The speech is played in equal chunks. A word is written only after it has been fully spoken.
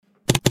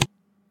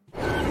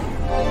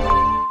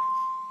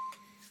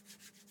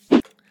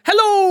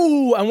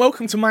and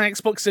welcome to My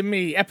Xbox and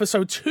Me,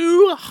 episode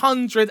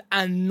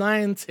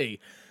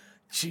 290.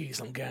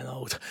 Jeez, I'm getting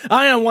old.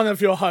 I am one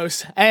of your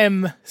hosts,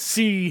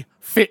 MC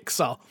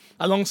Fixer,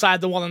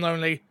 alongside the one and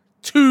only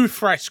Too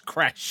Fresh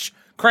Crash.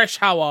 Crash,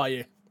 how are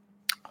you?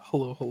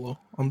 Hello.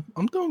 I'm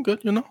doing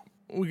good, you know.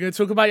 We gonna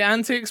talk about your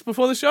antics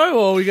before the show,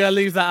 or are we gonna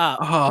leave that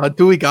up?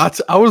 Do we got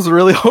to? I was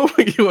really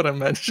hoping you would have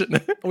mentioned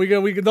it.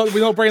 We're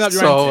not bringing up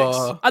your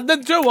antics. And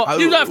then, do you know what?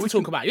 You don't have to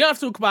talk about it. You don't have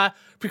to talk about it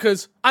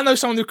because I know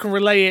someone who can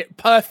relay it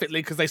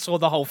perfectly because they saw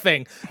the whole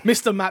thing.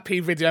 Mr. Matt P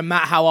video.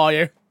 Matt, how are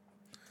you?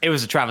 It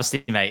was a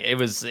travesty, mate. It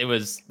was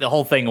the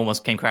whole thing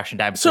almost came crashing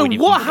down. So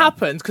what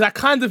happened? Because I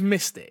kind of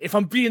missed it. If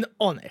I'm being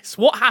honest,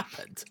 what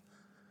happened?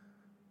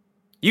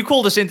 You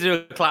called us into a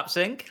clap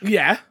sync.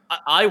 Yeah.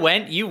 I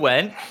went, you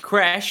went.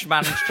 Crash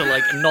managed to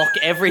knock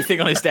everything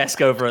on his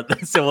desk over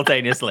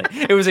simultaneously.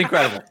 It was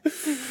incredible.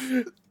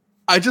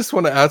 I just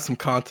want to add some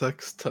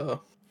context to.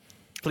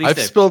 Please I've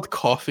do. spilled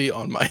coffee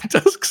on my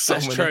desk so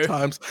That's many true.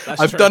 times. That's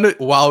I've true. done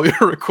it while we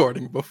were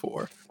recording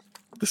before.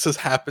 This has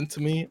happened to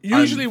me.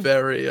 Usually- I'm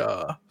very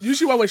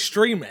Usually when we're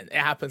streaming, it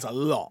happens a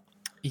lot.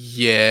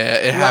 yeah,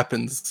 it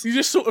happens. You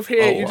just sort of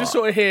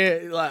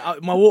hear,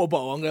 like my water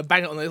bottle. I'm gonna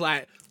bang it on it,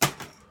 like,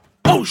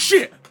 oh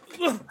shit!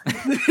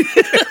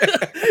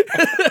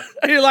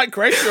 Are you like,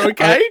 Chris? You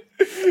okay?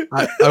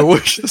 I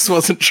wish this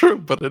wasn't true,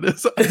 but it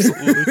is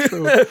absolutely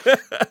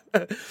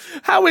true.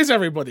 How is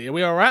everybody? Are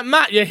we all right?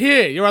 Matt, you're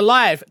here. You're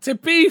alive. To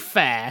be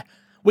fair,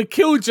 we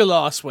killed you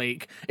last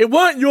week. It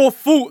weren't your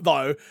fault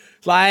though.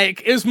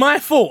 Like, it was my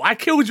fault. I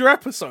killed your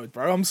episode,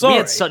 bro. I'm sorry. We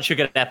had such a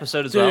good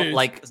episode as Dude.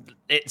 well.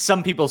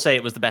 Some people say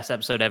it was the best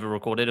episode ever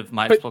recorded of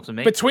My Xbox and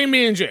Me. Between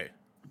me and you,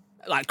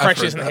 like, I've Crash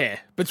heard isn't that. here.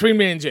 Between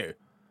me and you,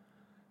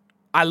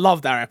 I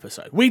loved our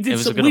episode. We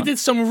did one.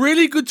 some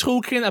really good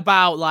talking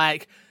about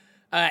like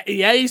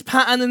EA's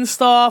pattern and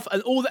stuff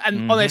and all that.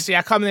 And honestly,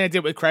 I come in and did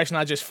it with Crash and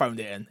I just phoned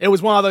it in. It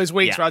was one of those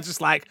weeks Yeah. where I was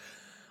just like,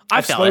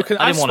 I've felt it. spoken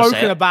I didn't wanna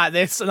say it. about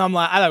this, and I'm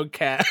like, I don't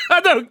care.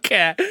 I don't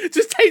care.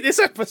 Just take this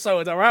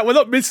episode, all right? We're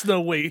not missing a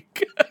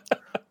week.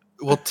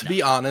 Well, to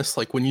be honest,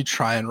 like when you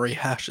try and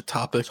rehash a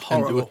topic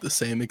and do horrible. it the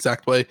same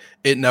exact way,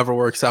 it never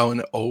works out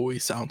and it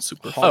always sounds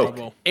super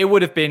Horrible. It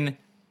would have been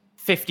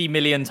 50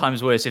 million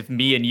times worse if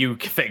me and you,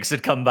 Fix,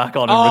 had come back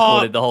on and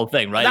recorded the whole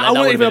thing, right? I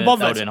wouldn't even have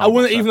bothered. I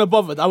wouldn't even have. have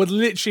bothered. I would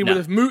literally No.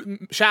 would have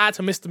shout out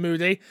to Mr.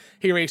 Moody.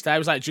 He reached out. He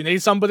was like, "Do you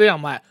need somebody?"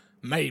 I'm like,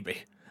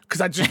 "Maybe." Because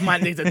I just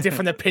might need a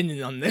different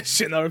opinion on this,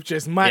 you know.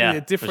 Just might Yeah, need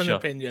a different for sure.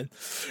 opinion.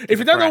 If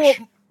you don't know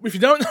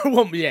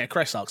what, yeah,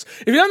 Crash sucks.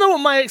 If you don't know what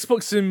My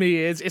Xbox and Me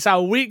is, it's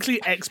our weekly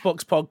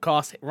Xbox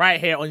podcast right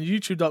here on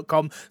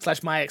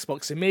YouTube.com/My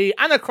Xbox and Me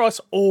and across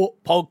all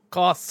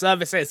podcast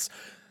services.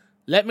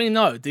 Let me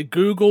know. Did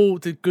Google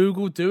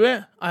do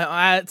it?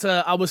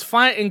 I was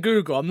fighting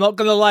Google. I'm not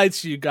gonna lie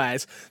to you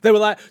guys. They were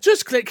like,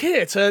 just click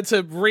here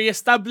to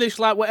reestablish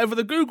like whatever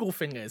the Google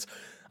thing is.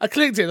 I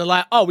clicked it. They're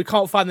like, oh, we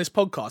can't find this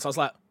podcast. I was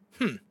like,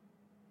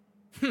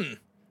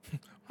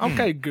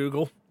 okay,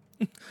 Google.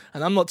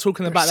 And I'm not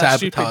talking about that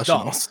stupid sabotaging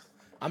dot. us.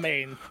 I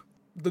mean,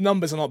 the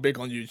numbers are not big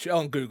on YouTube,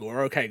 on Google.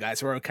 We're okay,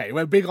 guys. We're okay.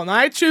 We're big on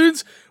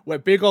iTunes. We're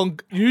big on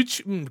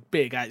YouTube.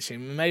 Big, actually.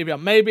 Maybe a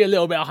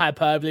little bit of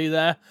hyperbole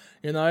there.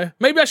 You know,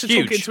 maybe I should talk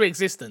Huge. into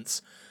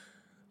existence.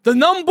 The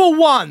number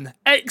one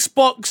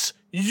Xbox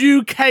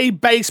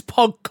UK-based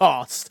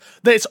podcast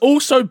that's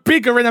also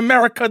bigger in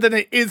America than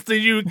it is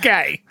the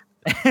UK.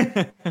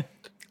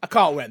 I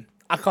can't win.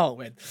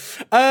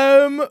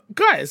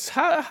 Guys,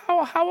 how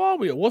are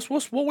we? What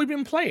we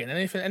been playing?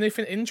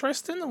 Anything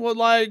interesting?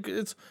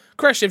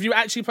 Crash, have you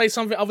actually played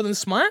something other than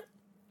Smite?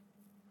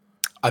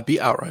 I beat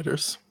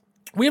Outriders.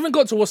 We haven't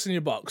got to what's in your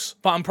box,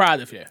 but I'm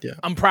proud of you. Yeah.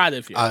 I'm proud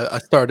of you. I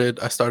started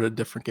a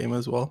different game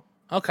as well.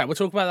 Okay, we'll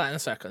talk about that in a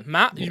second.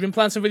 Matt, you've been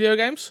playing some video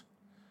games?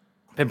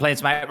 Been playing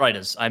some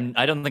Outriders. I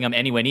don't think I'm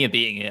anywhere near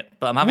beating it,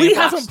 but I'm having We a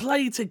blast. haven't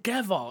played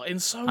together in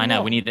so long. I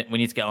know, we need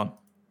to get on.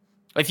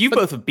 If you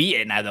both have beat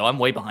it now, though, I'm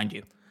way behind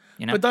you.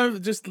 You know?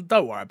 But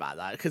don't worry about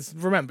that, because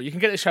remember, you can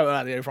get the show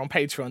early over on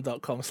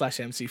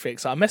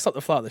patreon.com/mcfix. I messed up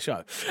the flow of the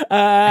show.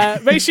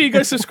 Make sure you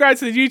go subscribe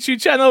to the YouTube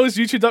channels,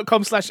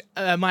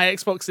 youtube.com/my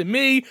Xbox and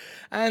Me.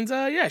 And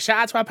shout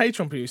out to our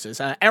Patreon producers,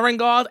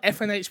 Erengard,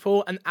 FNH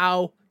Paul, and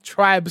Al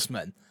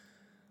Tribesman.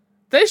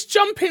 Let's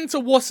jump into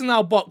what's in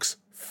our box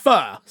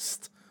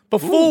first,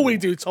 before we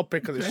do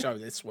topic of the show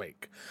this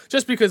week.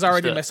 Just because I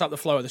already messed up the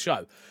flow of the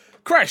show.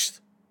 Crash,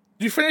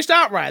 you finished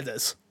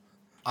Outriders?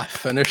 I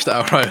finished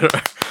Outrider.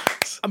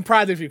 I'm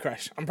proud of you,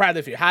 Crash. I'm proud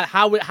of you.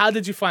 How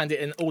did you find it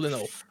in all?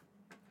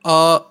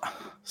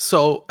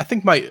 So I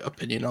think my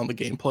opinion on the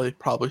gameplay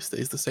probably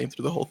stays the same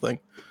through the whole thing.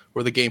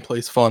 Where the gameplay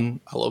is fun.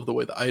 I love the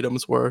way the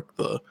items work,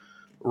 the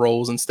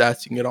rolls and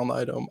stats you can get on the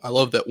item. I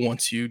love that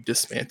once you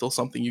dismantle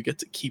something, you get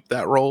to keep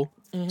that roll,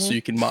 so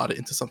you can mod it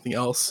into something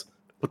else.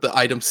 But the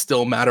items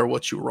still matter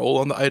what you roll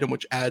on the item,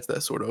 which adds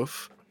that sort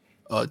of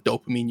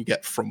dopamine you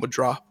get from a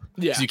drop.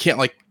 Yeah. 'Cause you can't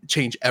like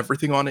change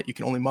everything on it. You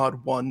can only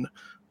mod one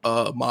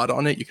mod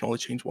on it. You can only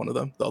change one of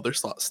them. The other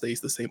slot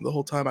stays the same the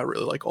whole time. I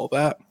really like all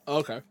that.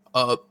 Okay.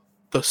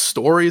 The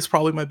story is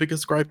probably my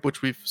biggest gripe,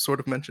 which we've sort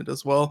of mentioned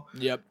as well.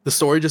 Yep. The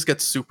story just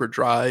gets super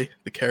dry.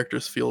 The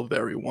characters feel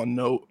very one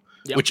note,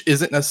 which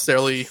isn't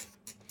necessarily.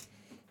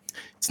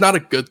 It's not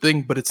a good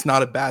thing, but it's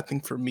not a bad thing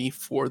for me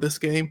for this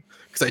game,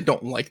 because I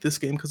don't like this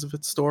game because of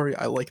its story.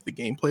 I like the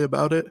gameplay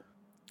about it.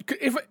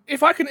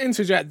 If I can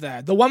interject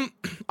there,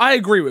 I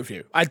agree with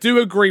you. I do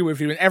agree with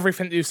you in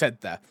everything that you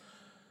said there.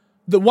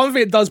 The one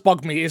thing that does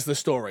bug me is the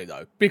story,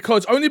 though,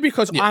 because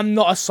I'm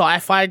not a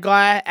sci-fi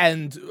guy,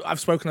 and I've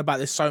spoken about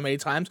this so many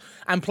times.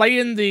 And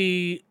playing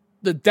the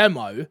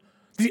demo,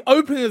 the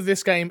opening of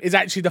this game is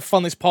actually the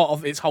funnest part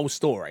of its whole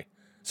story.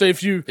 So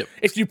if you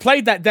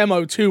played that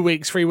demo 2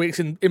 weeks, 3 weeks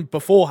in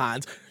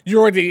beforehand, you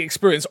already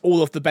experienced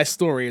all of the best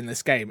story in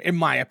this game, in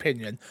my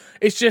opinion.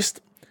 It's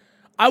just,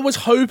 I was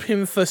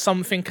hoping for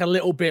something a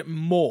little bit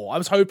more. I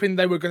was hoping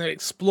they were going to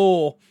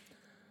explore,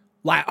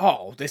 like,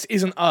 oh, this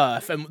isn't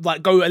Earth, and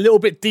like go a little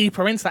bit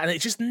deeper into that. And it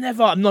just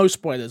never, no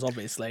spoilers,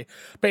 obviously,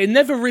 but it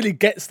never really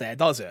gets there,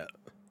 does it?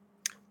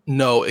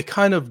 No, it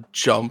kind of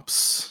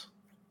jumps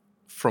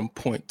from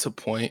point to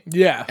point.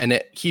 Yeah. And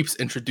it keeps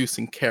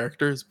introducing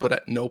characters, but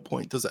at no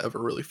point does it ever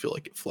really feel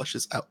like it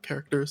fleshes out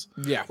characters.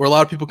 Yeah. Where a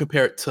lot of people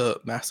compare it to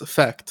Mass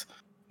Effect.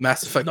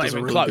 Mass Effect does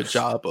a really good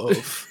job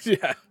of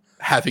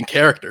having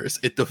characters.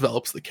 It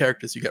develops the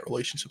characters. You get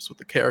relationships with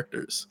the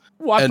characters.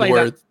 Well,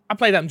 I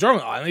played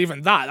Andromeda, and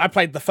even that, I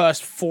played the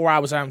first 4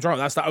 hours of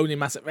Andromeda. That's the only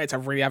Mass Effect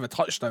I've really ever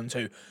touched on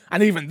to.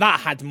 And even that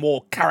had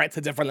more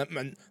character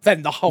development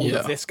than the whole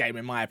of this game,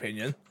 in my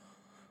opinion.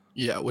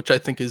 Yeah, which I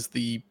think is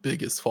the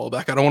biggest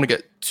fallback. I don't want to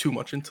get too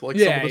much into some of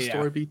the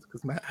story beats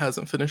because Matt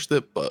hasn't finished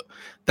it, but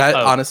that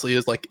honestly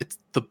is it's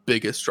the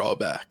biggest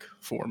drawback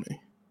for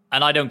me.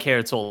 And I don't care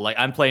at all. Like,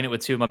 I'm playing it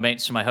with two of my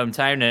mates from my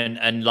hometown,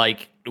 and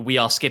like, we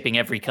are skipping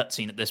every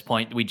cutscene at this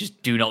point. We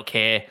just do not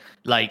care.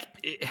 Like,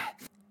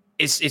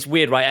 it's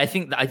weird, right? I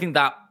think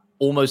that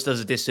almost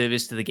does a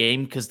disservice to the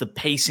game, because the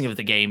pacing of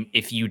the game,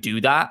 if you do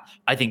that,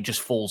 I think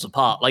just falls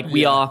apart. Like,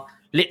 we are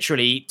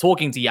literally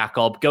talking to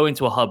Jakob, going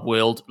to a hub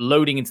world,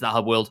 loading into that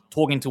hub world,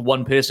 talking to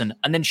one person,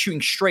 and then shooting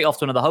straight off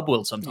to another hub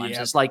world sometimes.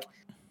 It's like,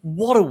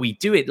 what are we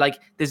doing? Like,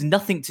 there's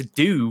nothing to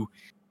do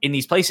in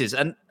these places.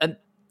 And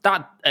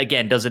that,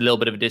 again, does a little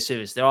bit of a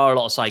disservice. There are a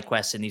lot of side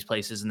quests in these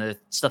places and there's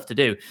stuff to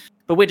do.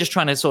 But we're just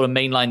trying to sort of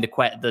mainline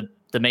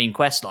the main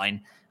quest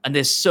line. And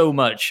there's so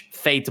much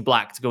fade to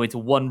black to go into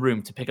one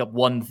room, to pick up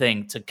one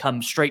thing, to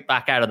come straight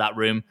back out of that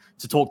room,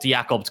 to talk to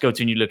Jakob, to go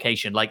to a new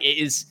location. Like, it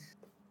is...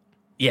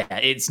 Yeah,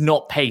 it's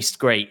not paced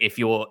great if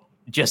you're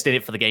just in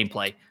it for the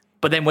gameplay.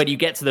 But then when you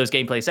get to those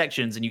gameplay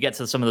sections and you get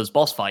to some of those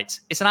boss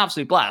fights, it's an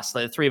absolute blast.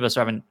 Like, the three of us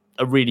are having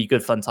a really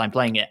good fun time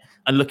playing it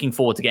and looking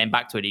forward to getting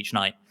back to it each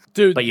night.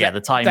 Dude, but yeah,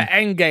 the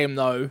end game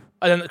though.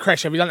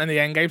 Crash, have you done any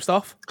end game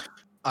stuff?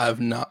 I have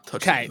not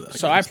touched. Okay,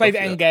 so I played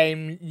end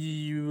game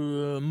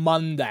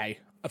Monday.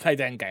 I played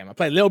end game. I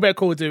played a little bit of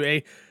Call of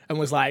Duty and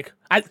was like,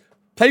 I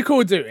played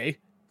Call of Duty.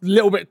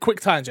 Little bit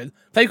quick tangent.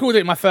 Played Call of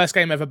Duty, my first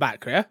game ever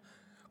back. Yeah.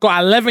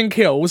 Got 11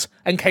 kills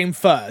and came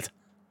third.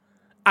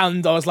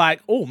 And I was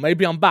like, oh,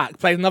 maybe I'm back.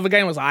 Played another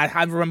game. I was like,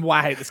 I remember why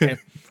I hate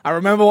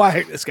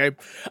this game.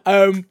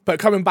 But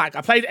coming back,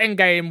 I played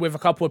Endgame with a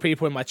couple of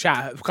people in my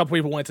chat. A couple of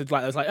people wanted to,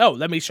 I was like, oh,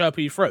 let me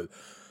Sherpa you through.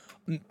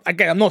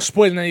 Again, I'm not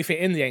spoiling anything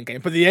in the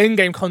Endgame, but the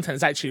Endgame content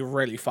is actually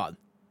really fun.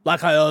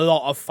 Like, a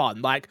lot of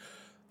fun. Like,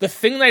 the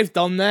thing they've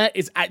done there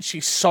is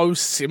actually so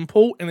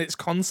simple in its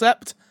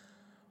concept,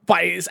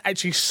 but it's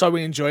actually so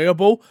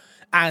enjoyable.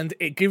 And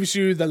it gives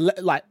you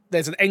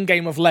there's an end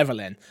game of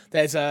leveling.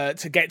 There's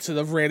to get to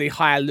the really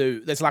high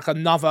loot. There's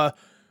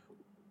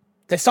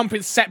there's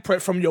something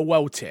separate from your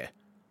world tier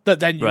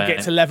that then you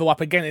get to level up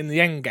again in the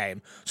end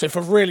game. So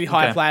for really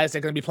high players,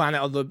 they're going to be playing it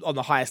on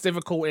the highest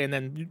difficulty, and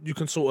then you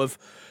can sort of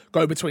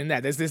go between there.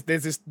 There's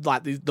this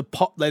like the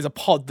pod. There's a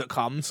pod that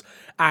comes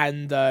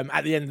and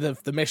at the end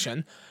of the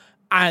mission,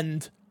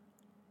 and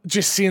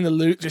just seeing the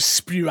loot just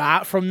spew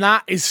out from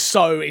that is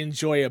so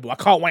enjoyable. I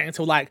can't wait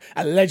until like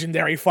a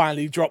legendary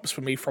finally drops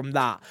for me from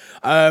that.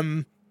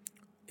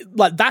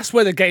 Like, that's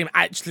where the game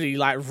actually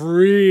like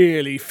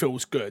really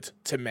feels good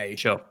to me.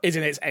 Sure. Is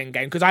in its end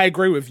game, because I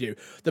agree with you.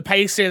 The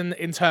pacing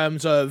in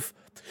terms of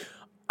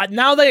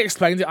now they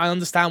explained it, I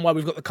understand why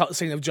we've got the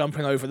cutscene of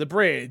jumping over the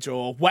bridge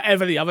or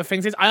whatever the other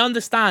things is. I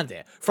understand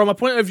it from a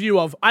point of view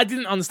of I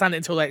didn't understand it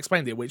until they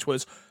explained it, which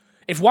was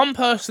if one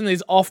person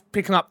is off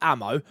picking up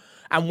ammo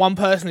and one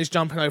person is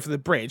jumping over the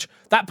bridge,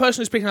 that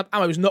person who's picking up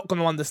ammo is not going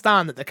to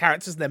understand that the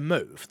character's then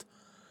moved.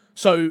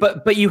 So,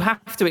 but you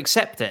have to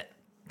accept it.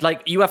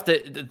 Like, you have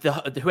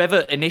to, whoever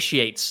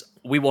initiates,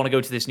 we want to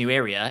go to this new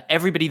area,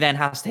 everybody then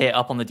has to hit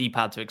up on the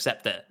D-pad to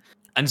accept it.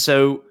 And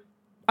so...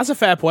 That's a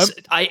fair point.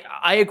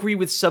 I agree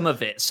with some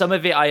of it. Some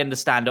of it I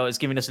understand. It's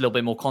giving us a little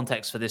bit more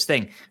context for this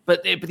thing.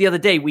 But the other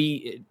day,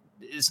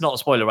 it's not a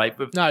spoiler, right?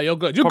 But no, you're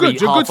good. You're good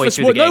for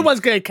spoilers. No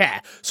one's going to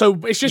care. So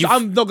it's just,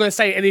 I'm not going to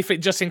say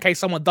anything just in case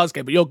someone does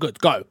care, but you're good.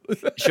 Go.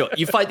 Sure.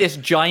 You fight this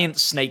giant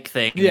snake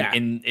thing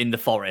in the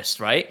forest,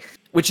 right?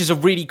 Which is a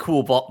really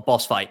cool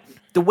boss fight.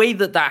 The way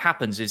that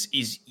happens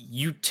is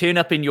you turn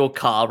up in your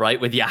car, right,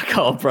 with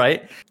Jakob,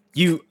 right?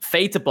 You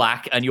fade to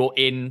black and you're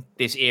in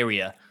this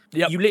area.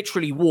 Yep. You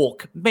literally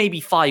walk maybe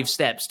 5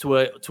 steps to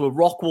a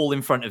rock wall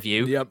in front of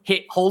you. Yep.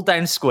 Hold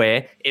down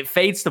square. It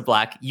fades to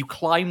black. You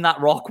climb that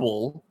rock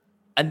wall,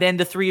 and then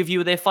the 3 of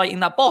you are there fighting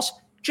that boss.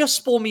 Just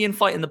spawn me in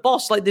fighting the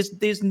boss. Like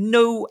there's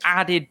no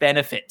added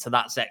benefit to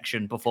that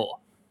section before.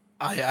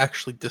 I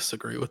actually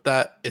disagree with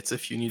that. It's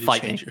if you need to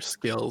change your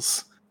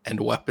skills and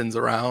weapons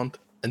around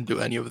and do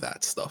any of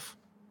that stuff.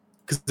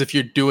 Because if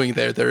you're doing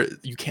there,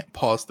 you can't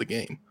pause the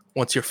game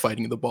once you're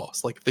fighting the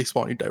boss. Like if they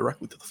spawn you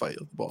directly to the fight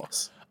of the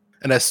boss.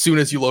 And as soon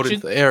as you load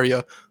into the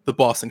area, the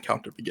boss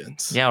encounter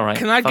begins. Yeah, right.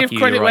 Can I give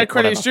credit where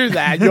credit's due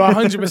there? You're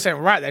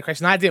 100% right there,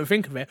 Christian. I didn't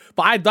think of it.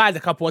 But I died a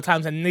couple of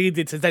times and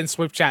needed to then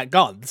switch out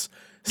guns.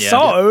 Yeah.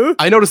 So...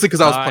 I noticed it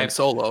because I was playing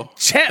solo.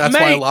 That's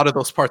why a lot of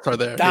those parts are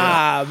there.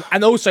 Damn. Yeah.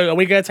 And also, are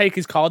we going to take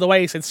his card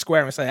away? He said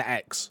square instead of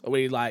X. Are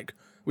we like...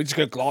 We just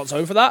gonna glance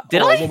over that?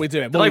 Did I? What are we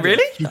doing? Did I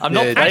really? I'm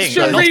not playing.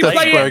 Action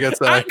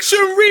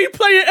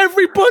replay it,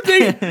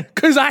 everybody!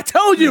 Because I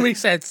told you he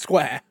said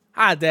square.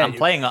 How dare you?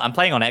 I'm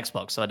playing on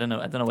Xbox, so I don't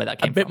know where that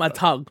came from. I bit my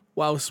tongue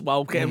while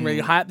getting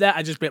really hyped there.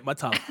 I just bit my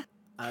tongue.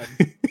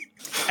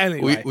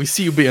 Anyway. We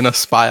see you being a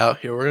spy out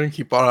here. We're gonna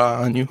keep our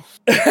eye on you.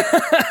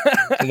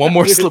 One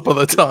more slip of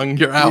the tongue,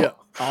 you're out. Yeah.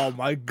 Oh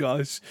my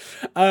gosh.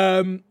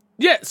 I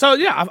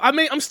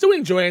mean, I'm still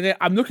enjoying it.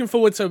 I'm looking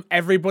forward to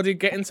everybody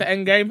getting to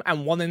endgame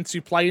and wanting to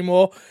play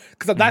more,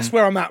 because that's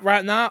where I'm at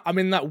right now. I'm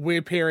in that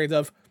weird period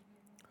of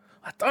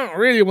I don't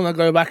really want to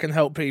go back and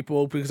help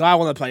people because I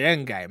want to play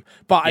endgame,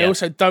 but I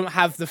also don't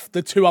have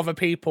the 2 other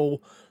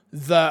people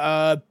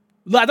that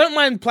I don't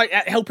mind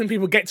helping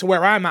people get to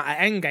where I'm at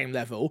endgame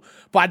level,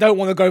 but I don't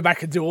want to go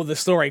back and do all the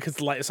story because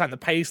like it's like the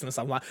pace and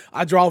stuff. Like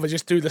I'd rather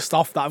just do the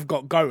stuff that I've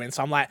got going.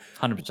 So I'm like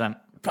 100%.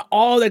 But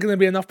are there going to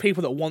be enough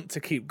people that want to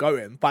keep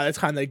going by the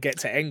time they get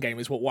to endgame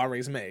is what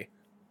worries me.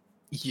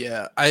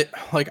 Yeah, I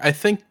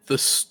think the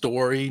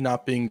story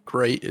not being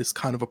great is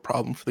kind of a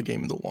problem for the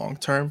game in the long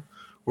term.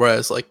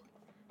 Whereas like,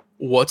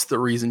 what's the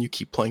reason you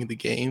keep playing the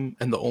game?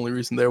 And the only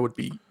reason there would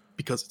be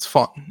because it's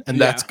fun. And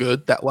that's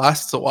good. That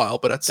lasts a while,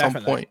 but at some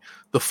point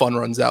the fun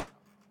runs out.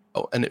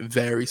 Oh, and it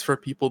varies for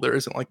people. There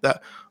isn't like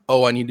that,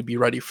 oh, I need to be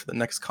ready for the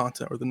next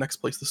content or the next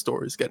place the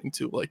story is getting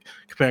to. Like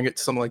comparing it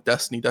to something like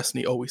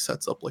Destiny always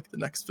sets up like the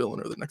next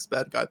villain or the next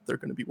bad guy that they're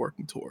going to be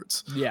working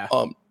towards. Yeah.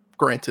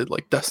 Granted,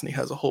 like Destiny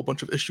has a whole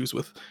bunch of issues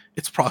with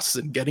its process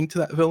in getting to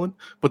that villain,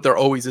 but there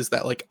always is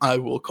that like I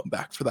will come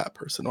back for that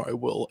person, or I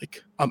will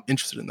like I'm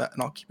interested in that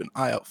and I'll keep an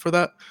eye out for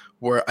that.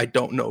 Where I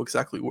don't know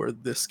exactly where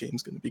this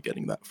game's going to be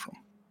getting that from.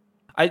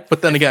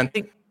 But then again,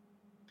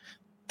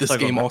 this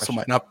game also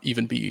might not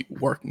even be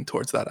working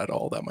towards that at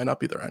all. That might not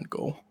be their end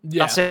goal.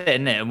 Yeah. That's it,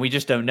 isn't it? And we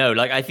just don't know.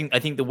 Like I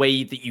think the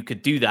way that you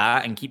could do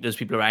that and keep those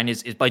people around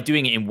is by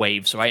doing it in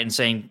waves, right? And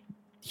saying,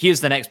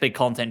 here's the next big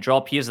content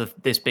drop. Here's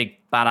this big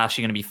badass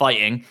you're going to be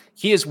fighting.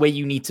 Here's where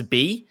you need to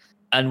be.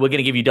 And we're going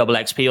to give you double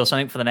XP or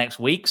something for the next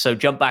week. So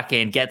jump back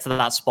in, get to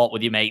that spot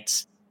with your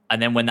mates.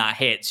 And then when that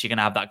hits, you're going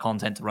to have that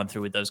content to run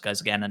through with those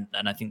guys again.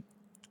 And I think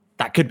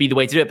that could be the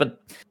way to do it.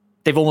 But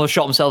they've almost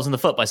shot themselves in the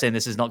foot by saying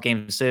this is not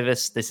game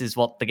service. This is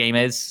what the game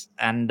is.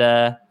 And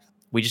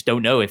we just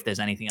don't know if there's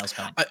anything else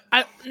coming.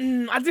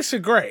 I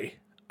disagree.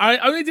 I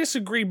only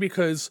disagree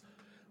because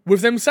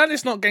with them saying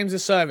it's not games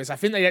as service, I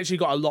think they actually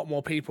got a lot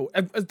more people.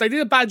 They did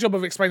a bad job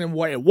of explaining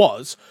what it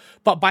was,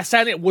 but by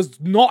saying it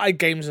was not a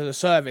games as a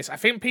service, I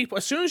think people,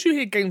 as soon as you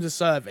hear games as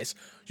service,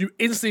 you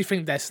instantly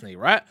think Destiny,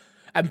 right?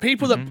 And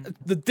people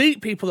the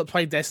deep people that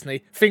play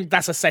Destiny think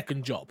that's a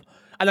second job.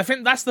 And I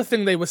think that's the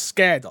thing they were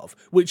scared of,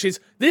 which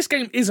is this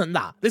game isn't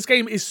that. This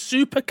game is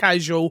super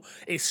casual.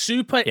 It's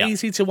super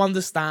easy to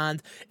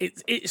understand.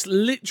 It's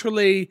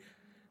literally,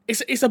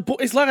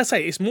 it's like I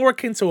say, it's more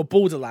akin to a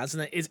Borderlands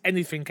than it is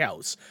anything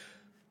else.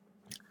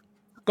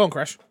 Go on,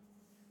 Crash.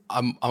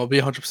 I'm gonna be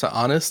 100%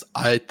 honest.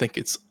 I think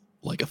it's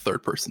like a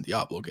third-person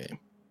Diablo game.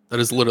 That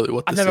is literally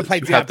what this is. I've never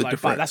played Diablo,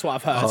 but that's what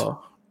I've heard.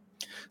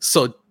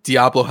 So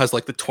Diablo has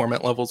like the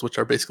torment levels, which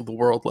are basically the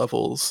world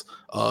levels.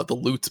 The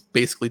loot's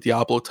basically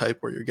Diablo type,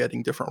 where you're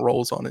getting different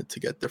roles on it to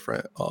get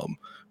different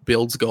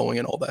builds going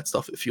and all that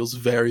stuff. It feels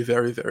very,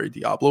 very, very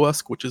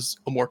Diablo-esque, which is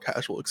a more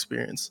casual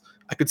experience.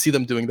 I could see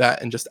them doing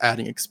that and just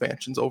adding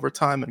expansions over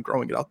time and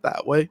growing it out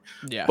that way.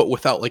 Yeah. But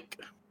without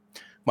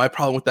my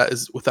problem with that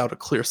is without a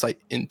clear sight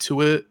into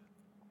it,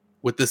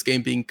 with this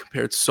game being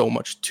compared so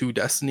much to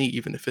Destiny,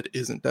 even if it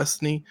isn't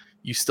Destiny,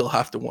 you still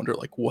have to wonder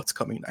like what's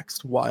coming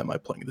next. Why am I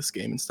playing this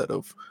game instead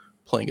of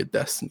playing a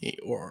Destiny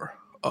or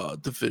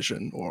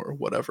Division or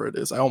whatever it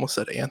is? I almost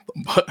said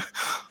Anthem, but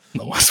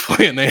no one's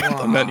playing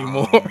Anthem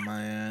anymore.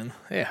 Man,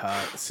 it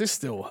hurts. It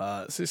still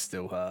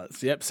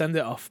hurts. Yep, send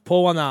it off.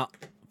 Pour one out.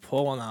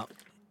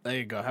 There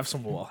you go. Have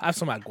some water. Have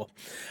some agua.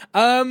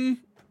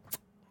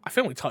 I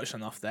think we touched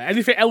enough there.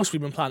 Anything else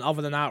we've been playing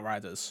other than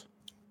Outriders?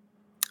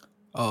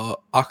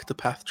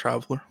 Octopath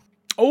Traveler.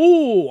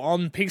 Oh,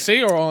 on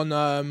PC or on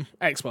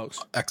Xbox?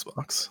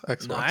 Xbox.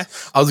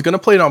 Nice. I was gonna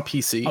play it on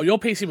PC. Oh, your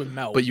PC would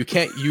melt. But you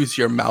can't use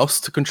your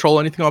mouse to control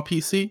anything on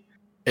PC.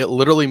 It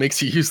literally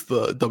makes you use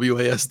the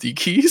WASD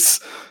keys.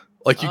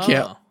 Like you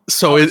can't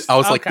So I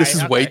was like, this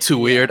is way okay, too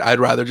yeah. weird. I'd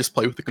rather just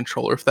play with the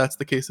controller if that's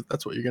the case, if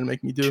that's what you're going to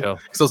make me do. Sure.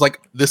 Because I was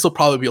like, this will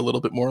probably be a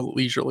little bit more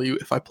leisurely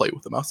if I play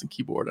with the mouse and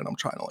keyboard and I'm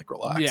trying to like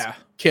relax. Yeah.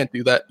 Can't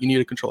do that. You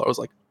need a controller. I was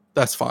like,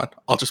 that's fine.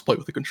 I'll just play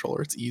with the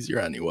controller. It's easier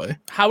anyway.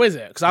 How is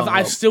it? Because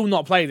I've still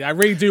not played it. I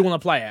really do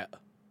want to play it.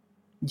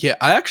 Yeah,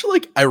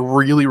 I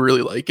really,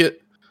 really like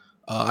it.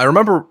 I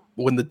remember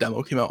when the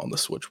demo came out on the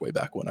Switch way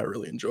back when, I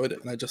really enjoyed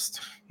it, and I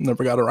just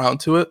never got around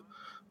to it.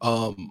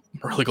 I'm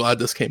really glad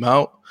this came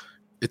out.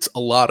 It's a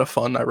lot of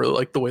fun. I really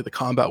like the way the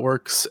combat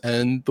works,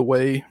 and the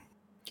way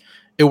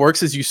it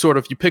works is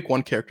you pick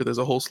one character. There's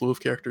a whole slew of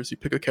characters. You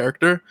pick a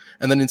character,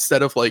 and then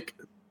instead of like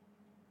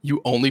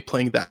you only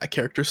playing that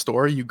character's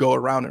story, you go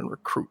around and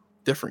recruit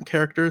different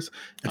characters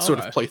and sort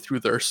of play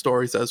through their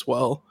stories as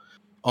well.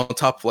 On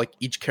top of like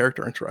each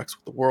character interacts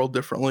with the world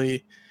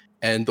differently,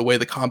 and the way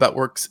the combat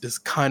works is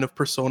kind of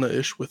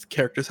Persona-ish, with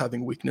characters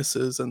having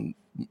weaknesses and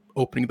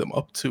opening them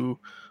up to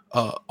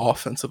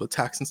offensive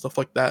attacks and stuff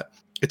like that.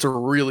 It's a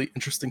really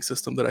interesting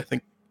system that I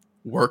think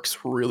works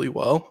really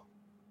well.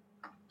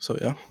 So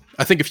yeah,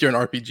 I think if you're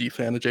an RPG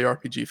fan, a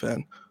JRPG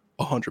fan,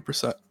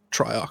 100%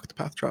 try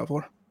Octopath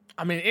Traveler.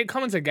 I mean, it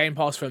coming to Game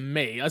Pass for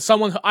me, as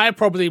someone, I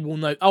probably will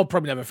know, I'll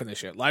probably never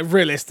finish it. Like,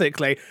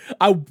 realistically,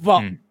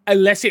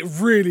 unless it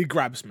really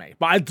grabs me.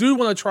 But I do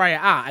want to try it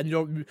out.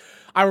 And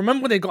I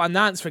remember when they got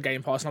announced for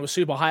Game Pass, and I was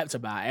super hyped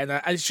about it.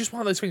 And it's just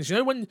one of those things,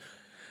 when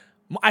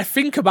I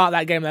think about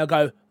that game, and I'll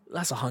go,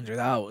 that's 100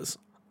 hours.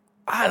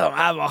 I don't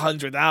have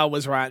 100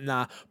 hours right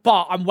now.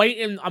 But I'm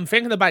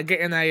thinking about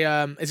getting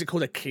is it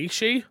called a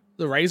Kishi?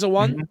 The Razer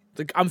one.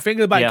 I'm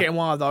thinking about getting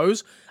one of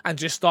those and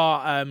just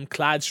start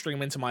cloud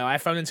streaming to my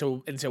iPhone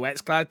until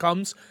xCloud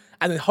comes,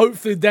 and then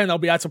hopefully then I'll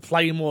be able to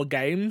play more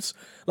games.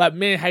 Like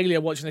me and Haley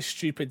are watching this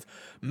stupid.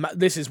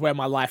 This is where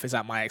my life is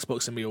at. My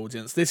Xbox and me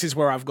audience. This is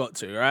where I've got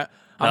to. Right.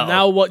 I'm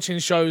now watching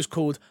shows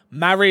called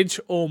Marriage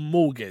or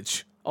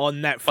Mortgage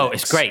on Netflix. Oh,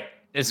 it's great.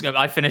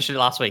 I finished it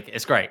last week.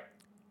 It's great.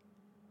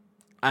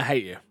 I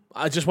hate you.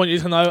 I just want you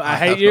to know I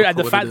hate you, and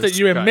the fact that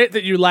you admit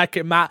that you like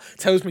it, Matt,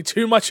 tells me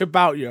too much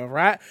about you,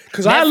 right?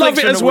 Because I love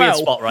it as well.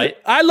 Spot, right?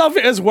 I love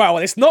it as well,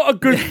 and it's not a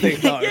good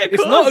thing, though.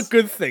 It's not a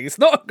good thing. It's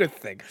not a good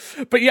thing.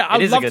 But yeah,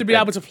 I'd love to be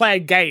able to play a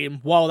game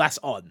while that's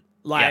on.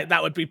 Like,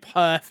 that would be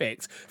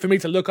perfect for me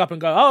to look up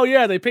and go, oh,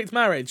 yeah, they picked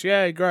Marriage.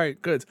 Yeah,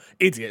 great, good.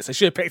 Idiots. They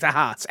should have picked a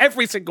house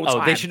every single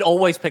time. Oh, they should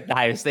always pick the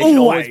house. They should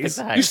always pick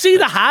the house. You see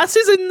the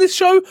houses in this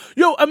show?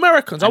 Yo,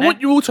 Americans, I want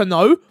you all to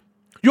know,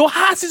 your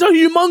houses are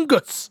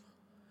humongous.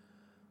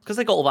 Because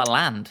they got all that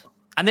land.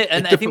 And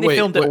I think they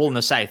filmed it all in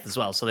the south as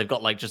well, so they've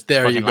got like just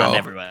fucking land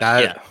everywhere.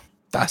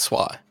 That's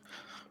why.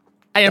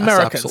 Hey,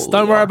 Americans,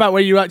 don't worry about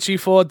where you're actually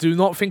for. Do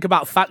not think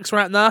about facts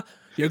right now.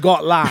 You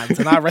got land,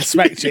 and I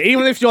respect you.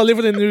 Even if you're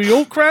living in New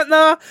York right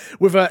now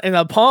with an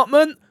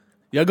apartment,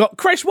 you got...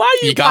 Chris, why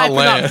are you piping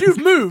up? You've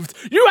moved.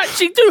 You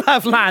actually do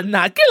have land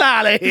now. Get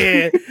out of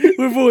here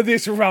with all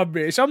this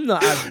rubbish. I'm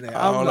not having it.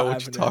 I don't know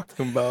what you're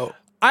talking about.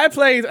 I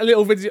played a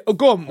little video. Oh,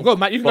 go on,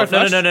 Matt. You can go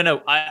first.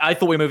 No. I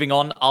thought we were moving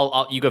on.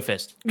 You go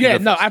first.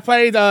 I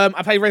played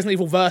Resident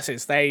Evil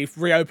Versus. They've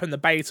reopened the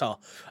beta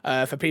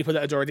for people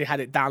that had already had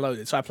it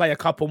downloaded. So I played a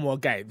couple more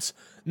games.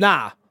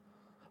 Now,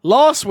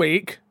 last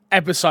week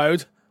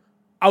episode,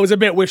 I was a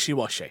bit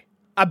wishy-washy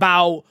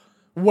about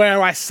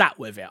where I sat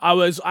with it.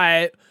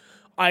 I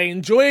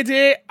enjoyed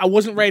it. I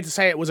wasn't ready to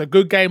say it was a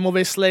good game,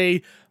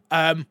 obviously.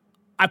 I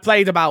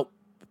played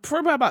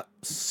probably about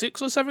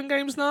 6 or 7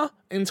 games now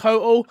in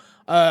total.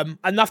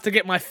 Enough to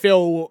get my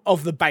fill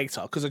of the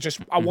beta, because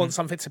I want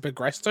something to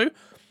progress to.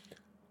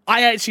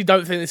 I actually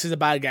don't think this is a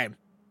bad game.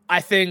 I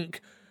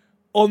think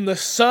on the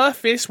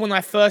surface, when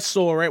I first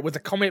saw it with the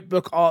comic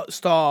book art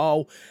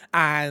style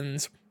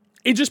and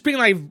it just being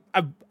like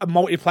a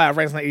multiplayer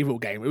Resident Evil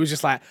game, it was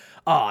just like,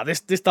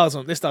 this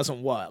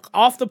doesn't work.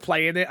 After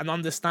playing it and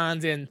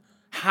understanding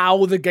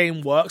how the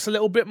game works a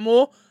little bit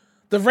more,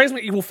 the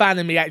Resident Evil fan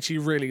in me actually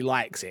really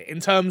likes it. In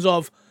terms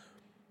of,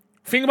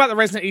 think about the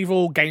Resident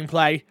Evil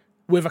gameplay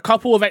with a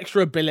couple of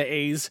extra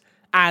abilities,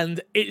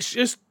 and it's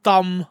just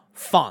dumb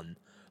fun.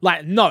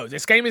 Like, no,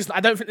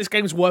 I don't think this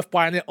game is worth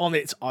buying it on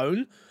its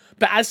own,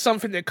 but as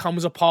something that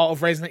comes a part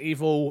of Resident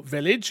Evil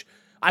Village,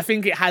 I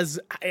think it has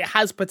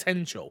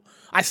potential.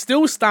 I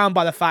still stand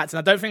by the fact, and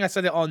I don't think I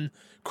said it on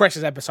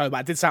Crash's episode, but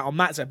I did say it on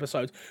Matt's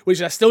episode, which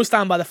is I still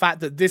stand by the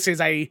fact that this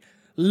is a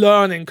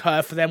learning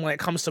curve for them when it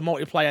comes to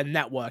multiplayer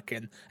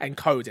networking and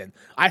coding.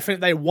 I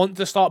think they want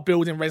to start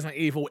building Resident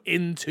Evil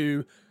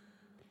into...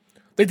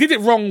 They did it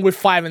wrong with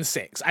 5 and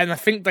 6, and I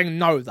think they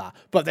know that.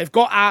 But they've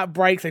got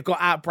Outbreak, they've got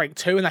Outbreak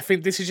 2, and I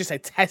think this is just a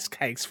test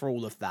case for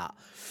all of that.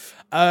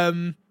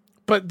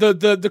 But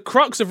the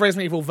crux of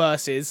Resident Evil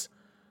Versus,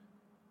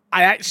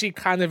 I actually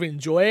kind of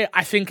enjoy it.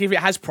 I think if it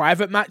has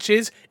private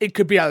matches, it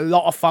could be a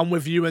lot of fun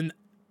with you and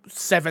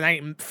 7,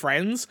 8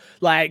 friends.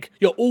 Like,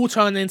 you're all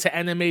turned into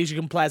enemies. You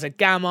can play as a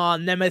Gamma,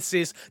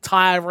 Nemesis,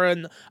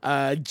 Tyrant,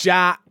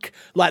 Jack.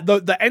 Like,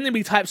 the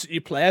enemy types that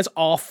you play as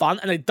are fun,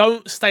 and they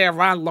don't stay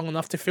around long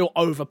enough to feel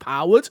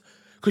overpowered,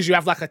 because you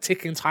have like a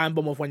ticking time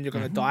bomb of when you're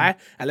going to die,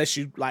 unless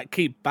you like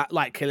keep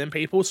killing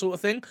people sort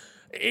of thing.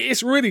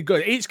 It's really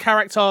good. Each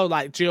character,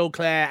 like Jill,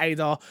 Claire,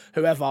 Ada,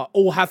 whoever,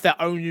 all have their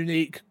own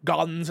unique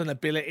guns and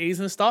abilities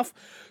and stuff.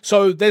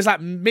 So there's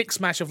that mix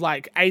match of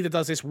like Ada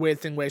does this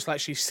weird thing where it's like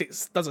she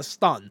does a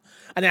stun,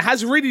 and it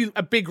has really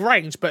a big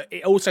range, but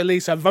it also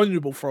leaves her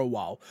vulnerable for a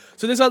while.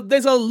 So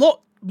there's a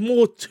lot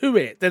more to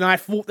it than I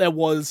thought there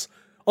was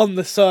on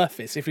the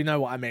surface, if you know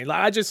what I mean.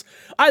 Like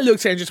I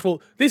looked at it and just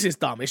thought, this is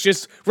dumb. It's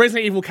just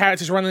Resident Evil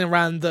characters running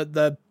around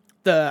the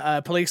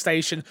police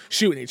station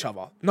shooting each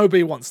other.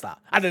 Nobody wants that.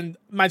 And then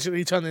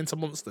magically turning into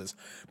monsters.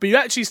 But you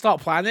actually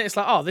start playing it, it's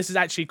like, oh, this is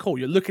actually cool.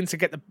 You're looking to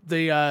get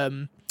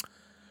the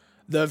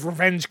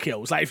revenge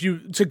kills. Like, if you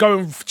to go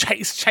and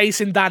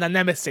chasing down a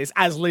nemesis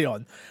as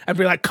Leon and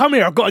be like, come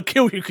here, I've got to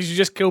kill you because you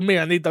just killed me.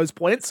 I need those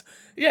points.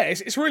 Yeah,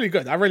 it's really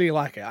good. I really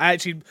like it.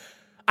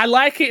 I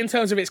like it in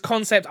terms of its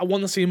concept. I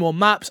want to see more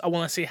maps. I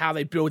want to see how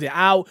they build it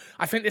out.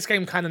 I think this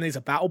game kind of needs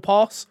a battle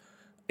pass.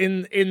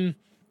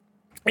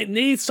 It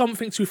needs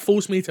something to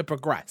force me to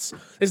progress.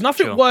 There's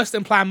nothing worse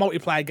than playing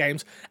multiplayer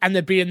games and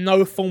there being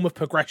no form of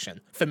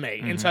progression for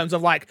me in terms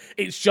of like,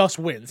 it's just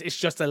wins. It's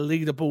just a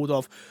leaderboard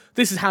of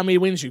this is how many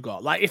wins you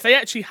got. Like, if they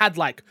actually had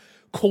like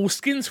cool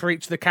skins for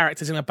each of the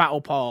characters in a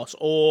battle pass,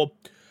 or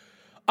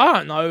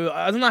I don't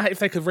know if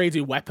they could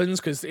redo weapons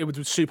because it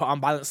would super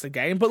unbalance the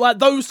game, but like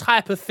those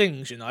type of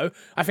things,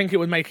 I think it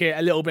would make it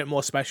a little bit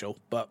more special,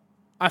 but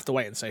I have to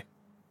wait and see.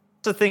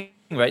 The thing,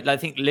 right? I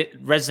think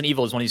Resident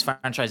Evil is one of these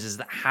franchises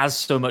that has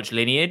so much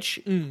lineage.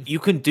 You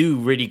can do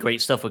really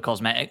great stuff with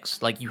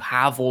cosmetics. Like, you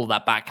have all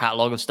that back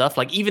catalog of stuff.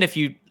 Like, even if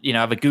you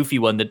have a goofy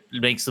one that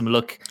makes them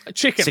look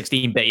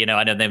 16-bit,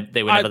 I know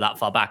they were never that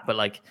far back, but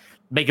like,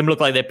 make them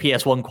look like they're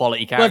PS1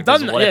 quality characters.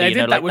 Well, or whatever, they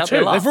did that with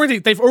 2.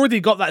 They've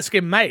already got that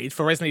skin made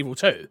for Resident Evil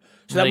 2,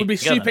 so that would be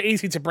super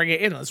easy to bring it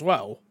in as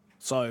well.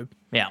 So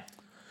yeah,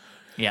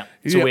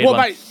 it's a weird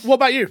one. What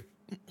about you?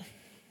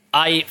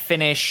 I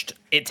finished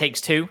It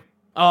Takes Two.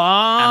 And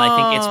I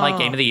think it's my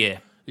game of the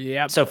year.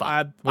 Yeah, so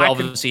far. We're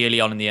obviously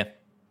early on in the year.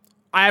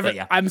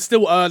 I'm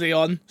still early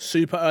on,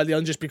 super early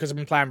on, just because I've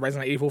been playing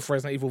Resident Evil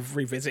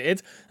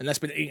Revisited, and that's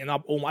been eating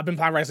up all. I've been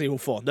playing Resident Evil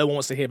 4. No one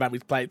wants to hear about me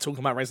talking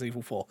about Resident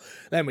Evil 4.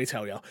 Let me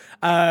tell you.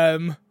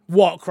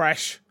 What,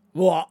 Crash?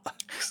 What?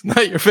 It's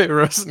not your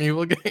favorite Resident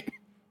Evil game.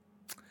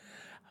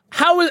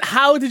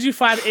 How did you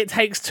find It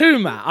Takes Two,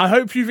 Matt? I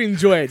hope you've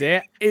enjoyed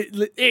it.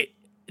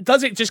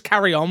 Does it just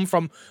carry on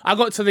from... I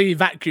got to the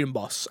vacuum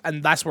boss,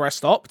 and that's where I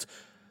stopped.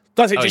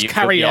 Does it just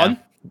carry on?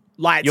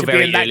 Like, to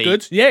being that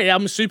good? Yeah,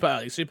 I'm super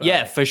early.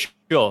 Yeah, for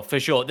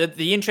sure.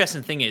 The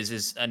interesting thing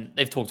is, and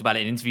they've talked about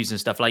it in interviews and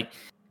stuff, like,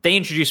 they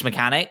introduce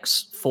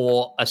mechanics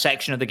for a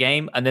section of the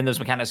game, and then those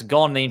mechanics are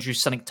gone, and they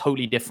introduce something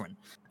totally different.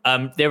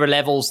 There are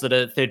levels that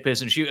are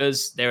third-person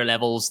shooters. There are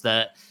levels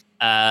that...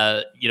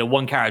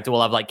 one character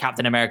will have like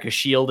Captain America's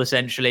shield,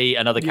 essentially.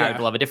 Another character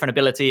will have a different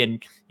ability,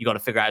 and you got to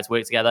figure out how to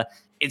work together.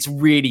 It's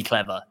really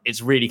clever.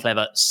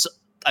 So,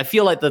 I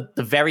feel like the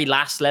very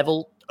last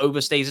level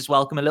overstays its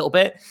welcome a little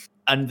bit,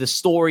 and the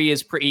story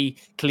is pretty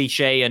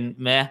cliche and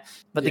meh,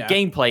 but the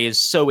gameplay is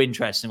so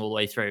interesting all the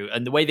way through.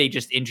 And the way they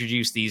just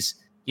introduce these,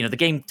 the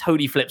game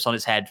totally flips on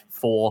its head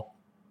for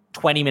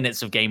 20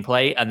 minutes of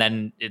gameplay, and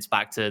then it's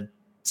back to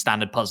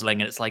standard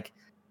puzzling, and it's like,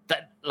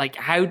 that, like,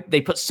 how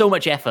they put so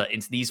much effort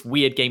into these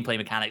weird gameplay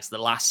mechanics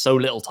that last so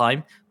little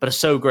time, but are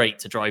so great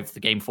to drive the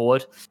game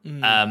forward.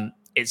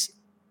 It's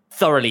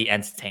thoroughly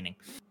entertaining.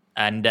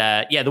 And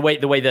the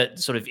way that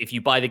sort of, if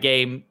you buy the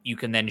game, you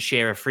can then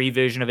share a free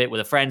version of it with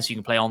a friend, so you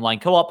can play online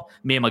co-op.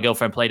 Me and my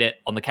girlfriend played it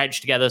on the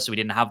couch together, so we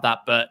didn't have that.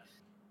 But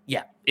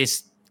yeah,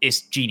 it's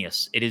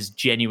genius. It is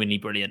genuinely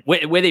brilliant.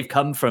 Where they've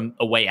come from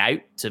A Way Out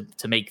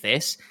to make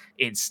this,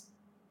 it's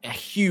a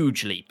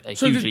huge leap. For that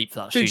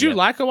studio. Did you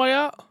like A Way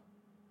Out?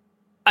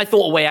 I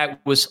thought A Way Out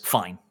was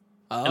fine.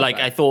 Oh, okay. Like,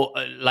 I thought,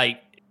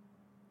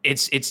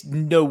 it's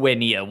nowhere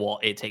near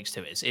what It Takes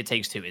Two is. It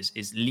Takes Two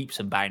is leaps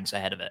and bounds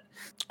ahead of it.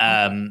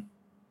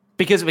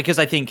 Because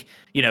I think,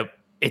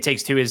 It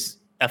Takes Two is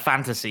a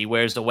fantasy,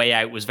 whereas A Way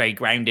Out was very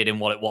grounded in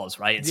what it was,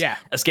 right? It's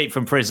escape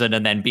from prison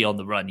and then be on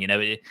the run.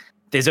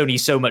 There's only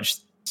so much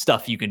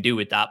stuff you can do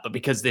with that, but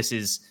because this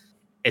is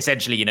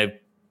essentially,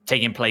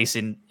 taking place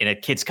in a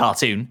kid's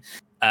cartoon,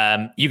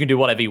 you can do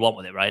whatever you want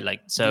with it, right?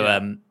 Like,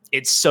 so,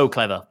 it's so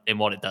clever in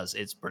what it does.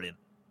 It's brilliant.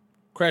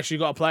 Crash, you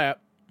got to play it.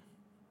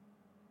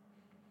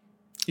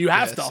 You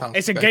have to.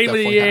 It's a game of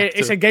the year.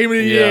 It's a game of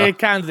the year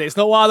candidate. It's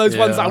not one of those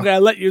ones that I'm going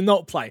to let you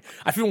not play.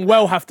 I think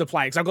we'll have to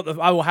play because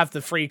I will have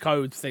the free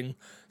code thing,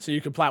 so you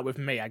can play it with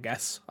me. I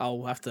guess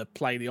I'll have to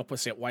play the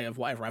opposite way of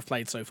whatever I've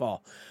played so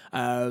far.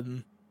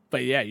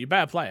 But yeah, you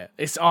better play it.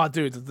 It's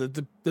dude,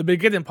 the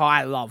beginning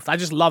part I loved. I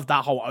just loved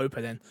that whole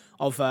opening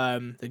of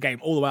the game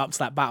all the way up to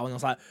that battle, and I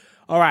was like,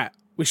 all right.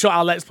 We shot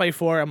our Let's Play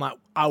for it. I'm like,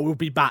 I will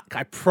be back.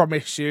 I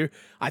promise you.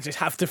 I just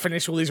have to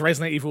finish all these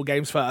Resident Evil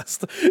games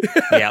first.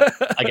 Yeah,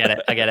 I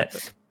get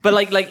it. But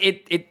like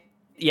it.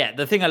 Yeah,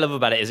 the thing I love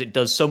about it is it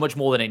does so much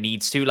more than it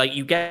needs to. Like,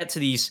 you get to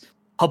these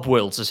hub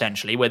worlds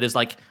essentially where there's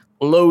like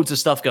loads of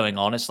stuff going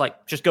on. It's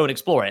like, just go and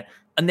explore it,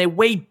 and they're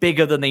way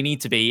bigger than they need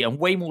to be and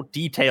way more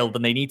detailed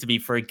than they need to be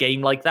for a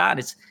game like that. And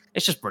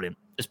it's just brilliant.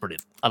 It's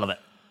brilliant. I love it.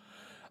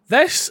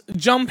 Let's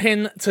jump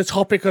in to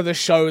topic of the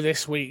show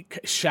this week,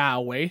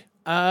 shall we?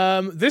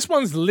 This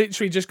one's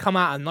literally just come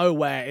out of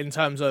nowhere in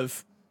terms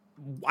of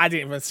I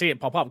didn't even see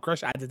it pop up.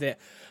 Crush added it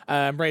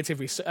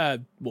relatively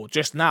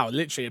just now,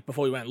 literally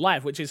before we went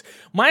live, which is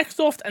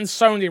Microsoft and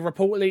Sony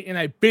reportedly in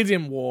a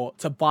bidding war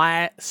to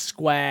buy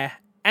Square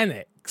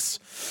Enix.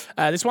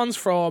 This one's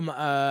from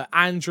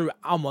Andrew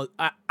Amos,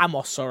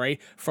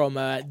 from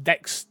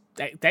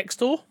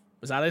Dextor.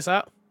 Was that is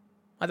that?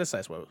 I just say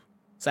it's well.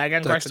 Say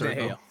again, Crash. I didn't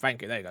hear you.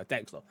 Thank you. There you go,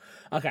 Dextor.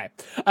 Okay.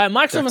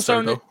 Microsoft and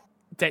Sony.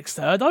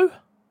 Dexerdo?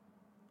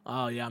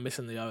 Oh yeah, I'm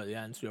missing the O at the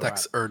end.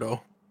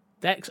 Dexerdo.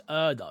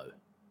 Dexerdo.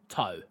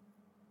 Toe.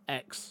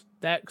 X.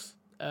 Dex.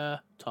 Toe.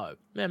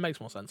 Yeah, it makes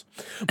more sense.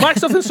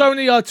 Microsoft and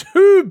Sony are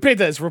two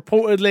bidders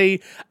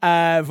reportedly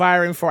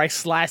vying for a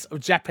slice of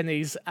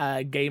Japanese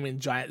gaming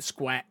giant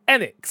Square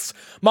Enix.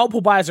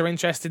 Multiple buyers are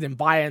interested in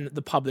buying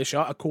the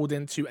publisher,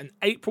 according to an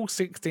April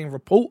 16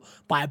 report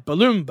by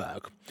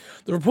Bloomberg.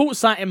 The report,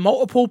 citing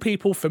multiple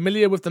people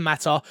familiar with the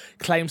matter,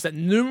 claims that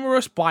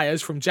numerous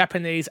buyers from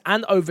Japanese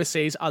and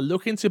overseas are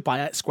looking to buy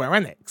at Square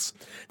Enix.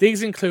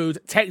 These include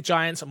tech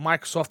giants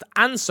Microsoft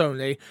and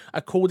Sony,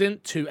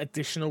 according to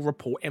additional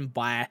reporting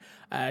by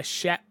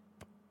Shepsel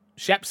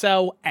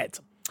Ed.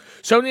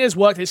 Sony has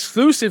worked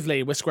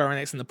exclusively with Square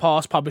Enix in the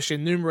past,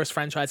 publishing numerous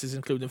franchises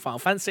including Final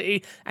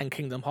Fantasy and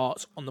Kingdom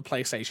Hearts on the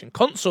PlayStation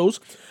consoles.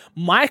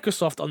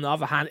 Microsoft, on the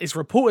other hand, is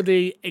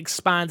reportedly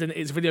expanding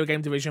its video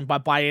game division by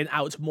buying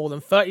out more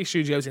than 30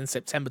 studios in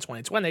September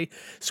 2020.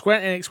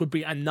 Square Enix would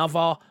be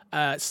another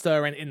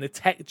stirring in the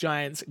tech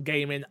giant's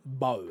gaming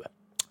bow.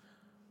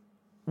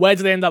 Where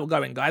do they end up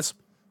going, guys?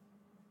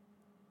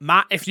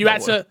 Matt, if you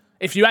had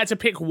to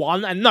pick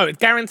one, and no, it's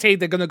guaranteed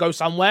they're going to go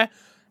somewhere.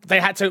 They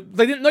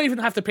didn't even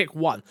have to pick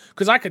one,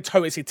 because I could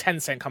totally see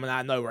Tencent coming out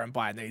of nowhere and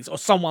buying these, or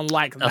someone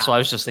like that. That's what I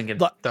was just thinking.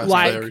 That's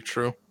very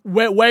true.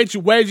 Where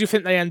do you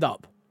think they end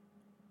up?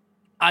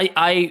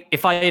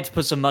 If I had to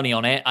put some money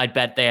on it, I'd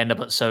bet they end up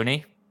at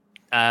Sony.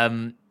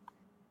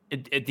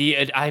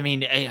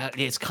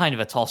 It's kind of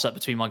a toss-up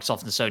between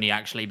Microsoft and Sony,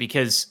 actually,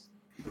 because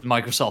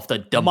Microsoft are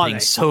dumping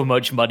so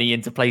much money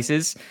into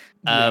places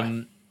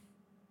that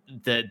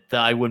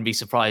I wouldn't be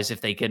surprised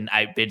if they can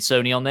outbid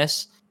Sony on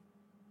this.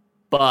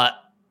 But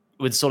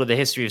with sort of the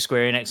history of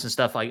Square Enix and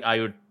stuff, I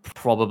would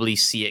probably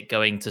see it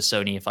going to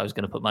Sony if I was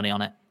going to put money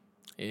on it.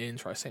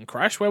 Interesting.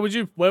 Crash, where would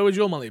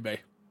your money be?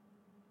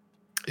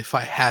 If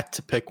I had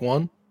to pick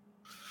one,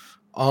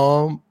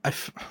 I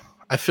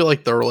feel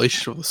like the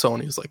relationship with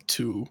Sony is like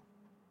too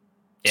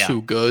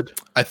good.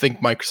 I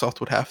think Microsoft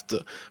would have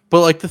to,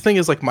 but like the thing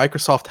is, like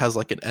Microsoft has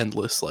like an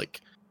endless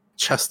like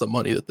chest of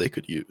money that they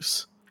could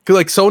use. Because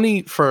like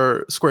Sony,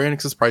 for Square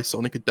Enix's price,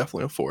 Sony could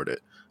definitely afford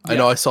it. Yeah. I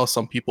know I saw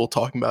some people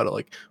talking about it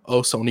like,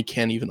 oh, Sony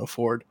can't even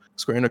afford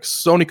Square Enix.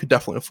 Sony could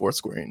definitely afford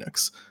Square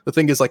Enix. The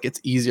thing is, like, it's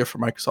easier for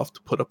Microsoft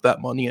to put up that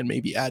money and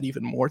maybe add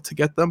even more to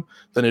get them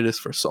than it is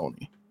for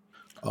Sony.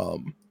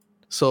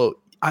 So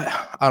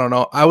I don't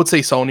know. I would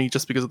say Sony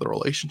just because of the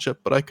relationship,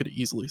 but I could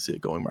easily see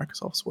it going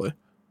Microsoft's way.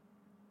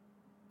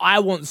 I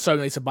want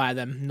Sony to buy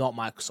them, not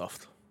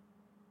Microsoft.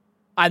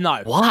 I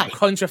know. Why?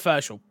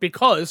 Controversial.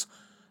 Because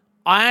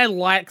I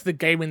like the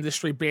game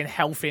industry being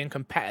healthy and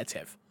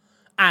competitive.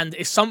 And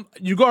it's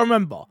you got to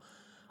remember,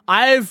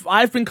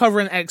 I've been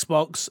covering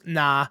Xbox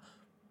now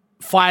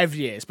 5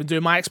 years. Been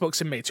doing my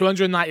Xbox in me,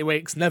 290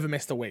 weeks, never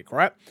missed a week,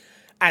 right?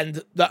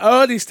 And the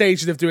early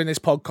stages of doing this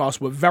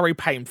podcast were very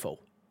painful,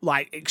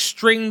 like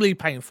extremely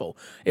painful.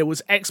 It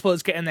was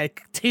experts getting their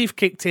teeth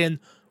kicked in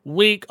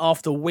week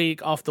after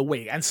week after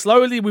week. And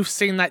slowly we've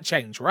seen that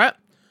change, right?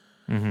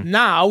 Mm-hmm.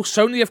 Now,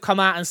 Sony have come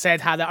out and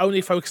said how they're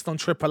only focused on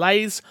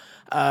AAAs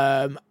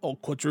or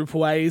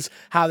quadruple A's,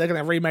 how they're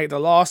going to remake The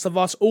Last of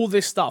Us, all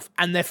this stuff.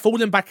 And they're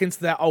falling back into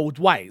their old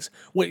ways,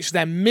 which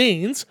then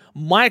means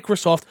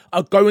Microsoft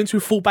are going to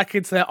fall back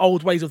into their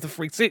old ways of the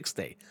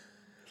 360.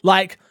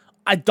 Like,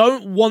 I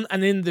don't want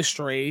an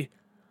industry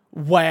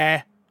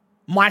where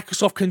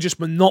Microsoft can just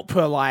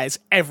monopolize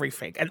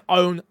everything and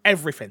own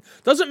everything.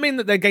 Doesn't mean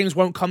that their games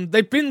won't come.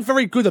 They've been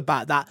very good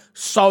about that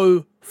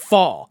so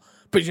far.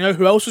 But you know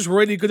who else was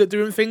really good at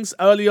doing things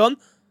early on?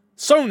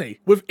 Sony,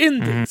 with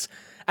indies.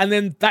 Mm-hmm. And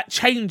then that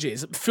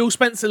changes. Phil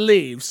Spencer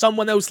leaves,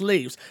 someone else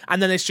leaves,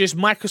 and then it's just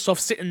Microsoft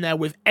sitting there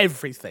with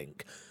everything.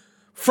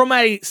 From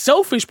a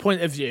selfish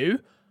point of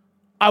view,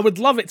 I would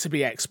love it to be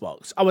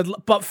Xbox.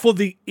 But for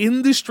the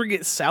industry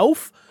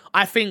itself,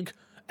 I think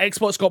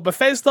Xbox got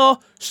Bethesda,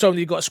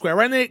 Sony got Square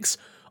Enix.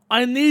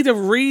 I need a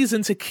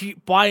reason to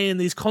keep buying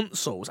these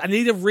consoles. I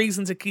need a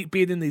reason to keep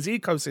being in these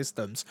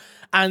ecosystems.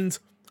 And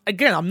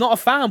again, I'm not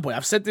a fanboy.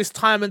 I've said this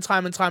time and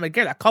time and time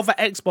again. I cover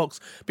Xbox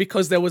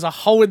because there was a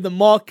hole in the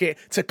market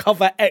to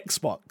cover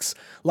Xbox.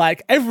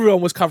 Like, everyone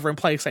was covering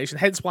PlayStation,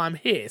 hence why I'm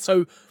here.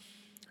 So,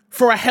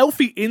 for a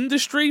healthy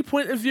industry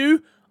point of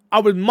view, I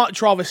would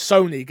much rather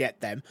Sony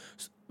get them.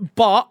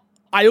 But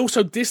I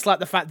also dislike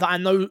the fact that I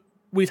know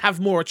we'd have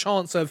more a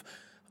chance of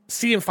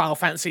seeing Final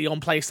Fantasy on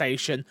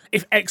PlayStation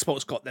if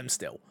Xbox got them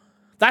still.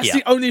 That's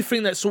the only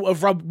thing that sort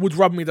of would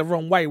rub me the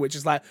wrong way, which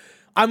is like,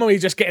 I'm only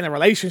just getting a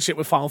relationship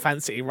with Final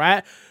Fantasy,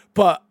 right?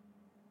 But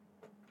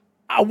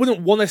I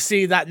wouldn't want to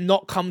see that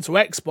not come to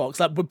Xbox.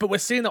 Like, but we're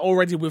seeing it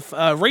already with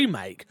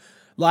Remake.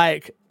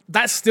 Like,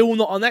 that's still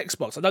not on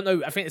Xbox. I don't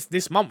know. I think it's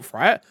this month,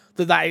 right?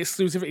 That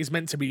exclusivity is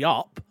meant to be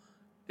up,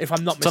 if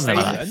I'm not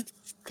mistaken. I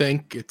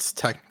think it's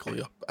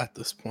technically up at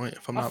this point,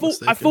 if I'm not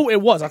mistaken. I thought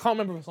it was. I can't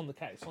remember if it's on the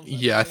case.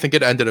 Yeah, I think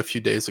it ended a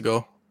few days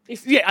ago.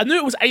 I knew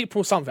it was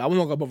April something. I'm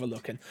not gonna bother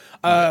looking.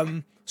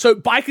 So,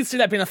 but I could see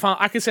that being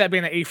I could see that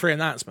being an E3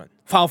 announcement.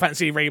 Final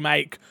Fantasy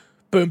remake,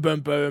 boom, boom,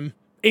 boom,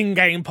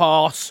 in-game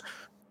pass,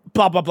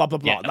 blah blah blah blah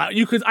blah. Yeah. Like,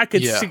 I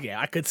could see it.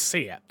 I could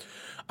see it.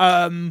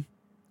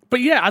 But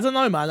yeah, I don't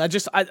know, man.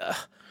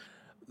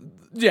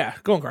 Yeah,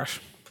 go on, Crash.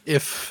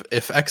 If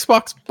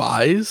Xbox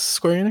buys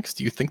Square Enix,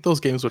 do you think those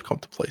games would come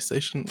to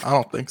PlayStation? I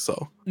don't think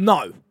so.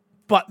 No,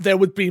 but there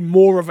would be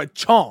more of a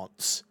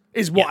chance.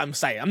 Is what I'm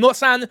saying. I'm not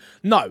saying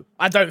no.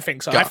 I don't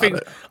think so. I think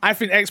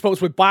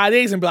Xbox would buy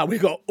these and be like,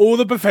 "We've got all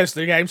the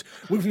Bethesda games.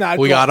 We've now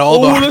got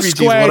all the RPGs,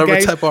 Square whatever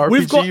games. type of RPG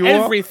We've got you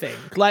everything."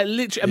 Like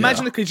literally,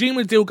 imagine the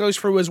Kojima deal goes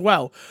through as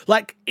well.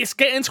 Like it's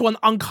getting to an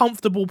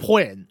uncomfortable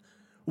point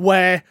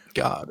where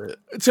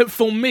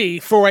for me,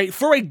 for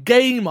a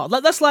gamer,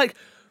 like that's like,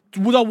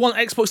 would I want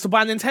Xbox to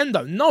buy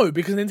Nintendo? No,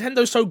 because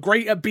Nintendo's so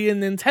great at being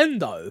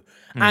Nintendo,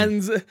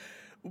 and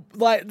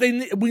like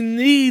we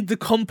need the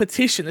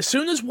competition. As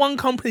soon as one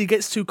company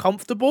gets too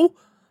comfortable,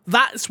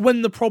 that's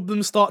when the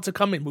problems start to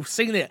come in. We've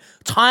seen it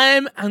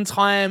time and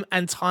time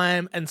and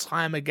time and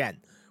time again.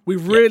 We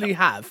really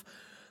have.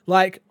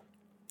 Like,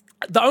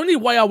 the only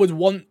way I would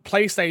want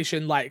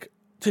PlayStation like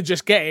to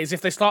just get it is if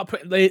they start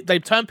putting they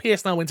turn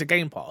PS Now into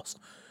Game Pass.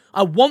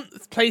 I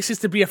want places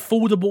to be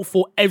affordable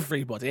for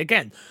everybody.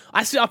 Again,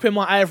 I sit up in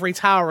my ivory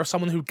tower as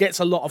someone who gets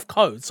a lot of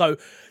code. So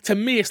to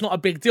me, it's not a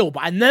big deal.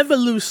 But I never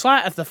lose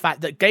sight of the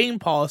fact that Game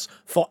Pass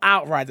for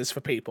Outriders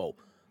for people,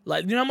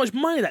 like, you know how much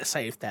money that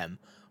saved them?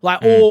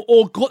 Like,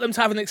 or got them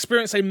to have an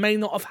experience they may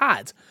not have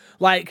had.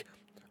 Like,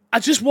 I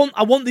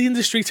want the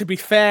industry to be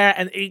fair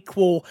and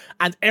equal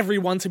and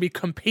everyone to be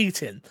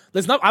competing.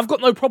 I've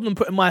got no problem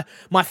putting my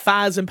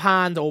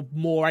 £1,000 or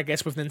more, I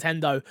guess, with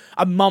Nintendo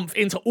a month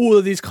into all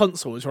of these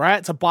consoles,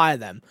 right? To buy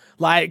them.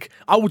 Like,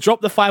 I will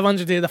drop the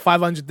 500 here, the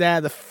 500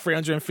 there, the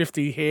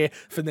 350 here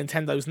for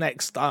Nintendo's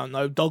next, I don't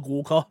know, Dog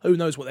Walker. Who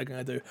knows what they're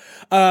going to do.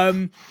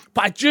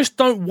 But I just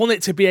don't want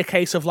it to be a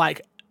case of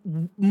like,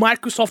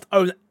 Microsoft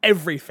own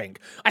everything.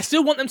 I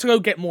still want them to go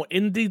get more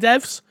indie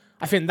devs.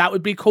 I think that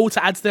would be cool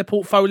to add to their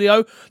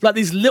portfolio. Like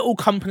these little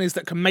companies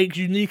that can make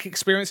unique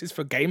experiences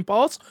for Game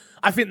Pass.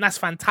 I think that's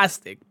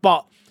fantastic.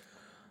 But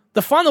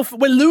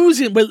we're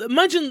losing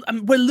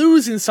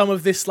some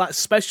of this like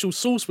special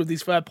sauce with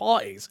these third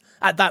parties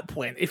at that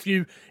point. If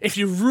you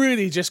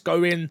really just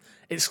go in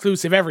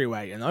exclusive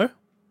everywhere, you know?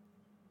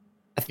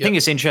 I think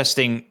it's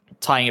interesting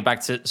tying it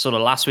back to sort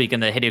of last week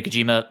and the Hideo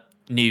Kojima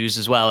news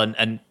as well.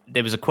 And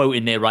there was a quote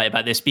in there, right,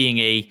 about this being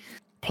a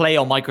play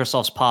on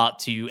Microsoft's part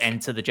to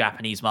enter the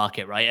Japanese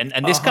market, right?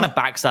 And this kind of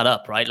backs that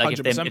up, right? Like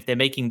if they're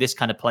making this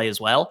kind of play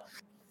as well,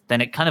 then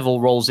it kind of all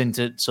rolls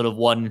into sort of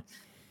one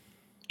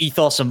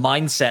ethos and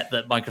mindset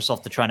that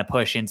Microsoft are trying to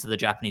push into the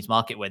Japanese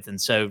market with. And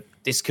so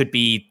this could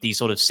be the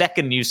sort of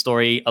second news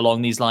story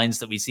along these lines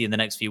that we see in the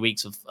next few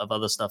weeks of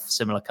other stuff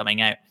similar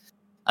coming out.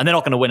 And they're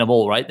not going to win them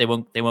all, right? They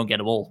won't get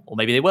them all, or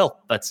maybe they will.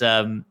 But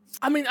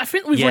I mean, I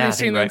think we've already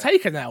seen them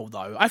take an L,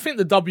 though. I think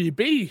the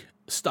WB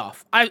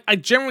stuff, I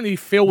generally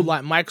feel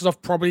like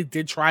Microsoft probably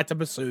did try to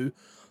pursue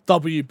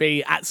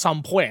WB at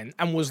some point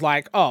and was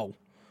like, oh,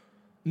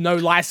 no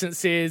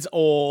licenses,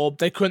 or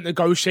they couldn't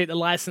negotiate the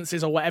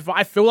licenses or whatever.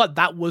 I feel like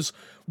that was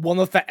one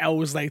of the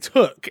L's they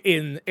took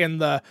in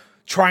the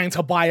trying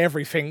to buy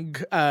everything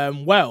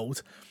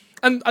world.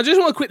 And I just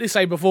want to quickly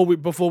say before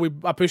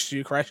I push to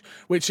you, Crash,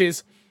 which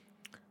is,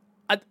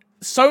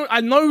 so I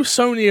know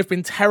Sony have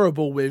been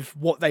terrible with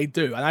what they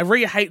do, and I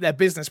really hate their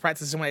business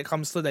practices when it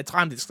comes to their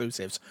timed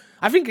exclusives.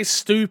 I think it's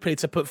stupid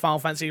to put Final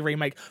Fantasy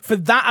Remake for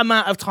that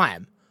amount of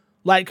time.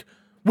 Like,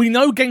 we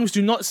know games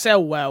do not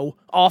sell well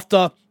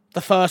after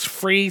the first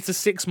 3 to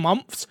 6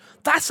 months.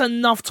 That's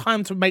enough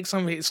time to make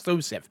something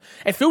exclusive.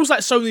 It feels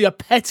like Sony are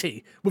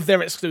petty with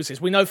their exclusives.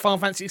 We know Final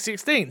Fantasy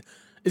 16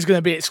 is going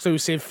to be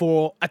exclusive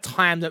for a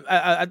timed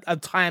amount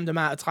of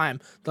time.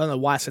 Don't know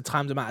why I said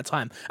timed amount of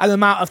time. An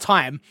amount of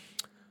time.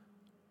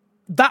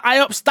 That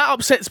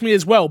upsets me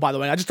as well, by the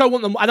way. I don't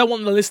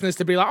want the listeners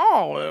to be like,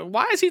 oh,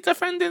 why is he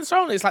defending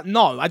Sony? It's like,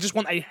 no, I just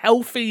want a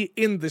healthy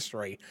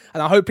industry.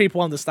 And I hope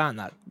people understand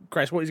that.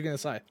 Chris, what are you going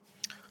to say?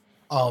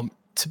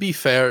 To be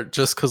fair,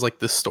 just because like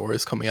this story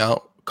is coming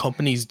out,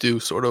 companies do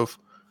sort of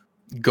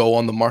go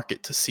on the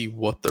market to see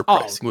what their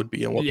pricing would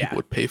be and what people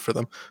would pay for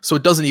them. So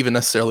it doesn't even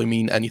necessarily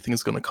mean anything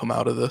is going to come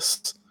out of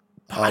this.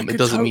 It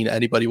doesn't mean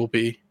anybody will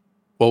be.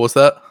 What was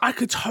that? I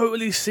could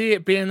totally see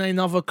it being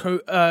another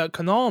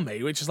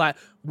Konami, which is like,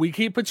 we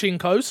keep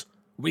pachinkos,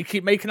 we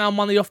keep making our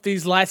money off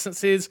these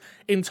licenses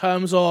in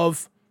terms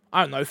of,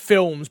 I don't know,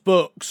 films,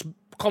 books,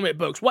 comic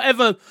books,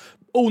 whatever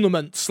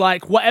ornaments,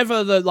 like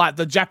whatever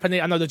the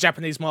Japanese, I know the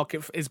Japanese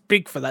market is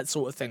big for that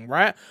sort of thing,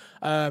 right?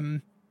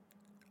 And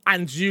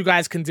you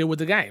guys can deal with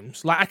the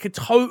games. Like, I could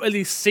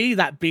totally see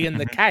that being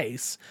the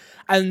case.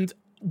 And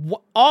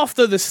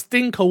after the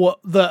stinker what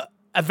the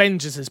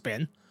Avengers has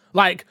been,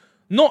 like,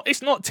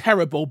 it's not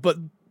terrible, but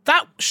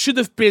that should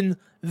have been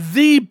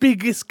the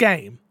biggest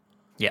game,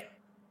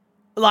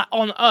 like,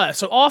 on Earth.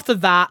 So after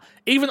that,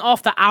 even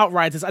after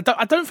Outriders, I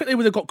don't think they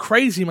would have got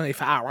crazy money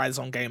for Outriders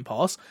on Game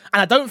Pass,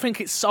 and I don't think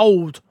it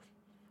sold.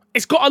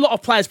 It's got a lot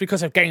of players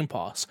because of Game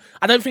Pass.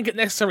 I don't think it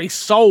necessarily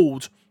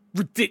sold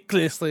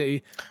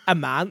ridiculously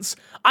amounts.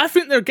 I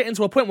think they're getting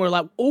to a point where,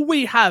 like, all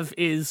we have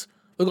is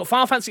we've got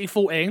Final Fantasy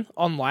 14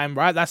 online,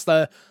 right?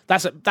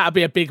 That'd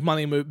be a big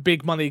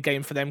money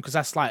game for them, because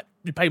that's like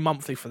you pay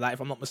monthly for that, if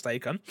I'm not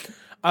mistaken.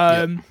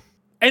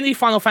 Any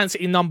Final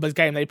Fantasy numbers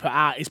game they put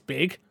out is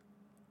big.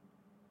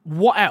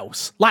 What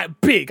else?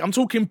 Like, big. I'm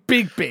talking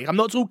big. I'm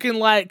not talking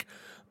like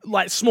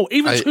small.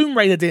 Even Tomb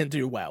Raider didn't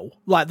do well.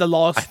 Like the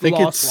last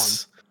one.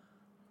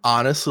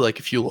 Honestly, like,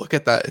 if you look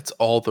at that, it's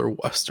all their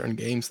Western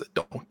games that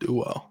don't do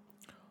well.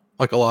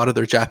 Like, a lot of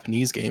their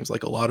Japanese games,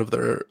 like a lot of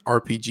their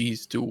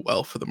RPGs do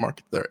well for the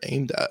market they're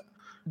aimed at.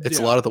 It's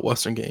a lot of the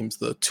Western games,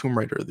 the Tomb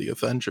Raider, the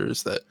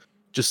Avengers, that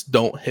just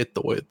don't hit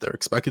the way that they're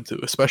expected to.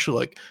 Especially,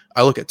 like,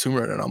 I look at Tomb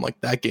Raider and I'm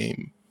like, that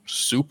game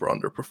super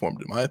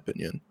underperformed in my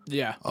opinion.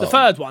 Yeah, the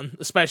third one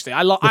especially.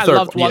 I loved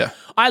one. Yeah.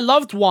 I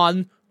loved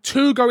one.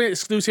 2 going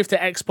exclusive to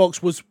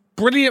Xbox was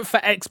brilliant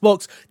for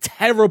Xbox,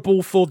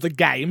 terrible for the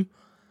game.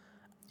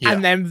 Yeah.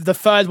 And then the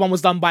third one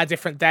was done by a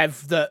different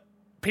dev that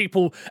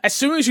people, as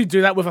soon as you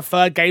do that with a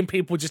third game,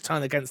 people just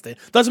turn against it.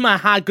 Doesn't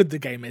matter how good the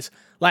game is.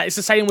 Like, it's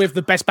the same with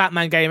the best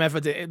Batman game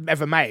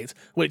ever made,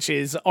 which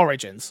is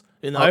Origins,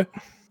 you know?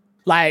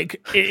 Like,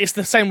 it's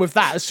the same with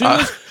that. As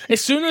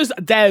soon as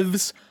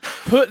devs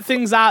put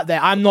things out there,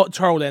 I'm not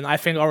trolling, I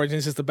think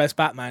Origins is the best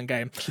Batman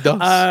game. He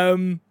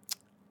does.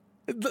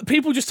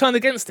 People just turn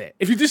against it.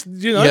 If you just,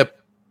 you know. Yep.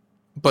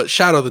 But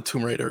Shadow of the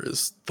Tomb Raider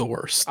is the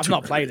worst. I've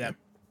not played it.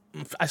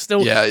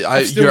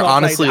 You're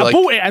honestly like, I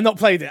bought it and not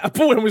played it. I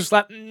bought it and was just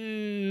like,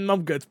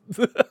 I'm good.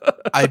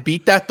 I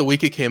beat that the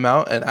week it came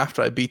out, and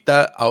after I beat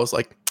that, I was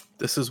like,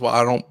 this is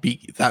why I don't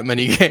beat that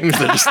many games.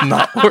 They're just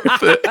not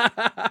worth it.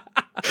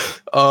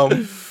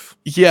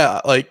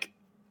 Yeah, like,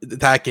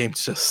 that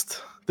game's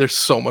just, there's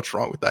so much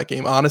wrong with that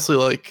game. Honestly,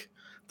 like,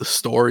 the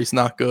story's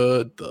not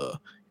good, the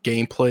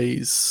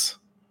gameplay's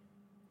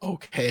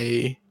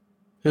okay.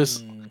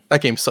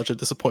 That game's such a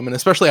disappointment,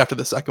 especially after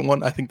the second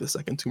one. I think the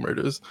second Tomb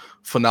Raider is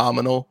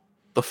phenomenal.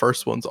 The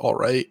first one's all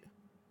right.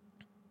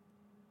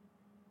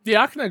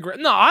 Yeah, I can agree.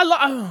 No,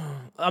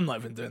 I'm not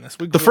even doing this.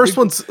 The first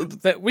one's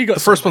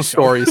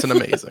story is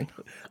amazing.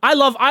 I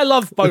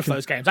love both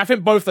those games. I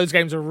think both those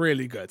games are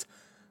really good.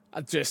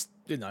 I just,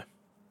 you know.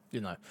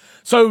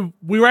 So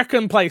we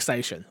reckon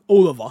PlayStation,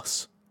 all of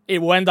us, it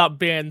will end up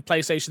being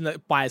PlayStation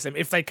that buys them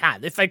if they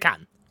can.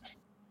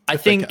 I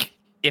think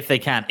if they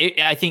can.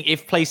 I think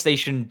if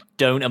PlayStation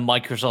don't and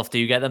Microsoft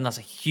do get them, that's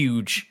a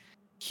huge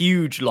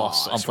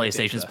loss on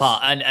PlayStation's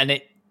part.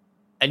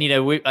 And you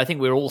know, I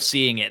think we're all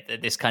seeing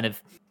it, this kind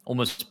of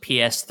almost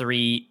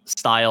PS3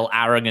 style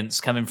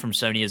arrogance coming from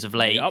Sony as of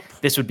late. Yep.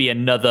 This would be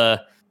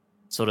another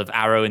sort of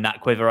arrow in that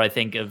quiver, I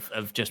think,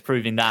 of just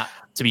proving that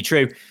to be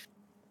true.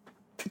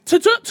 To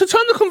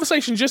turn the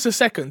conversation just a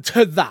second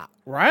to that,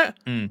 right?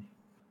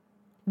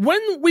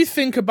 When we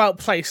think about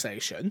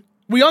PlayStation,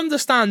 we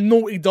understand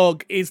Naughty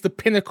Dog is the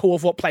pinnacle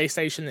of what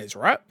PlayStation is,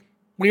 right?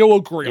 We all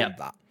agree on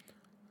that.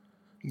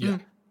 Yeah.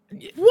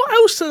 What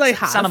else do they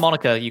have? Santa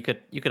Monica, you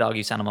could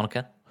argue Santa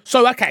Monica.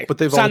 So, okay, but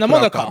they've Santa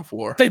Monica,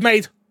 they've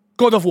made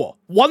God of War.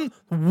 One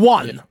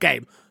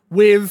game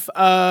with,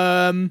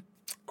 Guerrilla.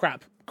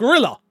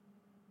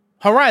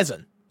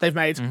 Horizon. They've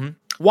made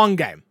one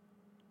game.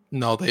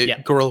 No,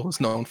 Guerrilla was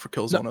known for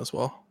Killzone as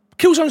well.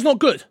 Killzone's not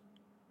good.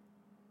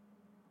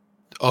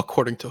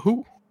 According to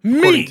who? Me.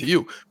 According to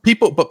you.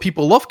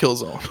 People love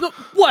Killzone. No,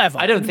 whatever.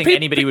 I don't think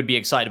anybody would be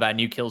excited about a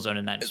new Killzone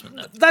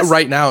announcement.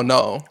 Right now,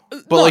 no.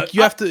 But like,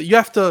 you have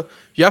to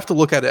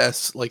look at it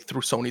as like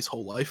through Sony's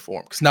whole life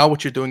form. Because now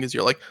what you're doing is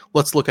you're like,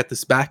 let's look at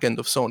this back end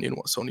of Sony and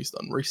what Sony's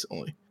done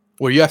recently.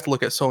 Where you have to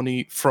look at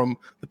Sony from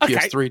the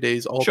PS3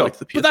 days all the way to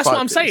the PS5 But that's what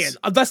I'm days. saying.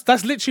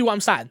 That's literally what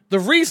I'm saying. The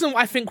reason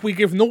I think we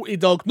give Naughty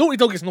Dog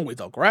is Naughty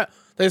Dog, right?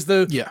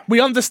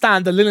 We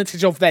understand the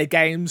lineage of their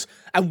games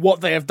and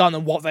what they have done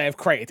and what they have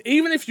created.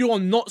 Even if you're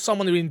not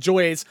someone who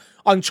enjoys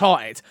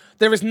Uncharted,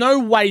 there is no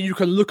way you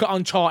can look at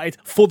Uncharted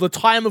for the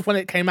time of when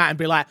it came out and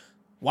be like,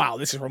 wow,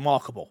 this is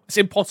remarkable. It's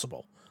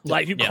impossible.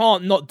 Like, you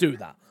can't not do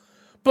that.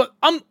 But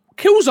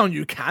Killzone,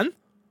 you can.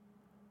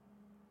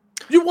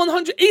 You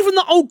 100, even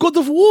the old God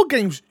of War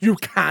games, you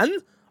can.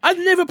 I've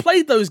never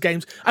played those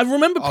games. I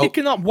remember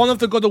picking up one of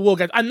the God of War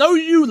games. I know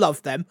you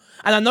love them,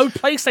 and I know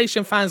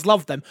PlayStation fans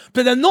love them,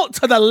 but they're not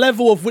to the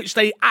level of which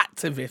they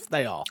Activision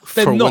they are.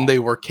 They're for not.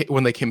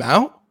 when they came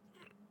out.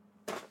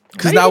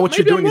 Because now what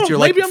you're doing is you're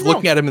like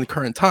looking at them in the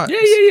current times.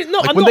 Yeah. No,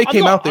 like when they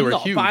came out, they were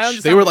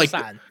huge. They were like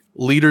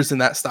leaders in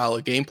that style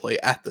of gameplay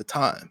at the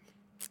time.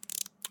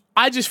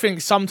 I just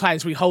think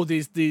sometimes we hold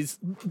these.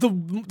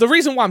 The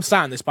reason why I'm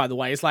saying this, by the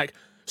way, is like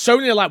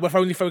Sony are like, we're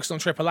only focused on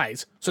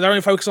AAAs, so they're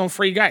only focused on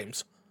 3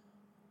 games.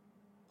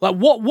 Like,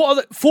 what are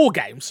the 4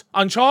 games?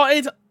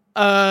 Uncharted,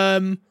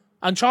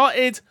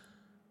 Uncharted,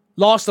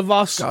 Last of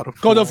Us,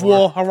 God of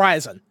War,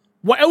 Horizon.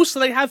 What else do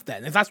they have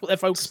then, if that's what they're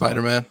focused on?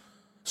 Spider-Man.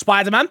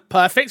 Spider-Man,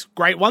 perfect,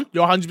 great one.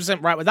 You're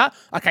 100% right with that.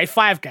 Okay,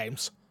 5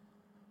 games.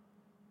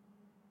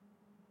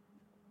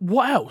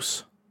 What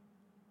else?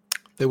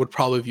 They would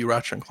probably view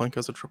Ratchet and Clank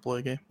as a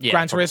AAA game. Yeah,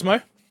 Gran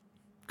Turismo?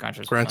 Gran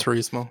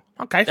Turismo.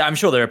 Okay. I'm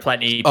sure there are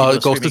plenty of people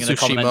Ghost screaming in the of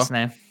Tsushima. comments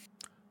now.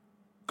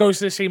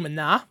 Ghost of Tsushima,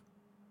 nah.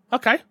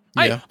 Okay.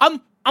 Yeah.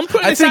 I'm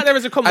putting this out there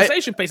as a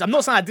conversation piece. I'm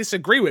not saying I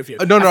disagree with you.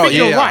 No, I think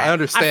you're yeah, right. I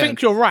understand. I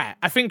think you're right,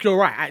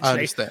 actually. I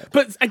understand.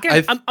 But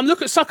again, I'm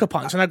looking at Sucker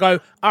Punch and I go,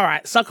 all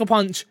right, Sucker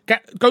Punch,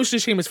 Ghost of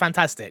Tsushima is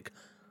fantastic.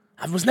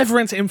 I was never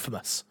into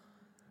Infamous.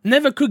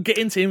 Never could get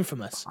into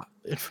Infamous.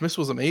 Infamous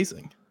was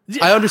amazing.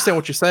 Yeah. I understand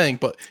what you're saying,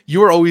 but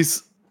you were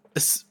always...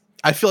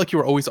 I feel like you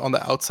were always on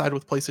the outside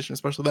with PlayStation,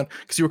 especially then,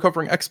 because you were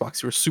covering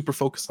Xbox. You were super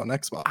focused on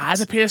Xbox. I had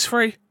a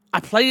PS3. I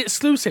play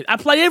exclusive. I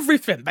play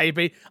everything,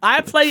 baby.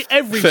 I play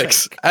everything.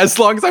 Fix. As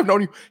long as I've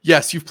known you,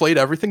 yes, you've played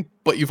everything,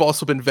 but you've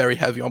also been very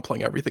heavy on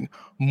playing everything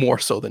more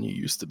so than you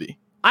used to be.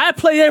 I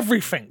play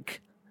everything.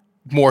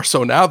 More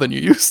so now than you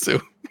used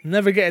to.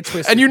 Never get it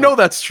twisted. And you know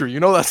that's true.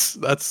 You know that's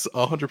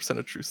 100%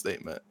 a true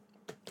statement.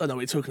 I know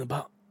what you're talking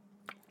about.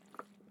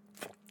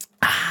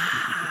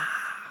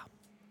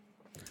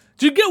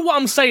 Do you get what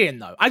I'm saying,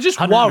 though? I just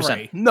 100%.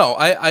 worry. No,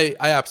 I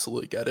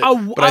absolutely get it.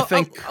 But I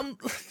think...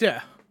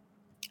 yeah.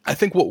 I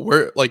think what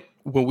we're like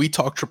when we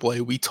talk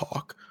AAA, we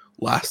talk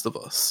Last of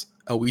Us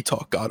and we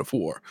talk God of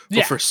War. But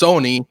Yeah. for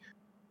Sony,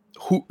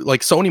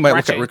 Sony might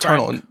Ratchet look at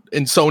Returnal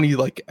and Sony,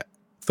 like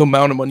the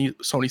amount of money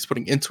Sony's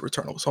putting into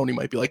Returnal, Sony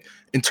might be like,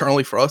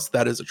 internally for us,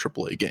 that is a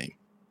AAA game.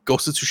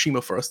 Ghost of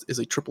Tsushima for us is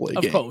a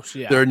AAA game. Of course,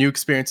 yeah. There are new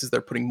experiences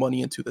they're putting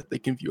money into that they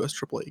can view as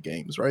AAA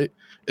games, right?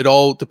 It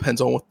all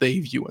depends on what they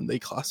view and they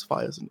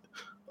classify as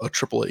a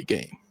AAA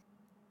game.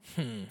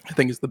 I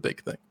think is the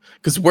big thing,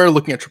 because we're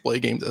looking at AAA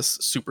games as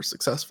super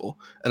successful,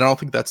 and I don't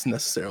think that's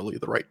necessarily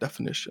the right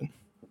definition.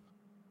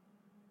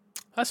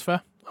 That's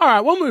fair. All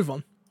right, we'll move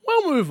on.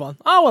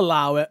 I'll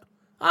allow it.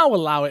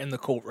 In the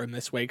courtroom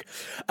this week.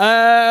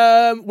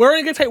 We're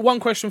only going to take one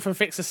question from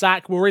Fix a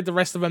Sack. We'll read the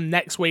rest of them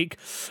next week.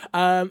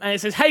 And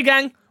it says, "Hey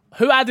gang,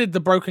 who added the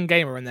broken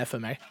gamer in there for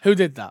me? Who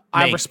did that?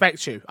 I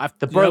respect you.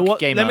 The broke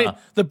gamer.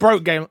 The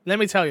broke gamer. Let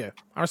me tell you,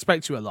 I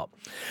respect you a lot.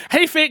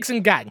 Hey Fix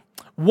and gang,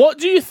 what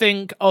do you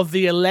think of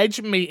the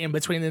alleged meeting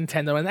between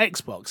Nintendo and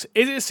Xbox?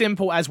 Is it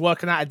simple as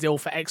working out a deal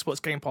for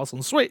Xbox Game Pass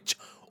on Switch?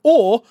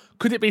 Or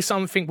could it be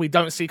something we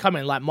don't see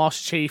coming, like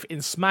Master Chief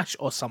in Smash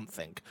or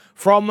something?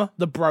 From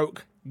the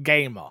Broke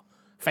Gamer."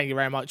 Thank you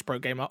very much,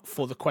 Broke Gamer,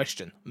 for the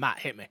question. Matt,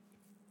 hit me.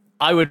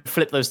 I would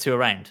flip those two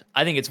around.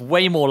 I think it's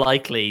way more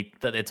likely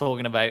that they're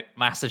talking about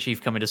Master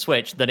Chief coming to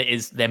Switch than it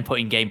is them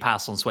putting Game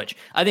Pass on Switch.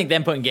 I think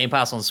them putting Game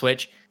Pass on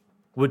Switch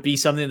would be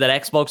something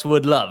that Xbox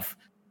would love.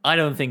 I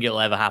don't think it'll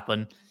ever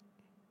happen.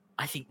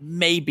 I think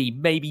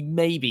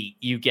maybe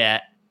you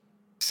get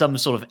some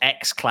sort of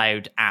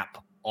xCloud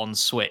app on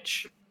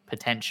Switch,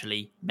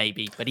 potentially,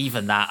 maybe. But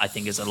even that, I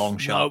think, is a long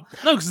shot.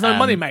 No, because there's no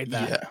money made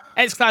there.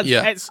 Yeah.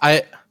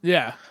 xCloud,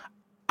 yeah.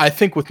 I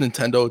think with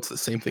Nintendo, it's the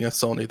same thing as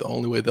Sony. The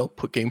only way they'll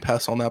put Game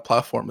Pass on that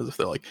platform is if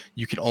they're like,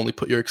 you can only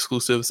put your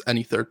exclusives,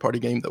 any third-party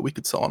game that we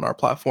could sell on our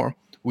platform,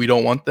 we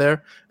don't want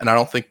there. And I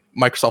don't think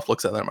Microsoft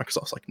looks at that and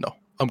Microsoft's like, no,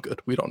 I'm good.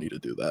 We don't need to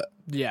do that.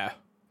 Yeah.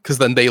 Because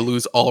then they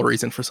lose all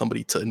reason for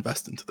somebody to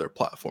invest into their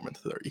platform,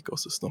 into their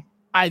ecosystem.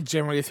 I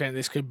generally think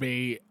this could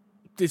be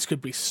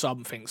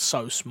something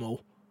so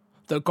small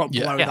that got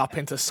blown up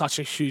into such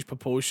a huge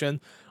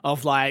proportion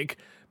of like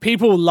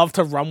people love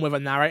to run with a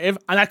narrative,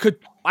 and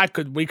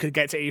we could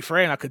get to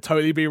E3 and I could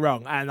totally be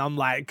wrong, and I'm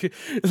like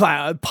it's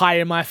like a pie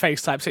in my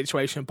face type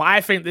situation. But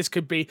I think this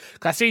could be,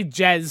 cause I see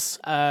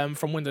Jez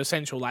from Windows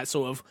Central like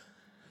sort of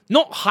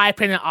not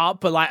hyping it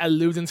up, but like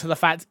alluding to the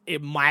fact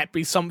it might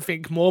be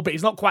something more, but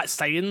he's not quite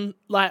saying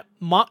like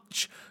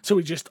much, so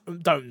we just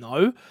don't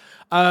know.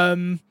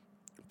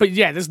 But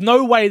yeah, there's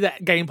no way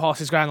that Game Pass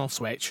is going on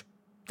Switch.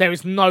 There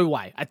is no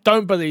way. I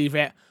don't believe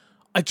it.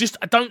 I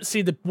don't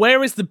see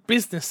where is the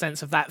business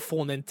sense of that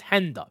for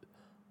Nintendo?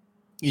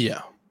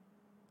 Yeah.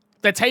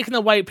 They're taking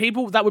away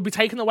that would be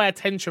taking away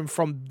attention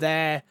from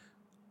their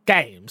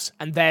games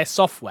and their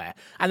software.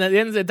 And at the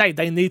end of the day,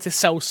 they need to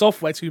sell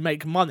software to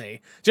make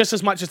money just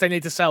as much as they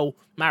need to sell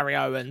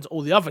Mario and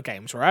all the other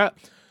games, right?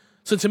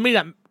 So to me,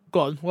 go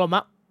on, well,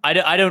 Matt. I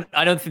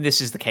don't think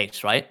this is the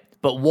case, right?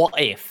 But what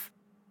if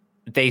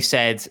they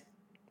said,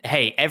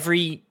 hey,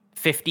 every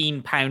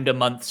 £15 a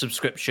month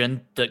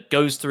subscription that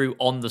goes through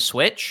on the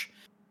Switch,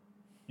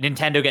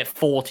 Nintendo get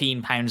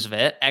 £14 of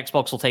it,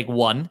 Xbox will take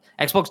 $1.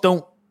 Xbox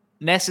don't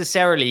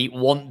necessarily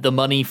want the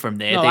money from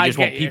there. No, they just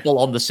want people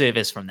on the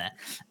service from there.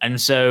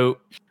 And so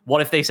what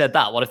if they said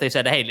that? What if they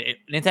said, hey,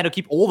 Nintendo,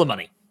 keep all the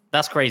money?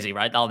 That's crazy,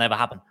 right? That'll never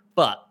happen.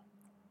 But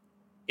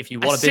if you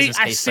want a business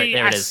case,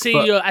 there it is.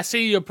 I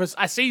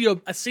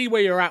see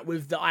where you're at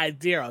with the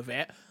idea of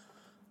it.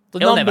 The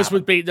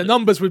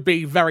numbers would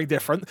be very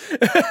different.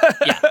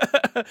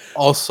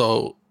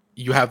 Also,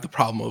 you have the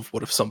problem of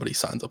what if somebody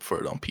signs up for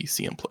it on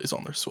PC and plays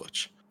on their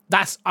Switch?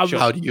 That's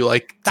How do you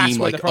That's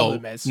deem where the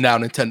problem is. now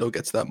Nintendo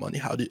gets that money?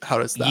 How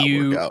does that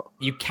work out?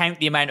 You count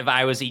the amount of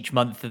hours each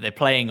month that they're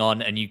playing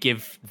on, and you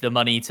give the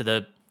money to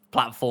the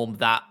platform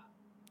that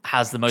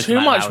has the most too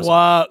amount much of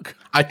hours. work.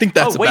 I think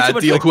that's a way too bad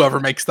much deal. work. Whoever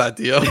makes that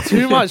deal.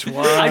 Too much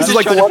work. I'm just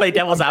like trying to what- play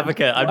devil's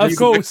advocate. I'm Of just-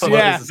 course,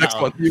 yeah. Next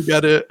month you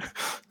get it.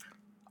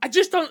 I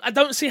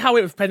don't see how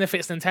it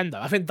benefits Nintendo.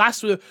 I think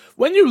that's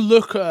when you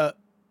look at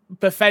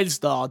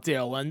Bethesda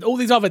deal and all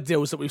these other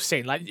deals that we've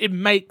seen, like it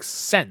makes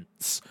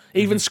sense.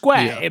 Even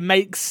Square, Yeah. it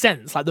makes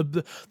sense. Like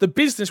the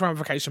business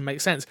ramification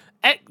makes sense.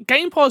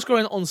 Game Pass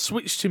going on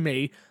Switch to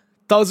me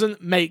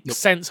doesn't make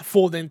sense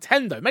for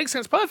Nintendo. It makes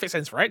perfect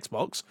sense for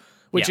Xbox,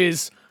 which Yeah.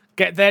 is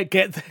get their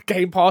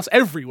Game Pass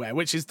everywhere,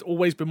 which has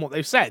always been what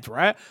they've said,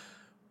 right?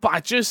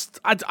 But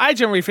I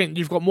generally think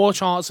you've got more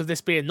chance of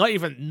this being not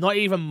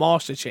even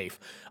Master Chief.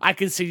 I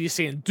can see you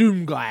seeing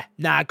Doom Guy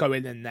now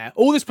going in there.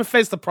 All this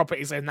Bethesda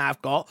properties they now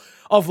have got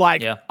of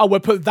we'll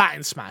put that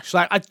in Smash.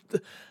 Like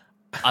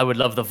I would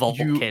love the Vault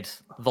Kid,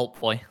 Vault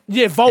Boy.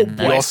 Vault You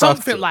Boy, also have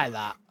something to- like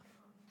that.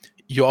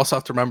 You also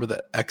have to remember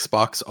that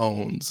Xbox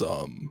owns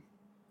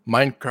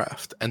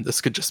Minecraft, and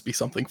this could just be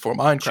something for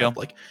Minecraft. Sure.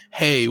 Like,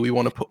 hey, we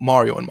want to put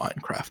Mario in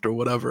Minecraft or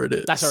whatever it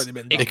is. That's already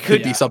been done. It could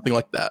Yeah. be something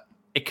like that.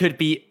 It could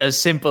be as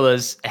simple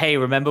as, hey,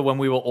 remember when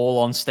we were all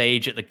on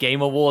stage at the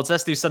Game Awards?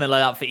 Let's do something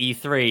like that for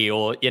E3,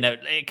 or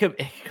it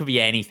could be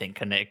anything,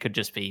 couldn't it? It could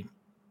just be,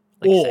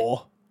 like you say.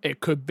 Or it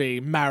could be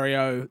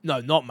Mario.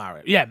 No, not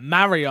Mario. Yeah,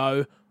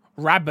 Mario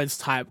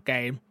Rabbids type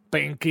game,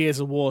 but in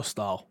Gears of War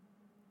style.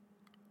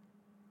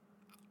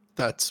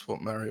 That's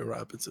what Mario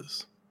Rabbids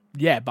is.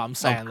 Yeah, but I'm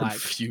saying I'm like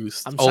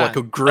confused. I'm like a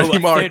saying- gritty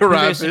Mario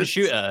third-person Rabbids.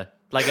 shooter,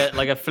 like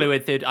a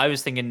fluid third. I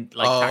was thinking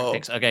like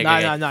tactics. Okay,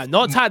 no,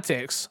 not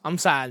tactics. I'm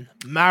saying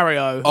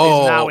Mario is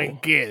now in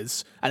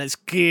Gears, and it's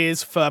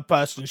Gears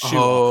third-person shooter.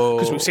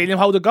 Because we've seen him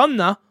hold a gun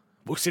now.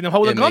 We've seen him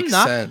hold a It gun makes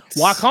now. sense.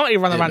 Why can't he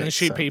run It around and makes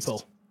shoot sense.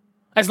 people?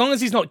 As long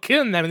as he's not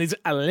killing them and he's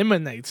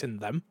eliminating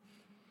them.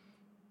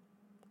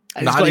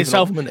 And Not even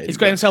eliminating he's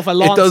got them. himself a It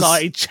lancer. does-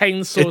 He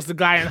chainsaws the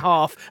guy in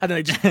half, and then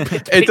they just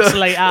It does,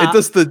 pixelate out.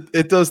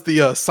 it does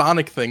the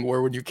Sonic thing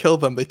where when you kill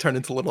them, they turn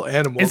into little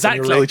animals. And Exactly.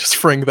 you're really just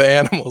freeing the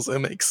animals. It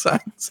makes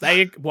sense.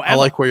 Whatever. I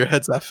like where your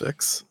head's at,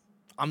 Fix.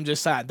 I'm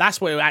just saying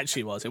that's what it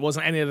actually was. It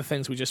wasn't any of the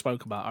things we just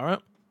spoke about. All right.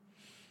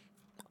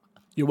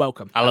 You're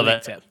welcome. I love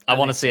linked it. I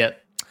want to see it.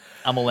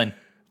 I'm all in.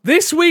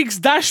 This week's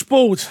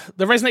dashboard,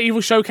 the Resident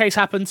Evil showcase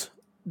happened.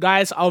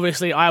 Guys,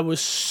 obviously, I was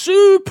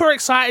super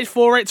excited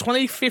for it.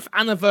 25th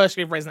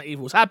anniversary of Resident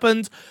Evil's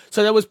happened,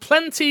 so there was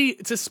plenty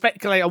to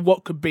speculate on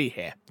what could be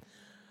here.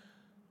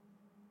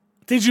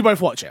 Did you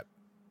both watch it?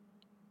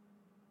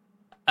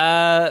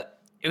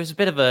 It was a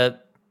bit of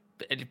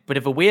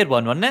a weird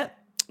one, wasn't it?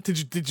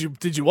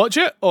 Did you watch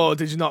it or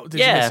did you not?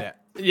 Did you miss it?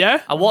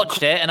 Yeah. I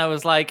watched it and I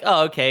was like,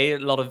 oh, okay, a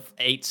lot of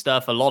 8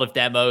 stuff, a lot of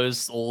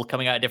demos, all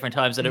coming out at different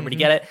times. I don't really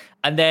get it.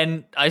 And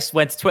then I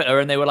went to Twitter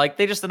and they were like,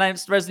 they just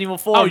announced Resident Evil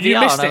 4 Oh, in you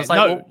VR. missed And I it. was like,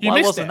 No, well, you why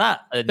missed wasn't it. that?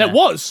 in There there?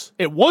 was.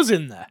 It was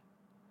in there.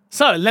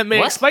 So let me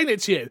What? explain it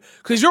to you.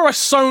 Because you're a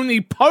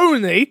Sony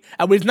pony,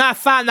 and we've now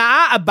found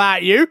that out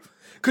about you.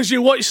 Because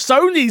you watched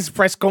Sony's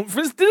press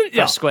conference, didn't you?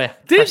 Press square.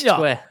 Didn't Press you?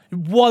 square.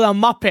 What a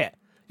muppet.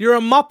 You're a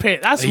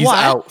muppet. That's He's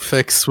why out,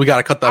 Fix. We got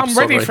to cut that I'm episode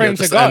ready right for him here.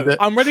 to Just go. end it.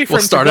 I'm ready for we'll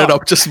him to start go. it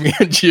up, just me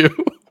and you.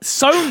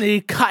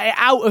 Sony cut it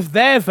out of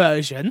their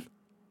version,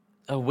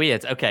 Oh,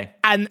 weird. Okay.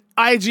 and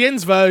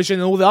IGN's version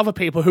and all the other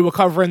people who were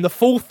covering the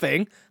full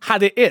thing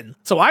had it in.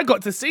 So I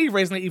got to see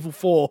Resident Evil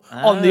 4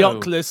 on the Oh.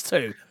 Oculus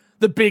 2,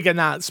 the big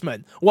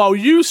announcement. While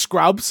you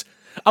scrubs,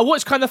 I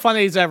watched Kind of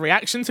Funny's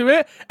reaction to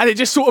it, and it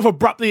just sort of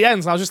abruptly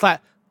ends. And I was just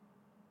like,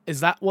 is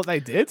that what they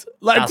did?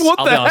 Like, That's, what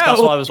I'll the be honest, hell?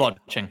 that's what I was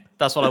watching.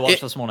 That's what I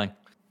watched this morning.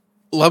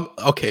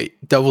 Okay,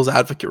 devil's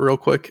advocate, real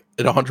quick.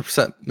 It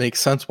 100% makes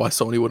sense why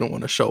Sony wouldn't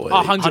want to show a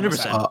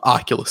 100%.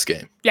 Oculus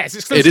game. Yes,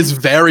 exclusive. It is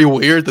very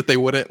weird that they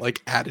wouldn't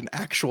add an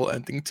actual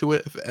ending to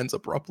it if it ends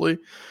abruptly.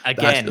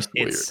 Again, just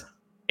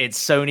it's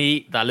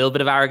Sony, that little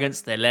bit of arrogance,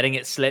 they're letting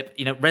it slip.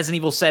 You know, Resident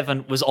Evil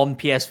 7 was on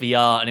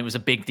PSVR and it was a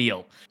big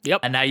deal.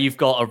 Yep. And now you've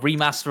got a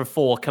remaster of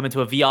 4 coming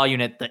to a VR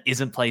unit that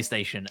isn't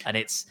PlayStation, and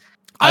it's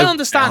I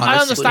understand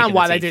honestly-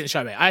 why they didn't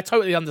show it. I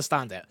totally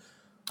understand it.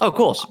 oh, of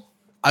course,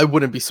 I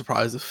wouldn't be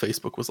surprised if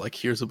Facebook was like,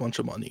 here's a bunch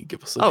of money,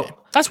 give us a game.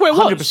 That's what it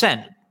was.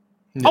 100%.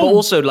 But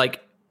also, like,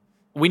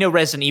 we know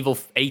Resident Evil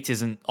 8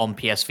 isn't on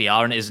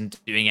PSVR and isn't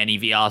doing any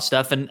VR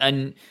stuff,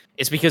 and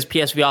it's because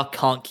PSVR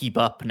can't keep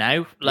up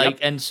now. Like,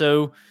 and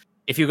so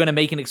if you're going to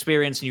make an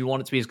experience and you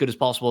want it to be as good as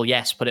possible,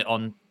 yes, put it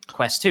on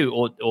Quest 2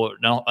 or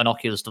an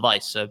Oculus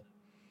device. So,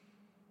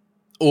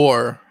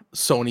 Or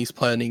Sony's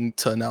planning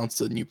to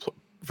announce a new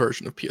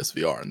version of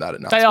PSVR, and that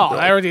announcement. They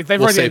are. They've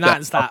we'll already save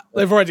announced that.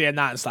 They've already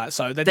announced that,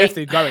 so they're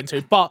definitely going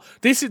to. But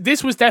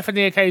this was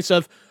definitely a case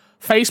of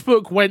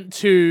Facebook went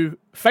to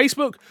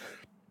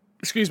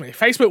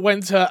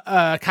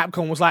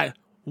Capcom was like,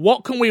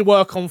 what can we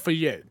work on for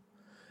you?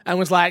 And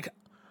was like,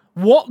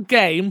 what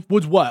game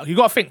would work? You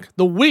got to think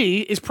the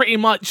Wii is pretty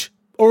much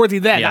already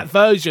there, Yeah. that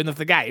version of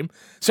the game.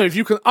 So if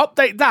you can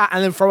update that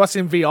and then throw us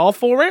in VR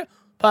for it,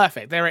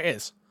 perfect. There it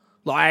is.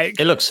 Like,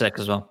 It looks sick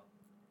as well.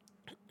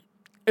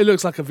 it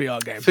looks like a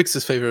VR game.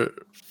 Fix's favorite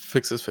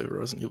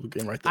Resident Evil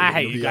game right there. I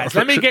hate you guys.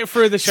 Let me get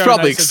through the show. He's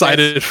probably notes of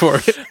excited for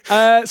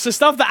it. So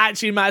stuff that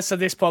actually matters to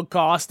this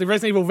podcast, the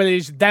Resident Evil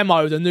Village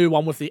demo, the new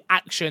one with the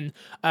action,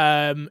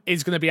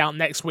 is going to be out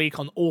next week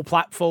on all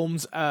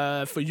platforms.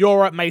 For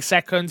Europe, May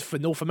 2nd. For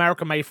North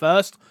America, May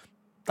 1st.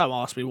 Don't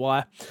ask me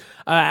why.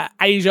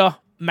 Asia,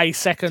 May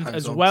 2nd Time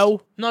as zones.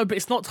 well. No, but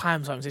it's not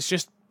time zones. It's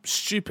just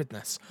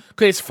stupidness.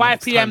 Because it's 5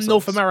 it's p.m. time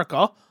North zones.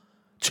 America,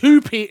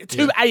 2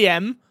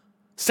 a.m.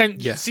 Yeah, time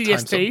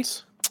CST.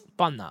 zones.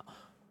 Bun that.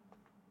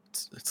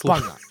 It's Bun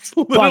literally, that. it's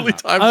Bun literally that.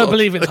 time I don't zones.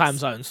 believe in time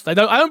zones. I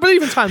don't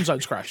believe in time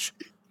zones, Crash.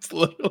 It's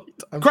literally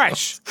time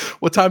Crash. zones.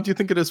 What time do you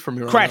think it is from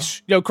you right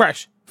Crash. Yo,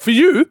 Crash. For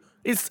you,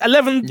 it's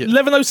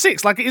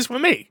 11:06 like it is for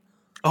me.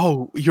 now?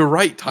 Oh, you're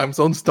right. Time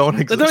zones don't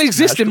exist. They don't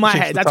exist in my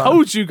Magically head. change I the time.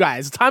 told you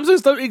guys. Time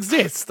zones don't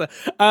exist.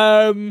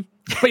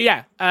 But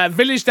yeah,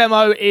 Village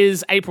demo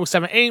is April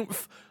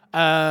 17th.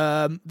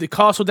 The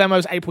Castle demo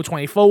is April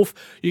 24th.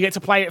 You get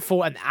to play it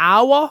for an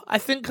hour, I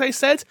think they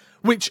said.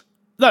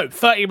 No,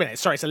 30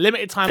 minutes. Sorry, it's a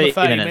limited time of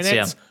 30 minutes.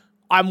 Yeah.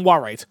 I'm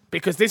worried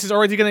because this is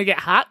already going to get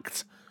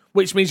hacked,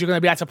 which means you're going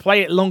to be able to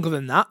play it longer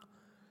than that.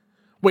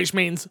 Which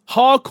means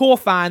hardcore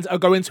fans are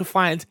going to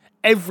find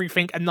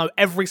everything and know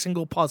every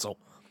single puzzle.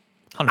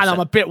 100%. And I'm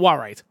a bit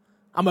worried.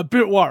 I'm not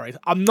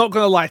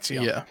going to lie to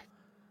you. Yeah.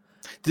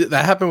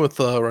 That happened with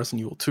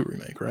Resident Evil 2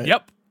 remake, right?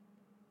 Yep.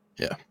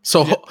 Yeah.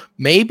 So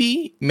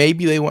maybe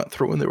they went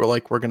through and they were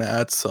like, we're going to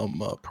add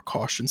some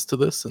precautions to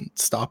this and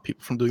stop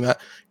people from doing that.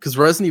 Because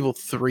Resident Evil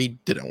 3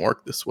 didn't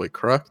work this way,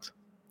 correct?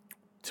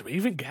 Did we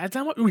even get a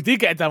demo? We did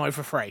get a demo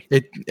for free.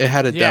 It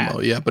had a Yeah.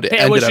 demo, yeah, but it It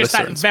ended was at a just that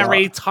certain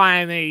very spot.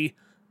 tiny,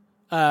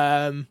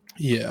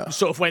 Yeah.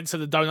 sort of went to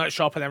the donut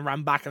shop and then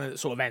ran back and then it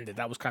sort of ended.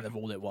 That was kind of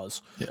all it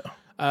was. Yeah.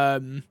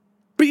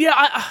 But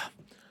yeah,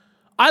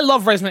 I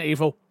love Resident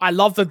Evil. I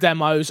love the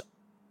demos.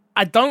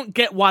 I don't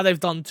get why they've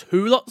done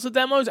 2 lots of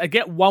demos. I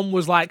get one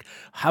was like,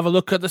 have a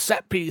look at the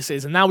set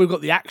pieces, and now we've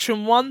got the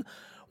action one,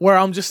 where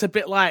I'm just a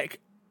bit like,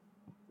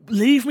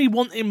 leave me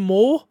wanting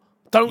more.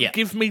 Don't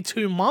give me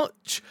too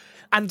much.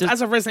 And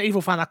as a Resident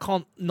Evil fan, I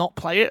can't not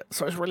play it,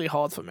 so it's really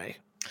hard for me.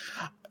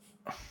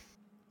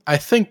 I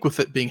think with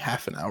it being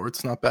half an hour,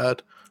 it's not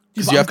bad.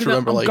 Because But you have to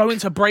remember, I'm like, going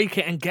to break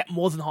it and get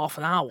more than half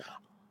an hour.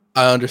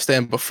 I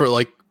understand, but for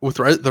like with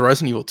the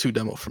Resident Evil 2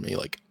 demo for me,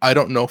 like I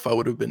don't know if I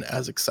would have been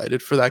as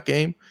excited for that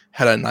game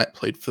had I not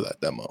played for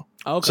that demo.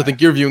 Okay. So I think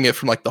you're viewing it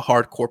from like the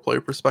hardcore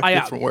player perspective,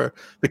 am. from where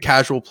the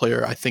casual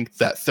player, I think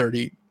that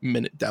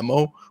 30-minute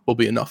demo will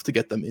be enough to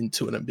get them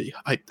into it and be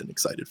hyped and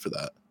excited for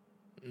that.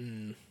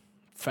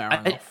 Fair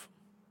enough.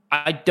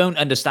 I don't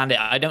understand it.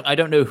 I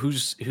don't know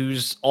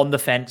who's on the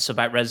fence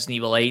about Resident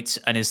Evil 8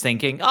 and is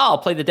thinking, "Oh, I'll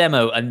play the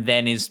demo," and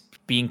then is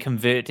being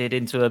converted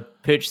into a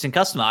purchasing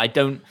customer. I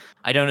don't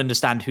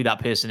understand who that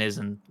person is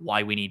and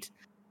why we need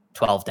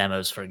 12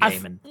 demos for a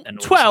game and all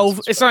this 12,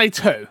 nonsense. it's only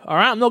 2, all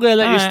right? I'm not going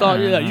to let you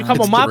start. You come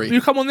It's on 3. you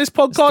come on this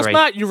podcast, 3.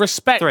 Matt, you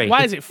respect. 3.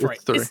 Why is it 3?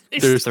 It's 3.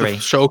 It's There's 3. the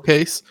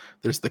showcase,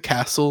 there's the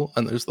castle,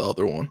 and there's the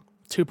other one.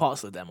 2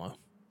 parts of the demo.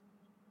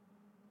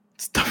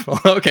 It's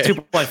okay.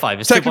 2.5.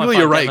 It's Technically, 2.5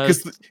 you're right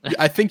demos. because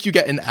I think you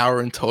get an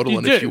hour in total, You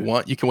and if do. you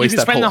want, you can You waste can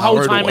that spend the whole whole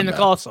hour time to in the one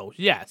map. castle.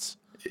 Yes.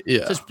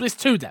 Yeah, So it's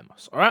 2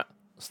 demos, all right?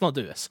 Let's not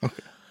do this.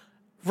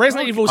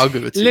 Resident Evil's I'll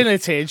give it to you.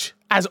 lineage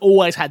has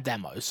always had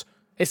demos.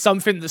 It's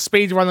something the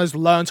speedrunners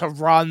learn to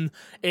run.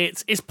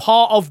 It's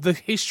part of the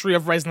history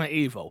of Resident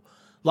Evil.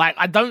 Like,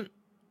 I don't...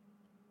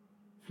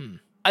 The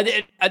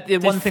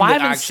Did one thing 5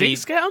 that and actually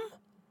 6 get them?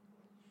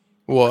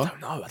 what?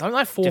 No, I don't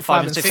like 4, Did 5, 5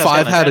 and and 6. 6 5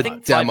 demos? had I a think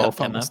 5 demo, had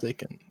if I'm demo.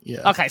 mistaken.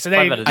 Yeah. Okay, so they...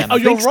 5 had a demo. Oh,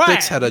 you're think right.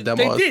 6 had a demo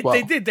they as did, well.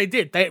 They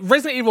did.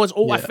 Resident Evil is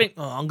all, I Yeah. think...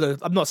 Oh,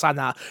 I'm not saying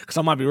that because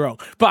I might be wrong.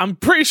 But I'm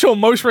pretty sure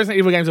most Resident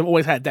Evil games have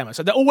always had demos.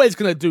 So they're always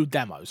going to do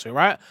demos, all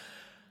right?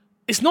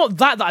 It's not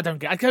that I don't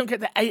get. I don't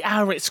get the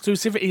 8-hour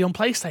exclusivity on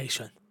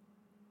PlayStation.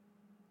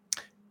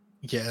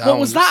 Yeah. What one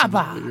was just that seemed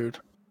about? Weird.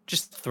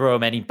 Just throw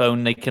them any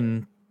bone they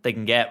can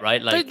get,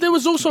 right? Like There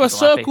was also a keep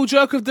people happy. circle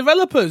jerk of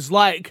developers,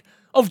 like,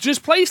 of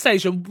just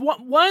PlayStation.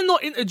 Why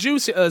not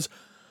introduce it as,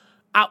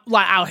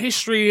 our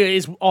history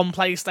is on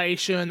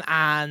PlayStation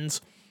and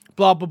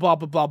blah, blah, blah,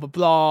 blah, blah, blah,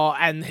 blah,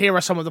 and here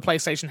are some of the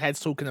PlayStation heads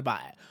talking about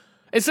it.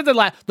 Instead of,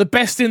 like, the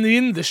best in the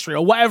industry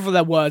or whatever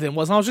their wording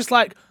was. And I was just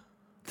like,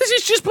 this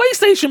is just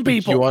PlayStation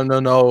people. You want to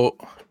know?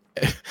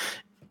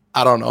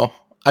 I don't know.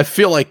 I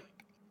feel like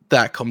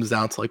that comes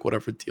down to like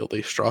whatever deal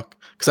they struck.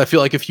 Because I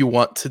feel like if you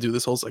want to do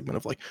this whole segment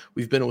of like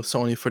we've been with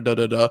Sony for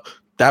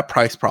that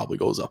price probably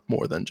goes up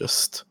more than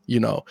just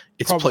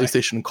it's Probably.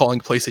 PlayStation, calling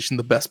PlayStation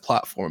the best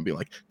platform, being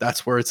like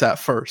that's where it's at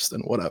first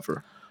and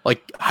whatever.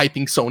 Like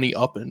hyping Sony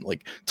up and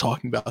like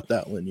talking about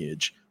that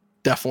lineage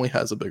definitely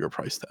has a bigger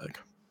price tag.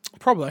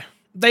 Probably.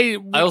 I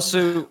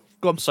also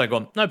Go on. Sorry, go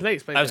on. No,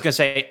 please. I was going to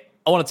say,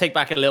 I want to take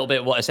back a little bit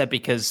of what I said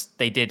because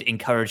they did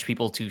encourage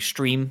people to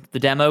stream the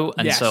demo.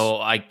 And Yes. so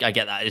I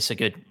get that. It's a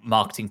good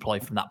marketing ploy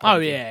from that point Oh,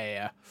 of view.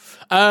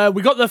 yeah.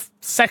 We got the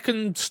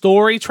second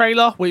story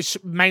trailer, which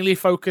mainly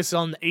focuses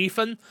on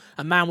Ethan,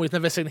 a man we've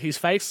never seen his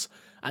face.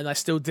 and I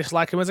still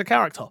dislike him as a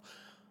character.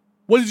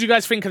 What did you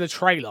guys think of the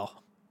trailer?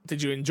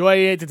 Did you enjoy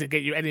it? Did it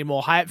get you any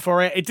more hype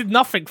for it? It did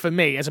nothing for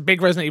me as a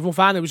big Resident Evil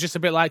fan. It was just a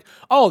bit like,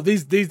 oh,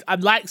 these. I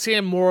like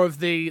seeing more of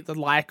the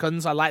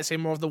Lycans. I like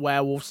seeing more of the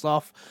werewolf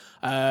stuff.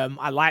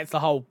 I liked the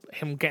whole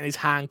him getting his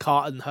hand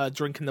cut and her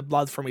drinking the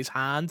blood from his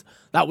hand.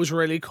 That was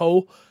really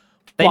cool.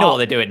 They know what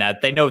they're doing now.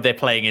 They know they're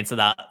playing into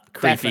that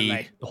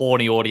creepy,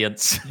 horny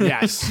audience.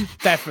 Yes,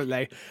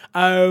 definitely.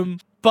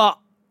 But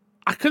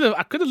I could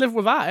have lived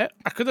without it.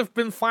 I could have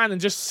been fine and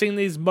just seen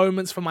these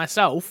moments for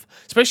myself,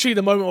 especially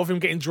the moment of him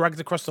getting dragged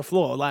across the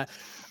floor. Like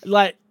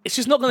it's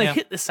just not going to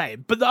hit the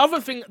same. But the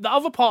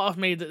other part of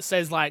me that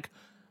says like,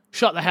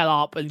 shut the hell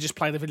up and just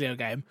play the video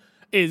game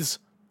is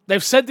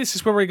they've said this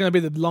is probably going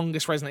to be the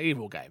longest Resident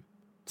Evil game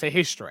to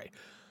history.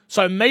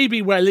 So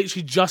maybe we're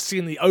literally just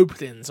seeing the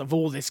openings of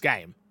all this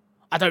game.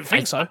 I don't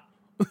think so.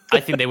 I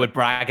think they would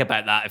brag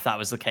about that if that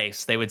was the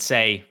case. They would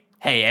say,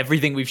 hey,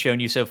 everything we've shown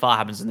you so far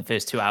happens in the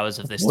first 2 hours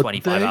of this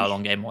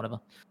 25-hour-long game, whatever.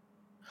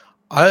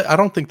 I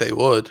don't think they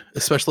would,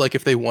 especially like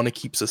if they want to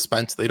keep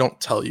suspense. They don't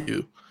tell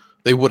you.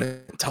 They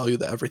wouldn't tell you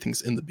that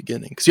everything's in the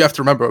beginning. Because you have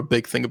to remember a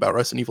big thing about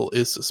Resident Evil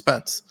is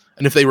suspense.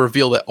 And if they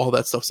reveal that all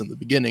that stuff's in the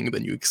beginning,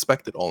 then you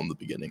expect it all in the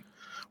beginning.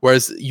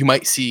 Whereas you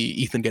might see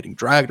Ethan getting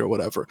dragged or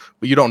whatever,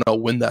 but you don't know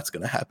when that's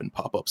going to happen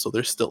pop up. So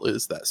there still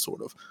is that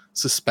sort of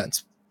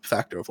suspense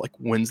factor of like,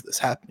 when's this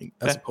happening,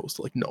 as opposed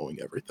to like knowing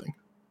everything.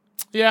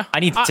 Yeah, I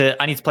need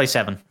to play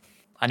 7.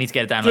 I need to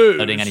get it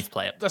downloading. I need to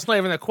play it. That's not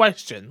even a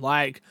question.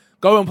 Like,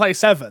 go and play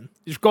 7.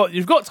 You've got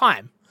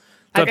time.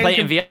 Do I play it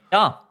in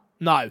VR?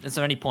 No. Is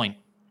there any point?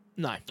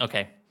 No.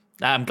 Okay.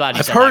 I'm glad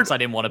you said that because I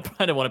didn't want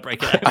to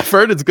break it out. I've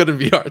heard it's good in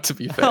VR, to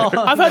be fair.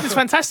 I've heard it's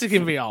fantastic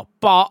in VR,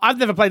 but I've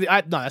never played it.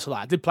 No, that's a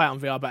lie. I did play it on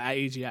VR, but at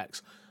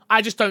EGX.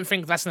 I just don't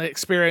think that's an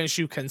experience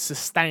you can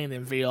sustain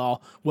in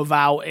VR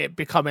without it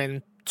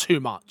becoming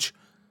too much.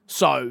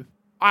 So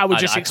I would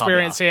just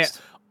experience it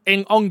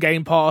on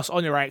Game Pass,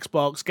 on your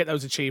Xbox, get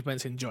those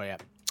achievements, enjoy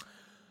it.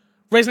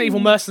 Resident Evil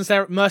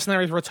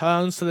Mercenaries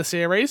returns to the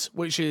series,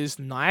 which is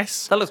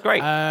nice. That looks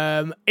great.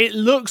 It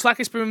looks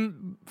like it's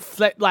been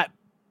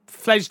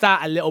fledged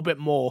out a little bit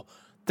more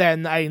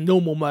than a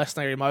normal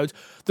mercenary mode.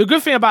 The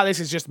good thing about this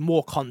is just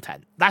more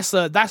content. That's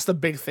the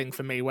big thing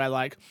for me, where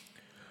like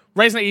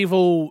Resident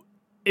Evil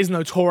is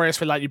notorious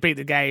for like you beat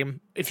the game.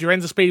 If you're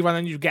into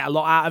speedrunning, you get a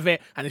lot out of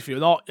it, and if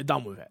you're not, you're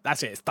done with it.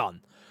 That's it, it's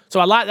done.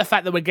 So I like the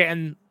fact that we're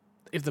getting,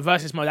 if the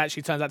versus mode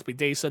actually turns out to be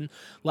decent,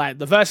 like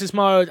the versus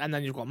mode, and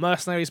then you've got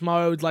mercenaries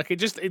mode. Like it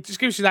just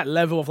gives you that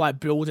level of like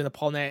building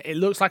upon it. It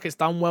looks like it's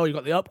done well. You've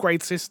got the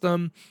upgrade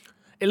system.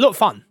 It looked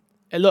fun.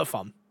 At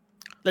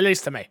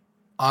least to me.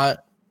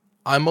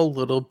 I'm a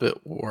little bit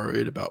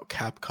worried about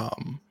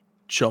Capcom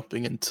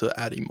jumping into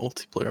adding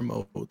multiplayer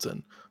modes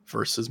and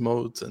versus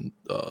modes and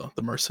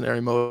the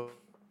mercenary mode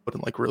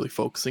and like really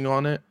focusing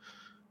on it.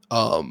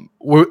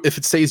 If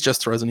it stays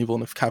just to Resident Evil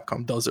and if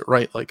Capcom does it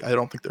right, like I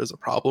don't think there's a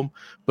problem,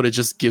 but it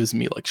just gives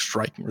me like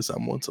striking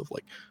resemblance of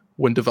like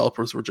when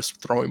developers were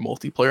just throwing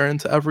multiplayer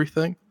into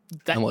everything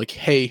and like,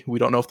 hey, we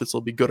don't know if this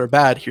will be good or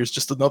bad. Here's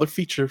just another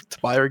feature to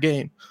buy our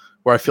game,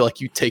 where I feel like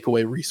you take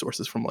away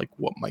resources from like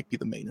what might be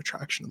the main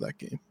attraction of that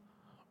game.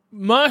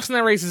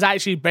 Mercenaries has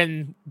actually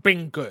been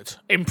good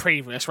in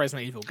previous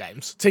Resident Evil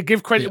games, to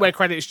give credit where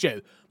credit's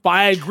due. But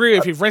I agree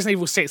with you, Resident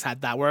Evil 6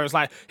 had that, where it was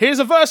like, here's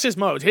a versus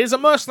mode, here's a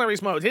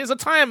mercenaries mode, here's a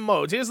time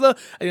mode, and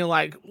you're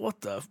like,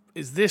 what the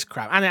is this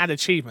crap? And it had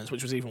achievements,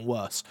 which was even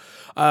worse.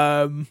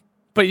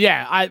 But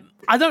yeah,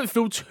 I don't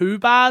feel too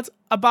bad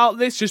about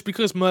this, just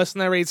because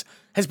Mercenaries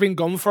has been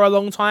gone for a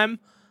long time.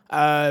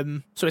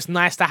 So it's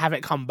nice to have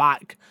it come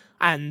back.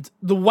 And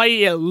the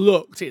way it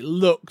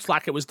looked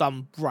like it was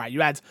done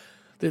right.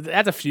 It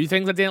had a few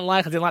things I didn't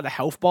like. I didn't like the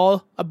health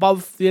bar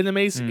above the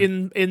enemies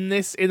in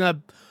this.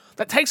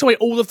 That takes away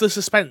all of the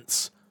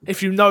suspense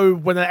if you know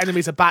when an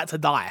enemy's about to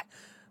die.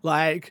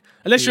 Like,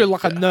 unless you're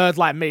like a nerd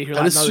like me who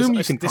like knows assume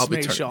you can this probably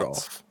many turn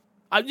shots. it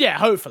off. Yeah,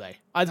 hopefully.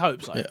 I'd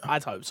hope so. Yeah.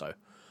 I'd hope so.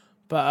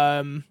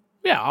 But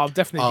yeah, I'll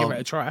definitely give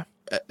it a try.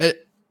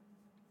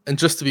 And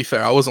just to be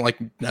fair, I wasn't like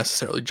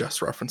necessarily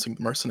just referencing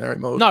the mercenary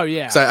mode. No,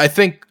 yeah. So I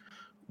think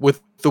with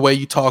the way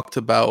you talked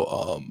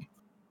about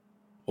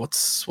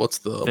what's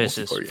the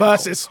versus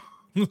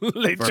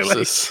literally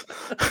versus.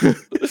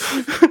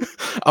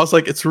 I was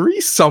like, it's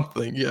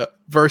something, yeah.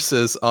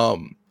 Versus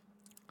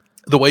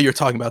the way you're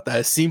talking about that,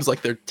 it seems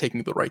like they're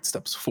taking the right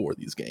steps for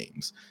these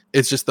games.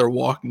 It's just they're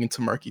walking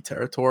into murky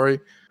territory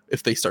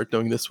if they start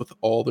doing this with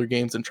all their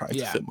games and trying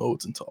to fit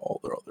modes into all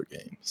their other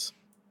games.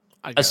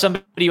 As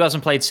somebody who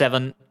hasn't played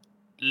 7,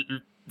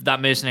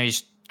 that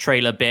Mercenaries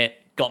trailer bit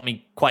got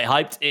me quite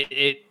hyped.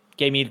 It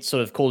gave me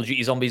sort of Call of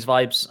Duty Zombies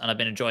vibes, and I've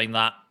been enjoying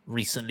that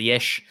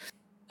recently-ish.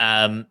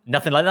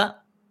 Nothing like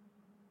that?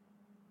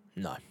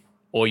 No.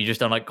 Or you just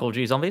don't like Call of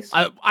Duty Zombies?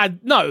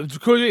 No,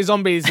 Call of Duty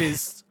Zombies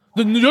is...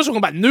 You're talking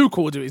about new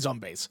Call of Duty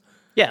Zombies.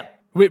 Yeah.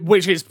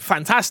 Which is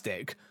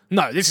fantastic.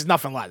 No, this is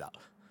nothing like that.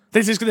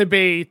 This is going to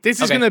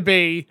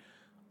be...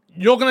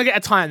 You're going to get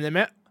a time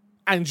limit,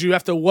 and you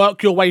have to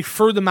work your way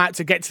through the map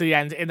to get to the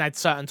end in a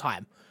certain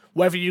time.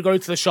 whether you go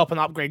to the shop and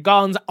upgrade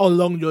guns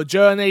along your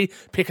journey,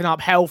 picking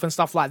up health and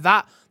stuff like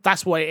that.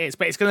 That's what it is.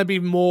 But it's going to be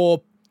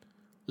more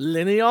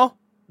linear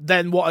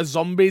than what a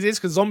zombies is,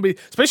 because zombies,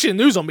 especially the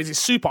new zombies, is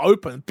super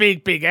open,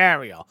 big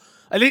area.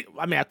 At least,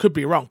 I mean, I could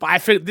be wrong, but I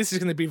think this is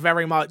going to be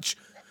very much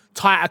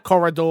tighter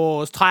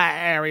corridors, tighter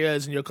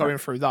areas, and you're going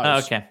through those. Oh,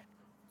 okay.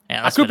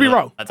 Yeah, I could be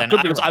wrong.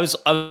 I was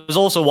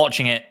also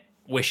watching it,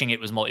 wishing it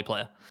was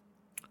multiplayer.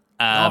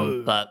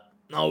 But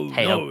no.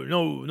 yeah,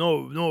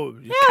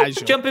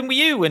 Casual. jump in with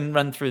you and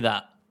run through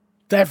that.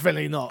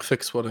 Definitely not.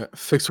 Fix would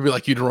be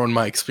like, you'd ruin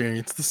my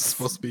experience. This is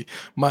supposed to be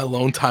my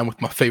alone time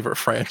with my favorite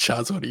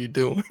franchise. What are you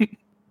doing?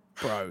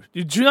 Bro,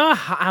 do you know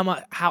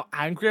how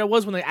angry I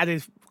was when they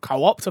added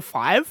co-op to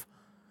 5?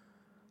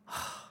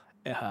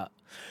 It hurt.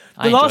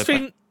 The last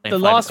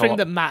thing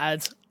that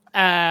mattered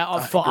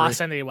for us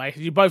anyway,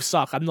 you both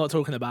suck. I'm not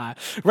talking about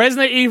it.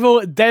 Resident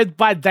Evil Dead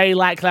by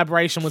Daylight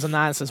collaboration was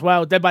announced as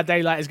well. Dead by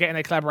Daylight is getting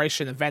a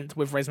collaboration event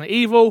with Resident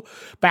Evil.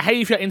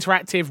 Behavior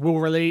Interactive will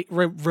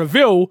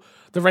reveal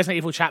the Resident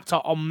Evil chapter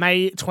on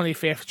May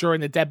 25th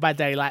during the Dead by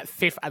Daylight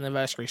 5th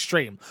anniversary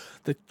stream.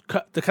 The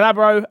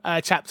Collaboro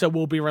chapter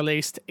will be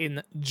released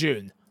in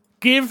June.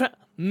 Give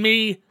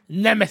me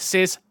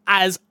Nemesis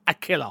as a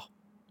killer.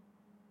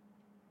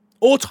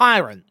 Or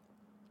Tyrant.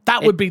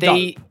 That would be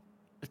dope.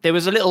 There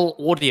was a little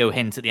audio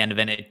hint at the end of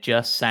it. It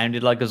just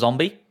sounded like a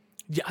zombie.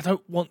 Yeah, I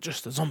don't want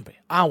just a zombie.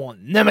 I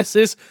want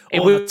Nemesis or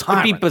It would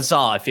Tyrant. be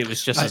bizarre if it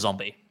was just a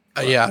zombie.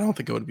 Yeah, I don't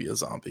think it would be a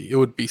zombie. It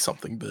would be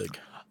something big.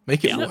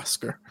 Make it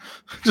Wesker.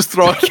 Just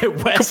throw it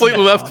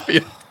completely left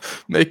field.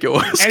 Make it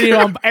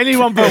Wesker.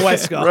 Anyone but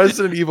Wesker.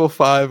 Resident Evil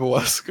 5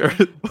 Wesker.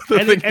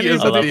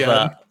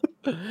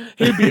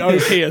 He'd be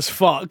OP as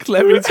fuck,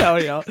 let me tell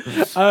you.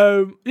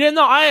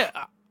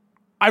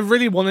 I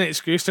really want an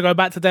excuse to go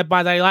back to Dead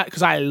by Daylight,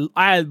 because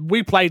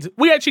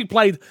we actually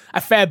played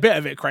a fair bit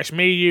of it, Crash.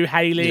 Me, you,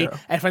 Haley,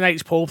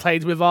 FNH Paul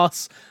played with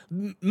us.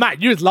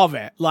 Matt, you'd love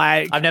it.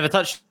 Like, I've never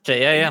touched it.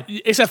 Yeah.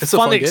 It's a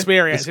fun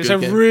experience. It's a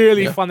game.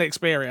 really fun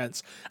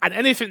experience. And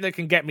anything that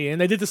can get me in.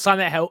 They did the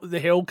Silent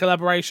Hill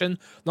collaboration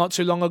not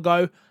too long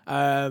ago.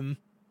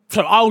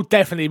 So I'll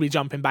definitely be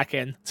jumping back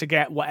in to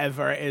get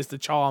whatever it is, the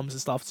charms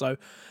and stuff. So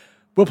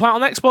we'll play it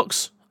on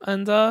Xbox,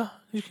 and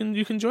you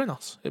can join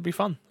us. It'd be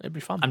fun.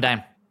 I'm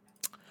down.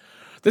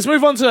 Let's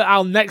move on to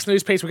our next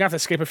news piece. We're going to have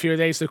to skip a few of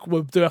these, so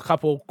we'll do a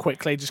couple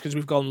quickly just because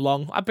we've gone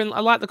long. I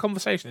like the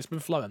conversation. It's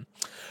been flowing.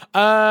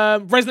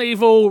 Resident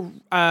Evil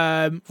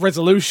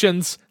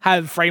resolutions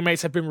frame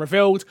rates have been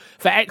revealed.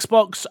 For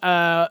Xbox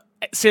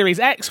Series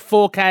X,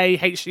 4K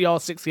HDR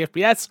 60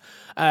 FPS.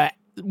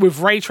 With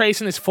ray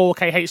tracing, it's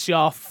 4K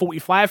HDR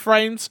 45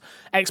 frames.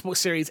 Xbox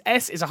Series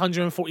S is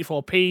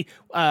 144p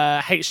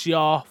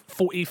HDR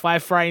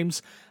 45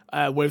 frames.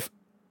 With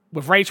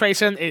ray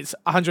tracing, it's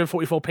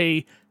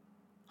 144p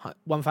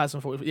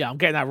 1040. Yeah, I'm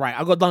getting that right.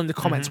 I got done in the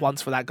comments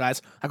once for that,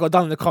 guys. I got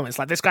done in the comments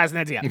like, this guy's an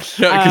idiot.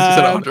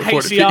 Yeah,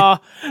 because you said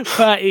 140p. HDR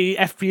 30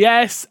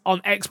 FPS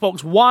on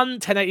Xbox One,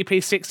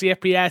 1080p 60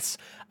 FPS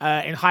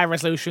in high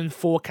resolution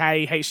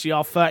 4K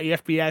HDR 30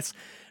 FPS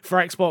for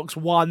Xbox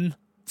One.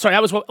 Sorry,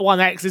 that was One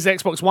X. This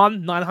is Xbox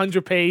One,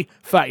 900p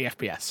 30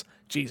 FPS.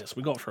 Jesus,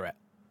 we got through it.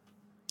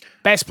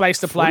 Best place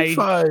to play.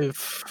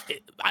 45.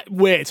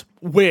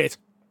 Weird.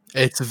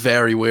 It's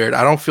very weird.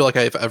 I don't feel like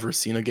I've ever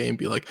seen a game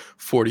be like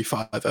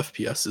 45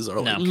 FPS is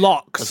No.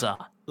 Locked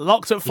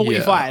at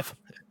 45.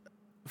 Yeah.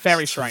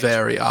 Very strange.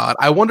 Very odd.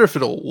 I wonder if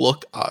it'll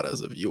look odd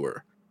as a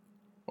viewer.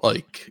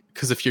 Like,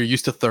 because if you're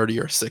used to 30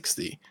 or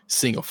 60,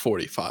 seeing a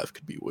 45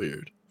 could be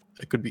weird.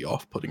 It could be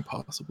off-putting,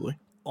 possibly.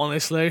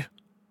 Honestly,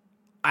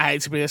 I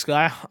hate to be this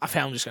guy. I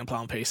think I'm just going to play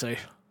on PC.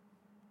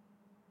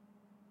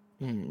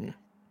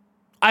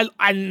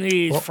 I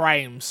need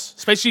frames,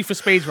 especially for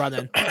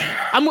speedrunning.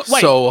 I've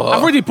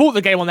already bought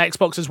the game on the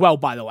Xbox as well,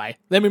 by the way.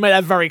 Let me make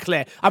that very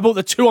clear. I bought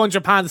the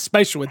 £200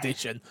 special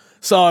edition.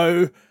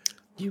 So,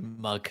 you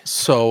mug.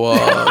 So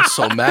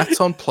Matt's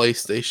on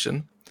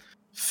PlayStation.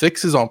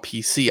 Fix is on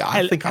PC.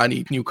 I think I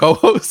need new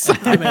co-hosts.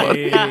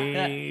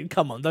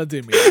 Come on, don't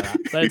do me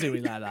like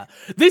that.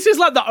 This is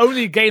like the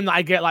only game that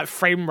I get like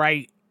frame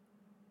rate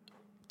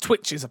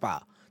twitches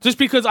about. Just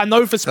because I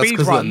know for speedruns.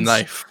 That's the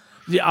knife.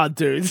 Yeah,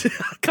 dude.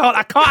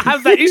 I can't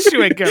have that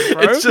issue again,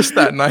 bro. It's just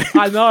that knife.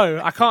 I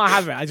know. I can't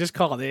have it. I just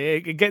can't.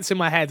 It gets in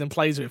my head and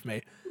plays with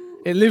me.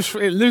 It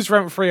lives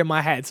rent free in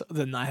my head,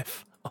 the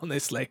knife,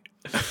 honestly.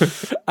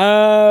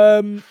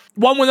 One,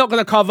 we're not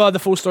going to cover the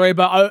full story,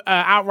 but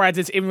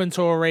Outriders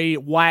inventory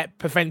wipe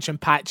prevention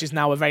patch is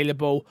now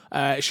available.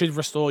 It should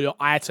restore your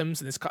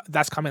items, and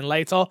that's coming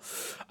later.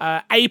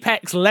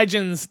 Apex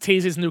Legends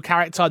teases new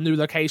character, new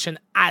location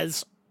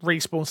as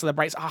Respawn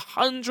celebrates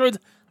 100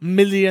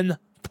 million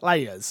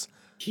players.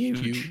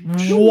 Huge.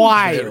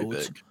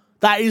 Wild.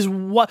 That is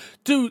what...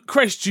 Dude,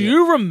 Chris, do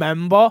you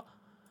remember?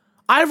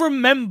 I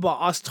remember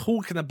us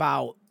talking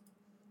about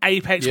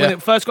Apex when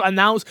it first got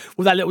announced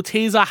with that little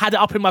teaser. I had it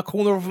up in my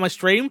corner of my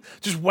stream,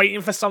 just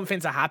waiting for something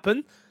to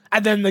happen.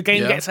 And then the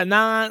game gets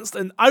announced,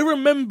 and I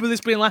remember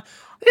this being like,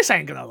 this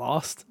ain't gonna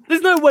last.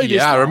 There's no way this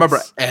lasts. I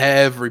remember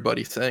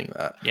everybody saying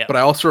that. Yeah. But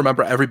I also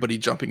remember everybody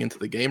jumping into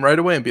the game right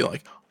away and being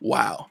like,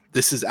 wow,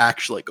 this is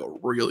actually like a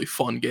really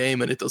fun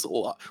game, and it does a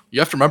lot. You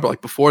have to remember,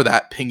 like, before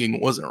that,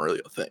 pinging wasn't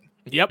really a thing.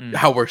 Yep.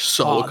 How we're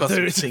so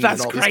accustomed to seeing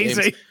that's in all crazy. these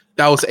games.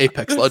 That was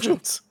Apex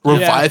Legends.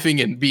 Reviving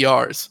in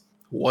BRs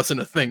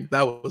wasn't a thing.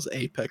 That was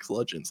Apex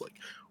Legends. Like,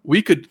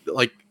 we could,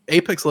 like,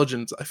 Apex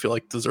Legends, I feel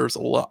like, deserves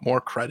a lot more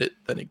credit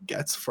than it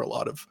gets for a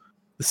lot of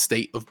the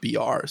state of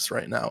BRs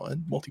right now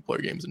and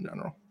multiplayer games in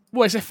general.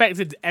 Well, it's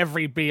affected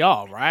every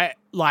BR, right?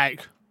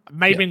 Like,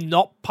 maybe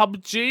not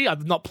PUBG.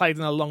 I've not played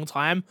in a long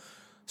time,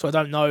 so I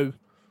don't know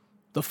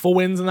the full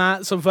ins and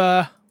outs of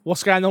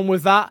what's going on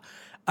with that.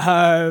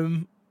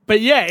 But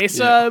yeah, it's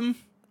an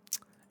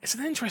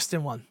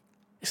interesting one.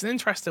 It's an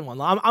interesting one.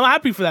 I'm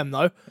happy for them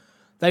though.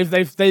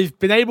 They've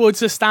been able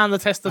to stand the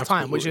test of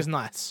time, which is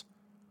nice.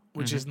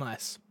 Is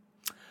nice.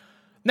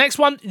 Next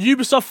one,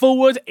 Ubisoft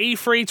Forward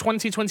E3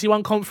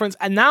 2021 conference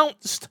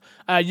announced.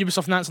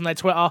 Ubisoft announced on their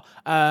Twitter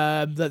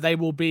that they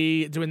will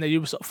be doing the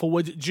Ubisoft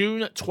Forward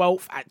June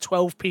 12th at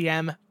 12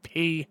 p.m.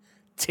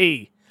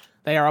 PT.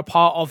 They are a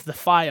part of the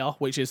Fire,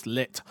 which is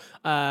lit,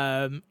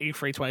 E3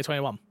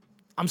 2021.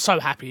 I'm so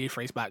happy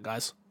E3's back,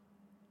 guys.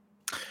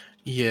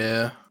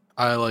 Yeah,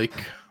 I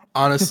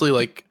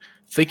honestly,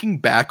 thinking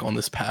back on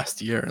this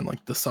past year and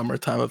like the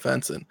summertime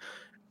events, and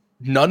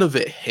none of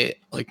it hit.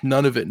 Like,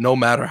 none of it, no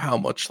matter how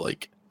much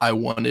I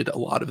wanted a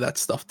lot of that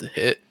stuff to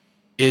hit,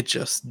 it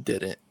just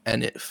didn't,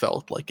 and it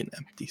felt like an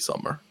empty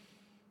summer.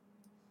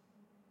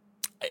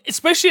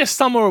 Especially a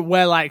summer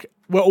where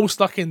we're all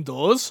stuck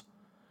indoors.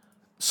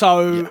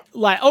 So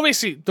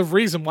obviously the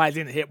reason why it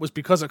didn't hit was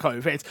because of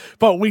COVID,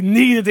 but we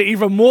needed it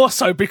even more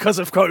so because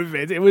of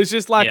COVID. It was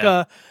just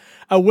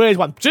a weird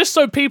one. Just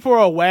so people are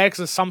aware,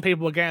 because some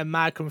people are getting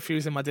mad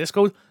confused in my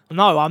Discord.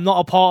 No, I'm not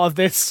a part of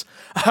this.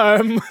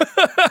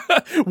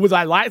 Would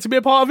I like to be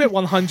a part of it?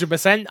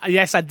 100%.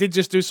 Yes, I did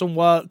just do some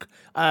work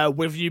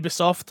with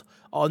Ubisoft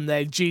on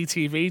their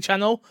GTV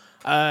channel.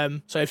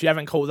 So if you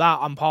haven't caught that,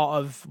 I'm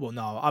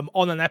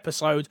on an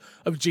episode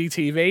of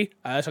GTV.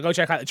 So go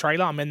check out the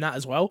trailer. I'm in that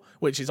as well,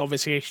 which is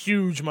obviously a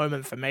huge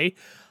moment for me.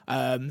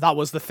 That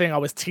was the thing I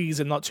was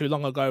teasing not too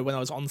long ago when I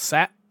was on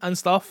set and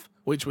stuff,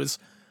 which was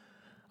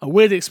a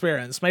weird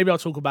experience. Maybe I'll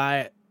talk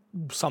about it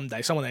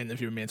someday. Someone will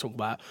interview me and talk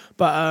about it.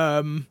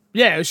 But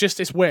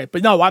it's weird.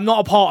 But no, I'm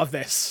not a part of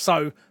this.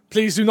 So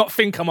please do not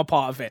think I'm a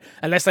part of it.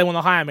 Unless they want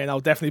to hire me, and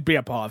I'll definitely be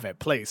a part of it.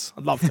 Please.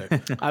 I'd love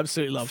to.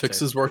 Absolutely love Fix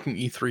to. is working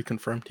E3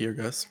 confirmed here,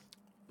 guys.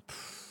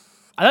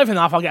 I don't even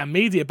know if I'll get a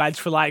media badge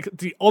for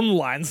the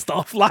online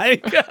stuff.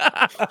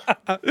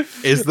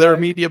 Is there a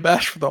media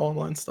badge for the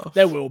online stuff?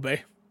 There will be.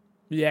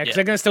 Yeah, because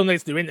they're going to still need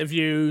to do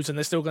interviews, and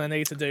they're still going to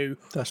need to do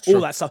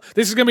all that stuff.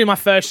 This is going to be my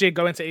first year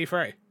going to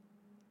E3.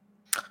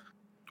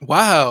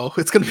 Wow,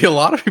 it's going to be a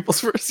lot of people's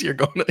first year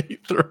going to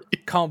E3.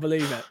 Can't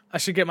believe it. I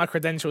should get my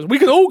credentials. We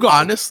can all go.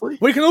 Honestly.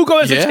 We can all go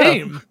as a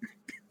team.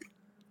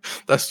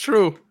 That's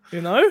true. You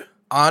know?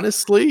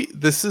 Honestly,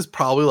 this is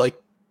probably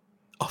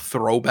a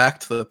throwback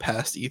to the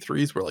past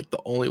E3s where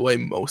the only way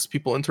most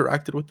people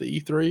interacted with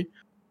the E3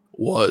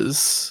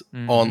 was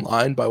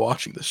online by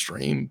watching the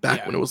stream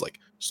back when it was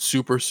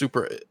super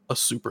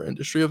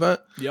industry event.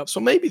 Yep.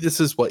 So maybe this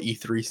is what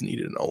E3's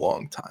needed in a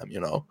long time,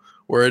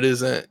 where it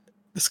isn't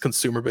this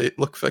consumer bait.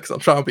 Look, Fix, I'm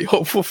trying to be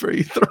hopeful for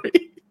E3.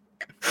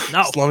 No.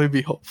 Just let me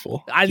be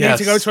hopeful. I need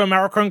to go to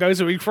America and go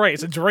to E3.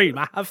 It's a dream.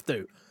 I have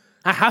to.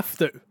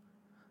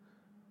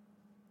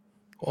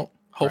 Well,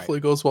 hopefully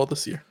it goes well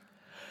this year.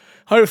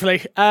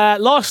 Hopefully.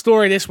 Last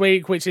story this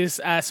week, which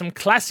is some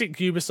classic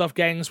Ubisoft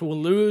games will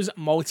lose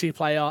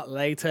multiplayer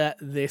later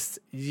this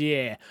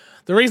year.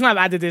 The reason I've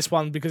added this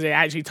one because it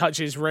actually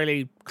touches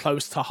really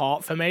close to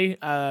heart for me,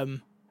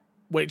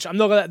 which I'm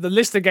not gonna. The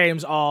list of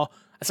games are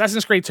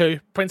Assassin's Creed 2,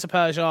 Prince of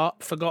Persia,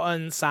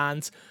 Forgotten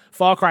Sands,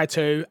 Far Cry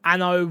 2,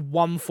 Anno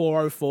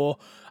 1404,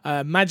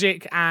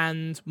 Magic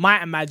and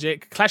Might and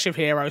Magic, Clash of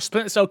Heroes,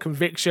 Splinter Cell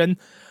Conviction,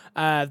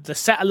 The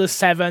Settlers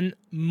 7,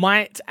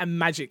 Might and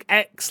Magic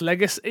X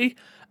Legacy.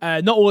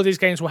 Not all of these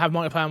games will have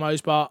multiplayer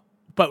modes, but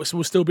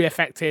will still be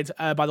affected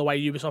by the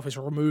way Ubisoft is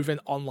removing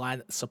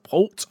online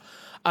support.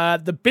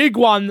 The big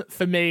one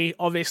for me,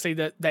 obviously,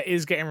 that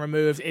is getting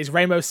removed is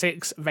Rainbow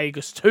Six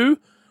Vegas 2,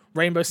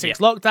 Rainbow Six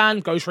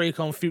Lockdown, Ghost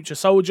Recon Future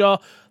Soldier.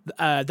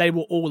 They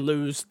will all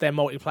lose their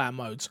multiplayer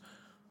modes.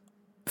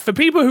 For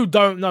people who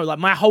don't know,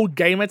 my whole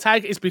gamer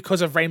tag is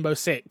because of Rainbow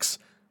Six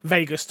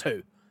Vegas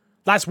 2.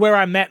 That's where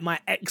I met my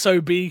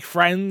XOB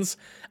friends,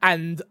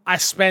 and I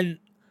spent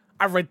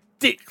a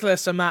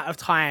ridiculous amount of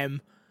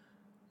time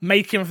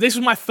this was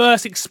my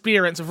first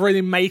experience of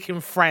really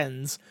making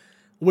friends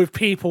with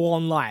people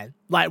online.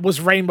 Was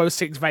Rainbow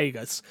Six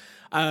Vegas.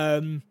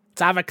 To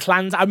have a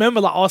clan, I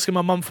remember asking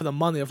my mum for the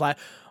money of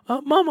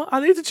Mama, I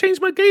need to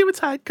change my gamer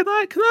tag. Can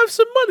I have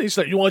some money? She's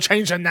like, you want to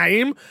change your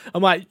name?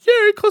 I'm like,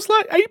 yeah, it costs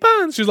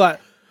 £8. She's like,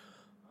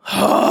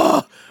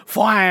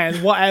 fine,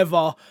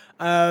 whatever.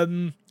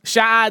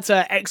 Shout out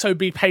to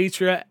XOB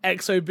Patriot,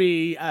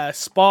 XOB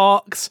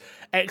Sparks,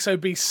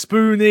 XOB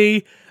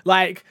Spoonie.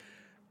 Like,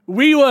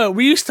 we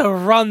used to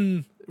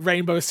run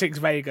Rainbow Six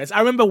Vegas. I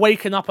remember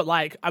waking up at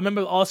I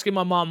remember asking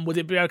my mum, would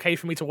it be okay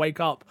for me to wake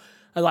up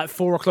at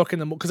 4:00 in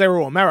the morning, because they were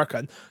all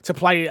American, to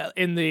play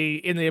in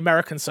the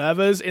American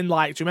servers do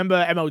you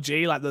remember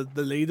MLG,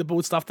 the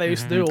leaderboard stuff they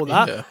used to do, all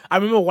that? Yeah. I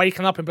remember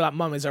waking up and be like,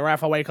 Mum, is it alright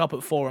if I wake up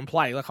at 4 and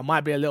play? I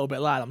might be a little bit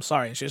loud, I'm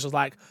sorry. And she was just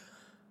like,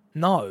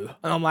 no.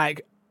 And I'm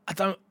like, I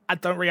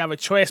don't really have a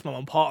choice, Mum.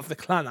 I'm part of the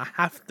clan. I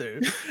have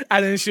to.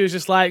 And then she was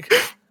just like,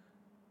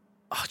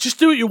 oh, just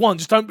do what you want.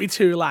 Just don't be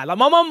too loud.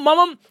 My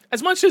mum,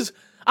 as much as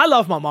I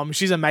love my mum,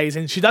 she's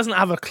amazing. She doesn't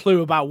have a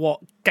clue about what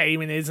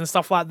gaming is and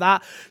stuff like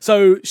that.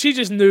 So she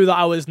just knew that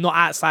I was not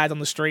outside on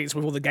the streets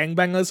with all the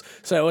gangbangers.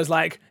 So it was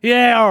like,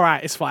 yeah, all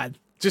right, it's fine.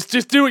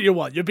 Just do what you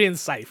want. You're being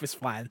safe. It's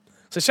fine.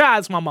 So shout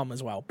out to my mum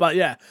as well. But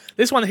yeah,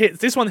 this one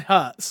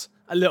hurts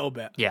a little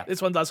bit. Yeah.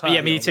 This one does hurt.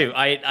 Yeah, me too.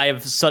 I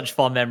have such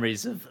fond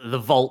memories of the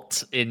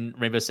vault in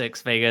Rainbow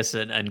Six Vegas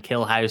and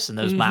Kill House and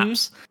those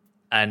maps.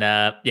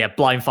 And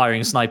blind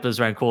firing snipers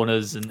around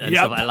corners and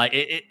stuff like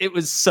that. It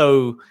was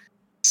so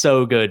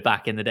good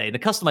back in the day. The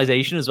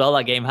customization as well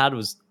that game had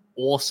was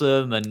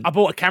awesome. And I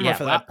bought a camera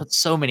for that. I put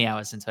so many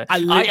hours into it.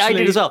 I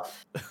did as well.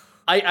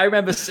 I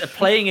remember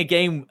playing a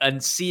game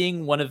and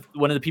seeing one of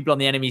the people on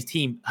the enemy's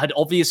team had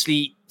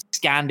obviously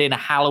scanned in a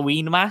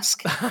Halloween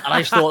mask, and I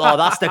just thought, oh,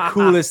 that's the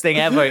coolest thing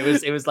ever.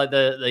 It was like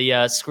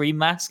the Scream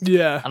mask.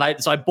 Yeah. And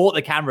I bought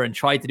the camera and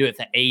tried to do it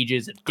for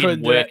ages. It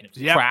didn't work. And it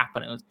was crap,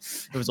 and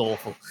it was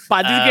awful.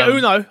 But I did get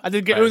Uno. I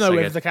did get Uno so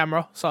with good. the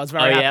camera, so I was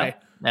very happy.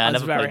 Yeah, I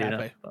was very played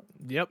happy. Uno.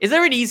 Yep. Is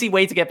there an easy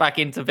way to get back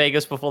into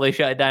Vegas before they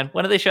shut it down?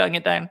 When are they shutting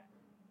it down?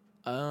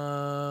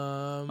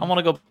 I want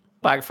to go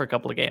back for a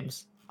couple of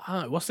games.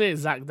 What's the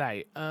exact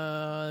date?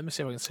 Let me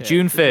see if I can see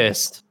June it.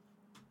 1st.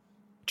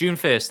 June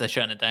 1st, they're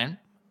shutting it down.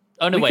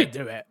 Oh, no, we wait.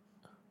 could do it.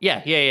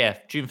 Yeah.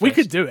 June 1st. We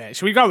could do it.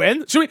 Should we go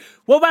in?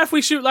 What about if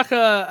we shoot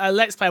a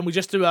Let's Play and we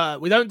just do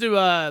we don't do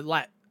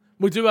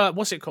we do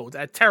what's it called?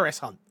 A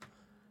terrorist hunt.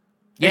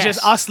 Yes. It's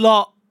just us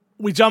lot.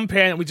 We jump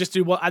in and we just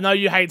do what I know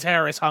you hate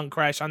terrorist hunt,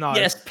 Crash. I know.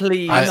 Yes,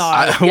 please. I know.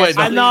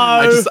 I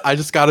know. I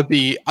just gotta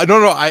be. I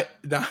don't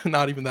know.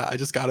 Not even that. I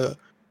just gotta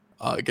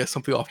get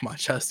something off my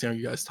chest.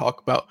 You guys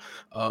talk about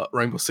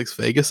Rainbow Six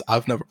Vegas.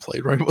 I've never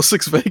played Rainbow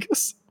Six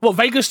Vegas. What,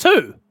 Vegas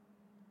 2?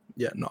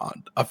 Yeah, no,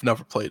 I've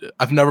never played it.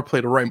 I've never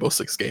played a Rainbow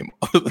Six game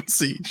other than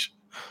Siege.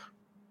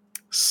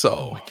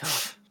 So,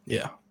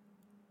 yeah.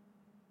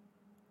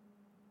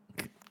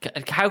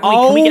 How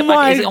can we get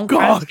back? Is it on Game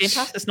gosh.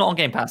 Pass? It's not on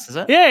Game Pass, is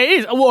it? Yeah, it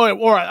is.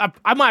 Or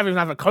I might even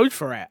have a code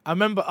for it. I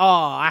remember. Oh,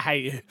 I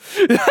hate you.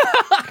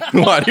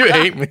 Why do you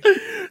hate me?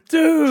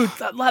 Dude,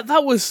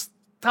 that was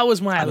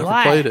my I never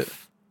life. played it.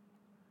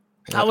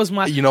 That was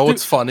my. You know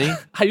what's funny?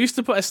 I used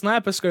to put a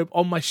sniper scope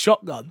on my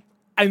shotgun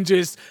and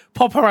just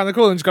pop around the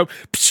corner and just go,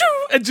 pshoo,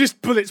 and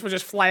just bullets would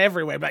just fly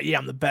everywhere. But yeah,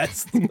 I'm the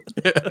best.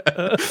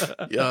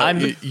 Yeah,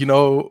 you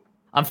know.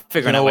 I'm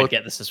figuring out where to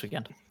get this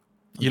weekend.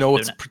 You know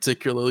what's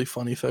particularly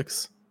funny,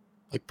 Fix?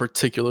 Like,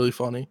 particularly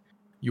funny?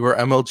 You were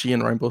MLG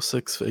in Rainbow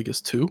Six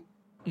Vegas 2,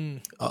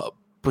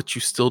 but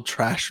you still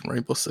trash in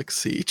Rainbow Six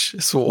Siege.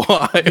 So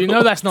why? You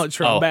know that's not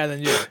true. I'm better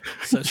than you.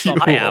 So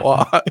stop.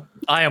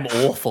 I am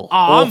awful. Oh,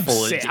 awful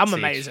I'm sick. I'm Siege.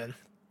 amazing.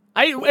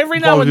 Every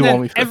now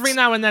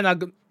and then I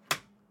go,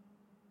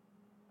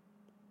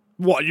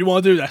 what, you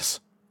want to do this?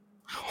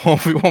 Do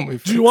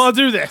you want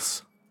to do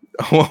this?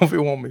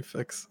 1v1 me,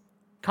 Fix.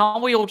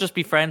 Can't we all just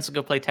be friends and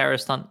go play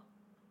Terrorist Hunt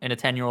in a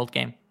 10-year-old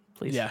game,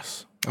 please?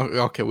 Yes.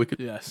 Okay, we could.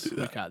 Yes, do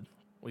that.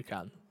 we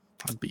can.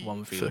 I'd be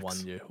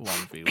 1v1 you.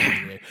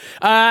 1v1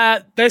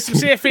 you. There's some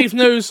Sea of Thieves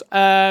news,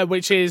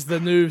 which is the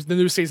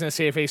new season of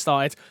Sea of Thieves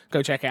started.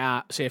 Go check it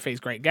out. Sea of Thieves,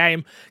 great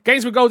game.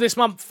 Games with Gold this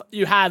month,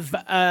 you have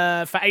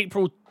for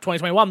April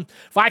 2021,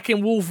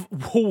 Viking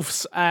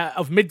Wolves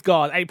of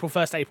Midgard, April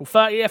 1st to April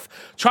 30th.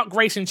 Truck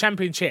Racing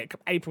Championship,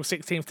 April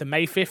 16th to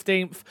May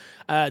 15th.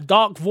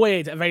 Dark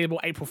Void, available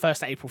April 1st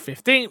to April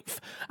 15th.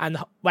 And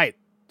wait,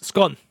 it's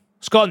gone.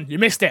 It's gone. You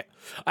missed it.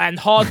 And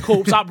Hard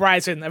Corps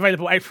Uprising,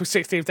 available April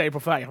 16th to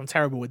April 30th. I'm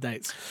terrible with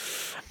dates.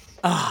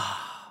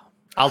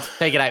 I'll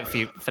take it out for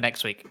you for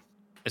next week.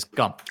 It's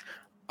gone.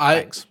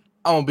 Thanks.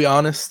 I'm gonna be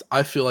honest.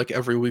 I feel like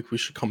every week we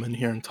should come in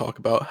here and talk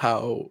about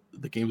how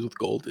the games with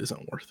gold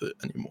isn't worth it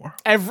anymore.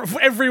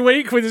 Every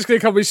week we're just gonna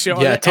come with shit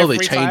on it. Yeah, until they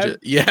every change time. it.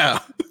 Yeah.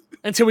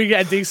 Until we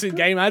get a decent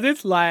game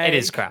added. Like, It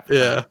is crap.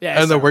 Yeah.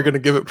 Yeah, And then we're gonna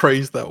give it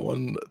praise that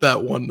one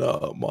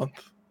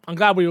month. I'm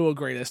glad we all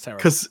agree that's terrible.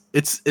 Because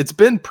it's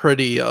been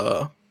pretty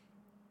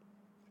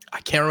I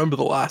can't remember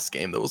the last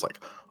game that was like,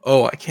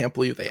 oh, I can't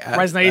believe they added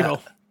Resident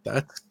Evil.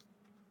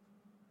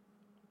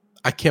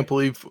 I can't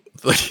believe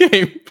the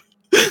game.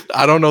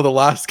 I don't know the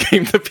last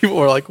game that people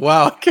were like,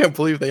 wow, I can't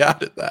believe they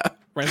added that.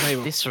 Resident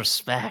Evil.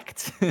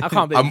 Disrespect. I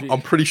can't believe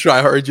I'm pretty sure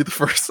I heard you the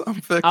first time,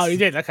 Fix. Oh, you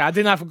did? Okay. I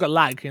didn't know if I got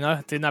lag,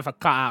 I didn't know if I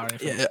cut out or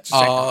anything. Yeah. Just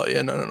checking.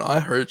 Yeah, no. I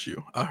heard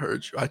you.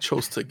 I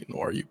chose to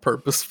ignore you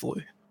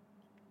purposefully.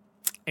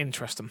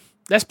 Interesting.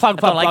 Let's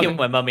plug. I don't like it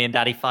when mummy and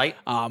daddy fight.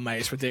 Oh, mate,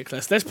 it's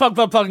ridiculous. Let's plug,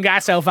 and get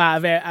ourselves out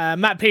of it.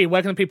 Matt P,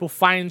 where can people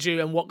find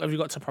you and what have you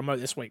got to promote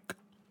this week?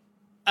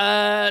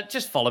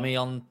 Just follow me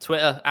on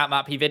Twitter,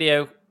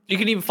 @MattPVideo. You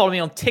can even follow me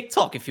on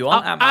TikTok if you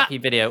want,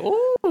 @MattPVideo.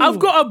 Ooh. I've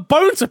got a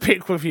bone to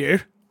pick with you.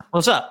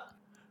 What's up?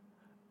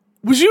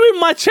 Was you in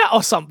my chat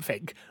or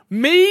something?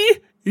 Me,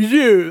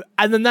 you,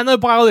 and the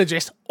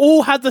nanobiologist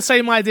all had the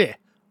same idea.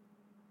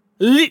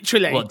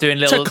 Literally. What, doing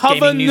little to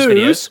cover gaming news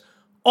videos?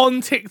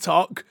 On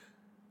TikTok.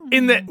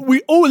 In that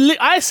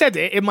I said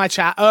it in my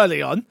chat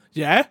early on,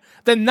 yeah.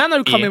 Then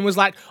Nano come in was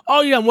like,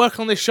 "Oh yeah, I'm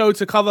working on this show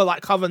to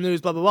cover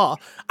news, blah blah blah."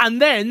 And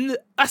then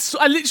I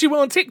literally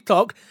went on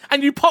TikTok,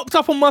 and you popped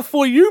up on my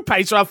For You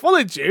page, so I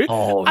followed you,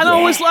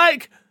 I was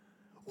like,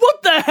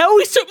 "What the hell?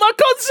 He took my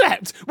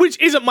concept," which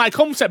isn't my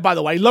concept, by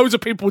the way. Loads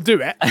of people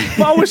do it,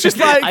 but I was just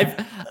like,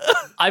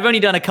 "I've only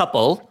done a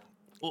couple."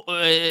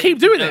 Keep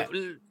doing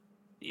it.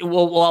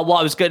 Well, what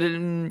I was good. Do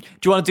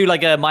you want to do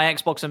like a My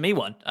Xbox and Me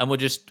one, and we'll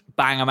just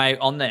bang them out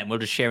on there, and we'll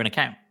just share an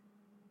account?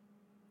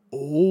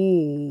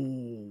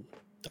 Oh,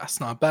 that's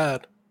not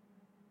bad.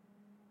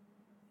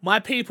 My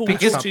people will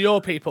talk to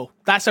your people.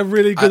 That's a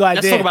really good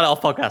idea. Let's talk about it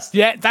off podcast.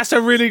 Yeah, that's a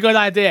really good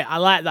idea. I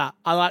like that.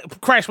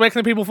 Crash, where can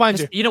the people find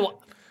you? You know what?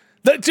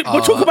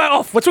 We'll talk about it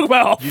off. We'll talk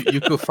about it off. You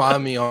can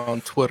find me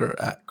on Twitter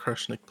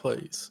 @Kreshnik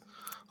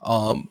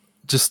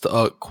Just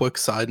a quick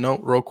side note,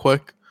 real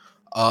quick.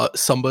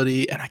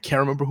 Somebody, and I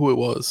can't remember who it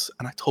was,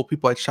 and I told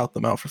people I'd shout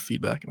them out for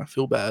feedback, and I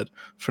feel bad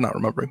for not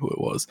remembering who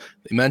it was.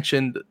 They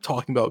mentioned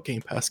talking about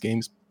Game Pass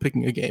games,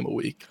 picking a game a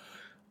week.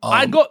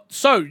 I got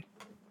so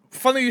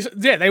funny.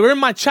 Yeah, they were in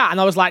my chat, and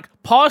I was like,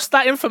 pass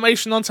that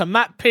information on to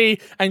Matt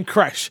P and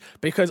Crash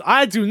because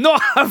I do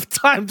not have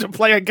time to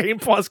play a Game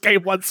Pass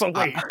game once a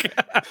week.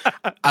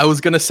 I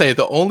was gonna say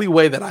the only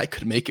way that I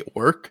could make it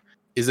work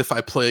is if I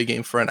play a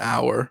game for an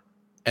hour,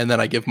 and then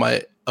I give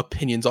my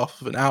opinions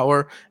off of an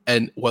hour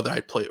and whether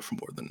I'd play it for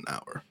more than an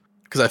hour,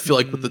 because I feel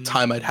like with the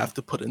time I'd have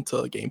to put into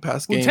a Game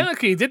Pass game.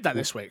 Technically, he did that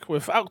this week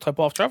with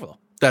Octopath Traveler.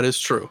 That is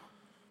true,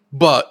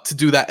 but to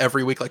do that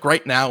every week, like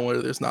right now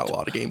where there's not a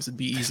lot of games, it'd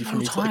be easy for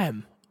me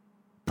time. to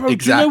Bro, exactly.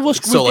 Do you know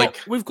what's so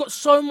we've got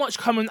so much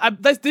coming.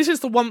 This is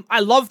the one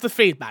I love the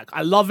feedback.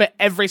 I love it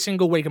every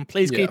single week, and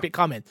please keep it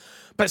coming.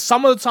 But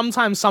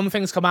sometimes some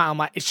things come out, and I'm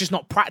like, it's just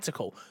not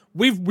practical.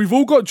 We've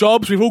all got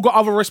jobs, we've all got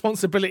other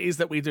responsibilities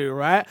that we do,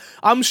 right?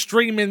 I'm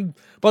streaming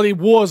bloody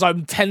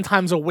Warzone 10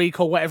 times a week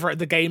or whatever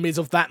the game is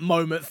of that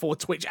moment for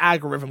Twitch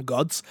algorithm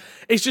gods.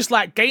 It's just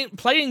like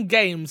playing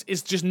games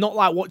is just not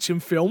like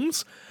watching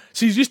films.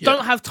 So you just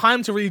don't have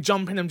time to really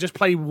jump in and just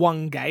play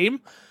one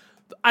game.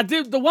 I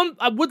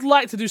would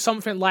like to do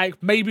something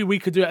like maybe we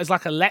could do it as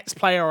like a Let's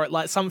Play or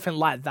like something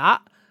like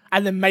that,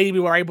 and then maybe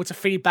we're able to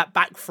feed that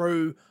back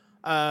through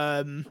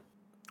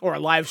or a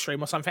live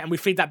stream or something, and we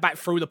feed that back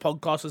through the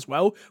podcast as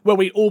well, where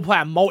we all play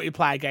a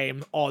multiplayer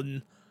game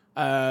on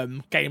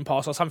Game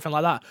Pass or something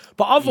like that.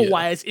 But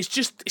otherwise, it's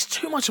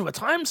too much of a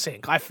time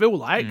sink, I feel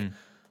like.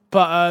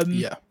 But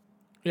I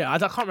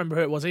can't remember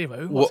who it was either.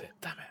 Who was it?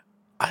 Damn it.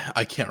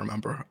 I can't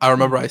remember. I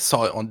remember I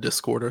saw it on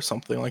Discord or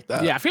something like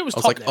that. Yeah, I think it was. I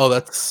was like, oh,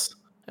 that's.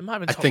 It might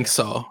have been. I think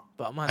so.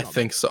 But I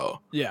think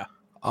so. Yeah.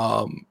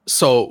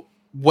 So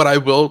what I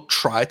will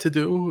try to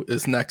do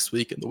is next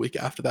week and the week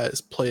after that is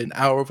play an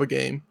hour of a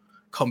game,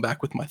 come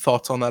back with my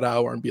thoughts on that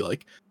hour, and be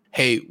like,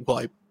 hey,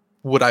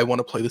 would I want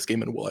to play this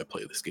game, and will I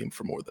play this game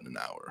for more than an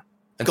hour?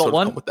 And got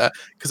one come with that,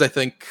 because I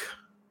think,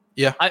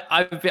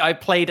 I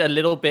played a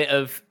little bit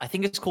of. I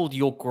think it's called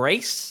Your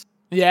Grace.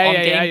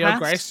 Yeah, Your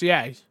Grace.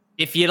 Yeah.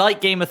 If you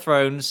like Game of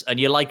Thrones and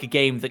you like a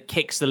game that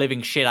kicks the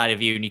living shit out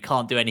of you and you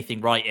can't do anything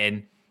right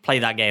in, play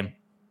that game.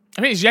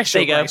 I think it's Yes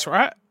Your Grace,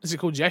 right? Is it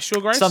called Yes Your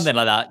Grace? Something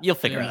like that. You'll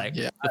figure it out.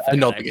 Yeah, I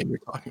know the game you're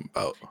talking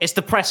about. It's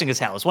depressing as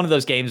hell. It's one of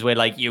those games where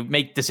like you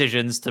make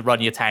decisions to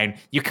run your town.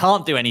 You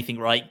can't do anything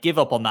right. Give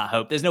up on that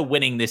hope. There's no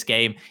winning this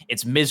game.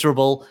 It's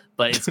miserable,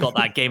 but it's got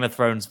that Game of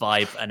Thrones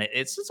vibe, and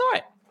it's all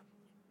right.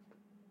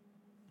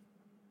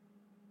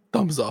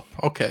 Thumbs up.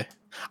 Okay.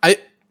 I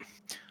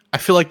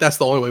feel like that's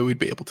the only way we'd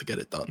be able to get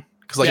it done.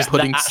 Because like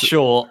putting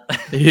short.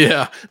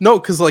 No,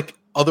 because like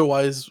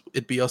otherwise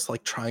it'd be us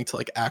like trying to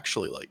like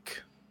actually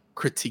like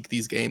critique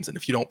these games, and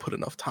if you don't put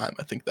enough time,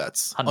 I think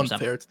that's 100%.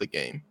 Unfair to the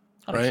game,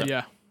 right?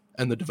 Yeah,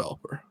 and the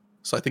developer.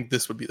 So I think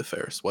this would be the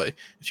fairest way.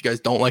 If you guys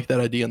don't like that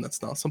idea and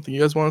that's not something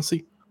you guys want to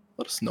see,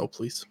 let us know,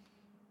 please.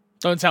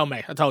 Don't tell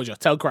me. I told you.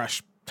 Tell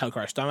Crash.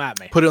 Don't at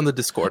me. Put it on the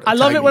Discord. I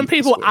love it when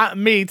people at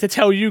me to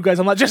tell you guys.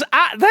 I'm like, just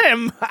at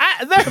them,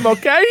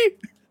 okay?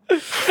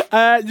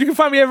 You can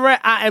find me over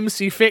at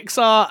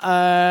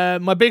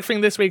MCFixer. My big thing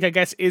this week, I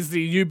guess, is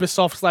the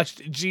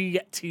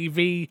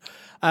Ubisoft/GTV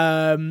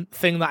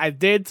thing that I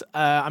did.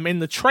 I'm in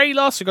the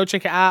trailer, so go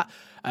check it out.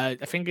 I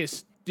think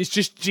it's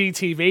just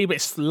GTV, but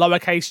it's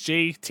lowercase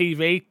g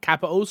TV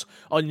capitals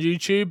on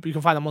YouTube. You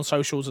can find them on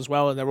socials as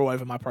well, and they're all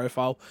over my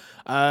profile.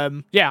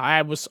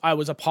 I was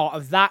a part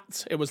of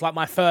that. It was like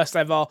my first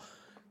ever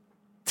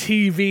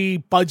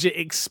TV budget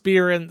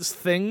experience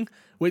thing,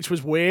 which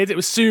was weird. It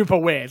was super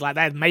weird. Like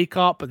they had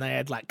makeup and they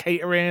had like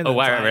catering. Oh and,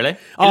 wow, like, really? It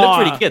looked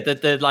really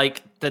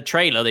good. The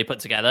trailer they put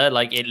together,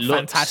 like it looks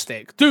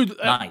fantastic, dude.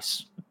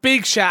 Nice.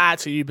 Big shout out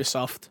to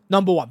Ubisoft.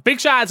 Number one. Big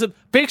shout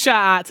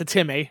out to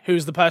Timmy,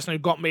 who's the person who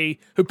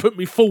put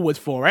me forward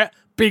for it.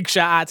 Big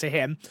shout out to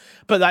him.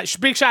 But like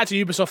big shout out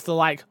to Ubisoft for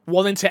like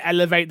wanting to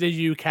elevate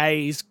the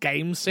UK's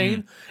game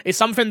scene. It's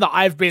something that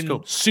I've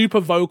been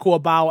super vocal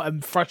about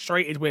and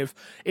frustrated with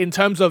in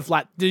terms of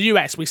like the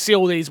US. We see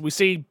all these. We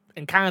see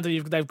in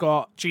Canada they've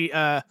got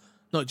not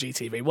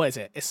GTV. What is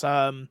it? It's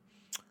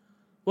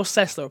what's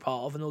Tesla a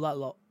part of and all that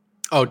lot.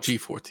 Oh,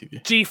 G4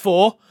 TV.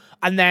 G4.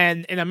 And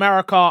then in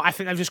America, I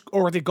think they've just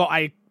already got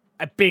a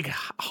big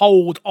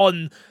hold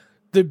on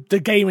the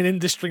gaming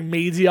industry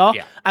media.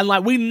 Yeah. And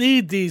like we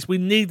need these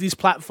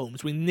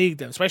platforms. We need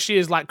them, especially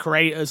as like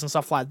creators and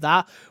stuff like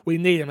that. We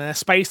need them and a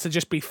space to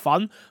just be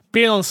fun.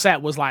 Being on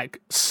set was like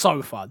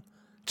so fun.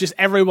 Just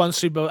everyone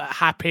super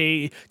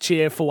happy,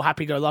 cheerful,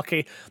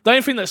 happy-go-lucky. The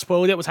only thing that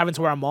spoiled it was having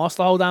to wear a mask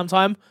the whole damn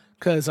time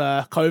because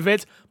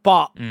COVID.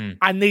 But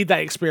I need that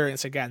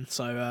experience again.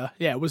 So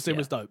yeah, it was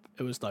dope.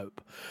 It was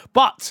dope.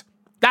 But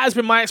that has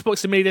been my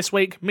Xbox and me this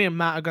week. Me and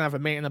Matt are going to have a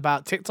meeting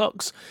about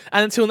TikToks.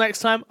 And until next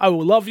time, I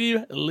will love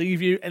you,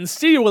 leave you, and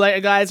see you all later,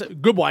 guys.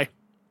 Goodbye.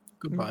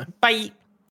 Goodbye. Bye.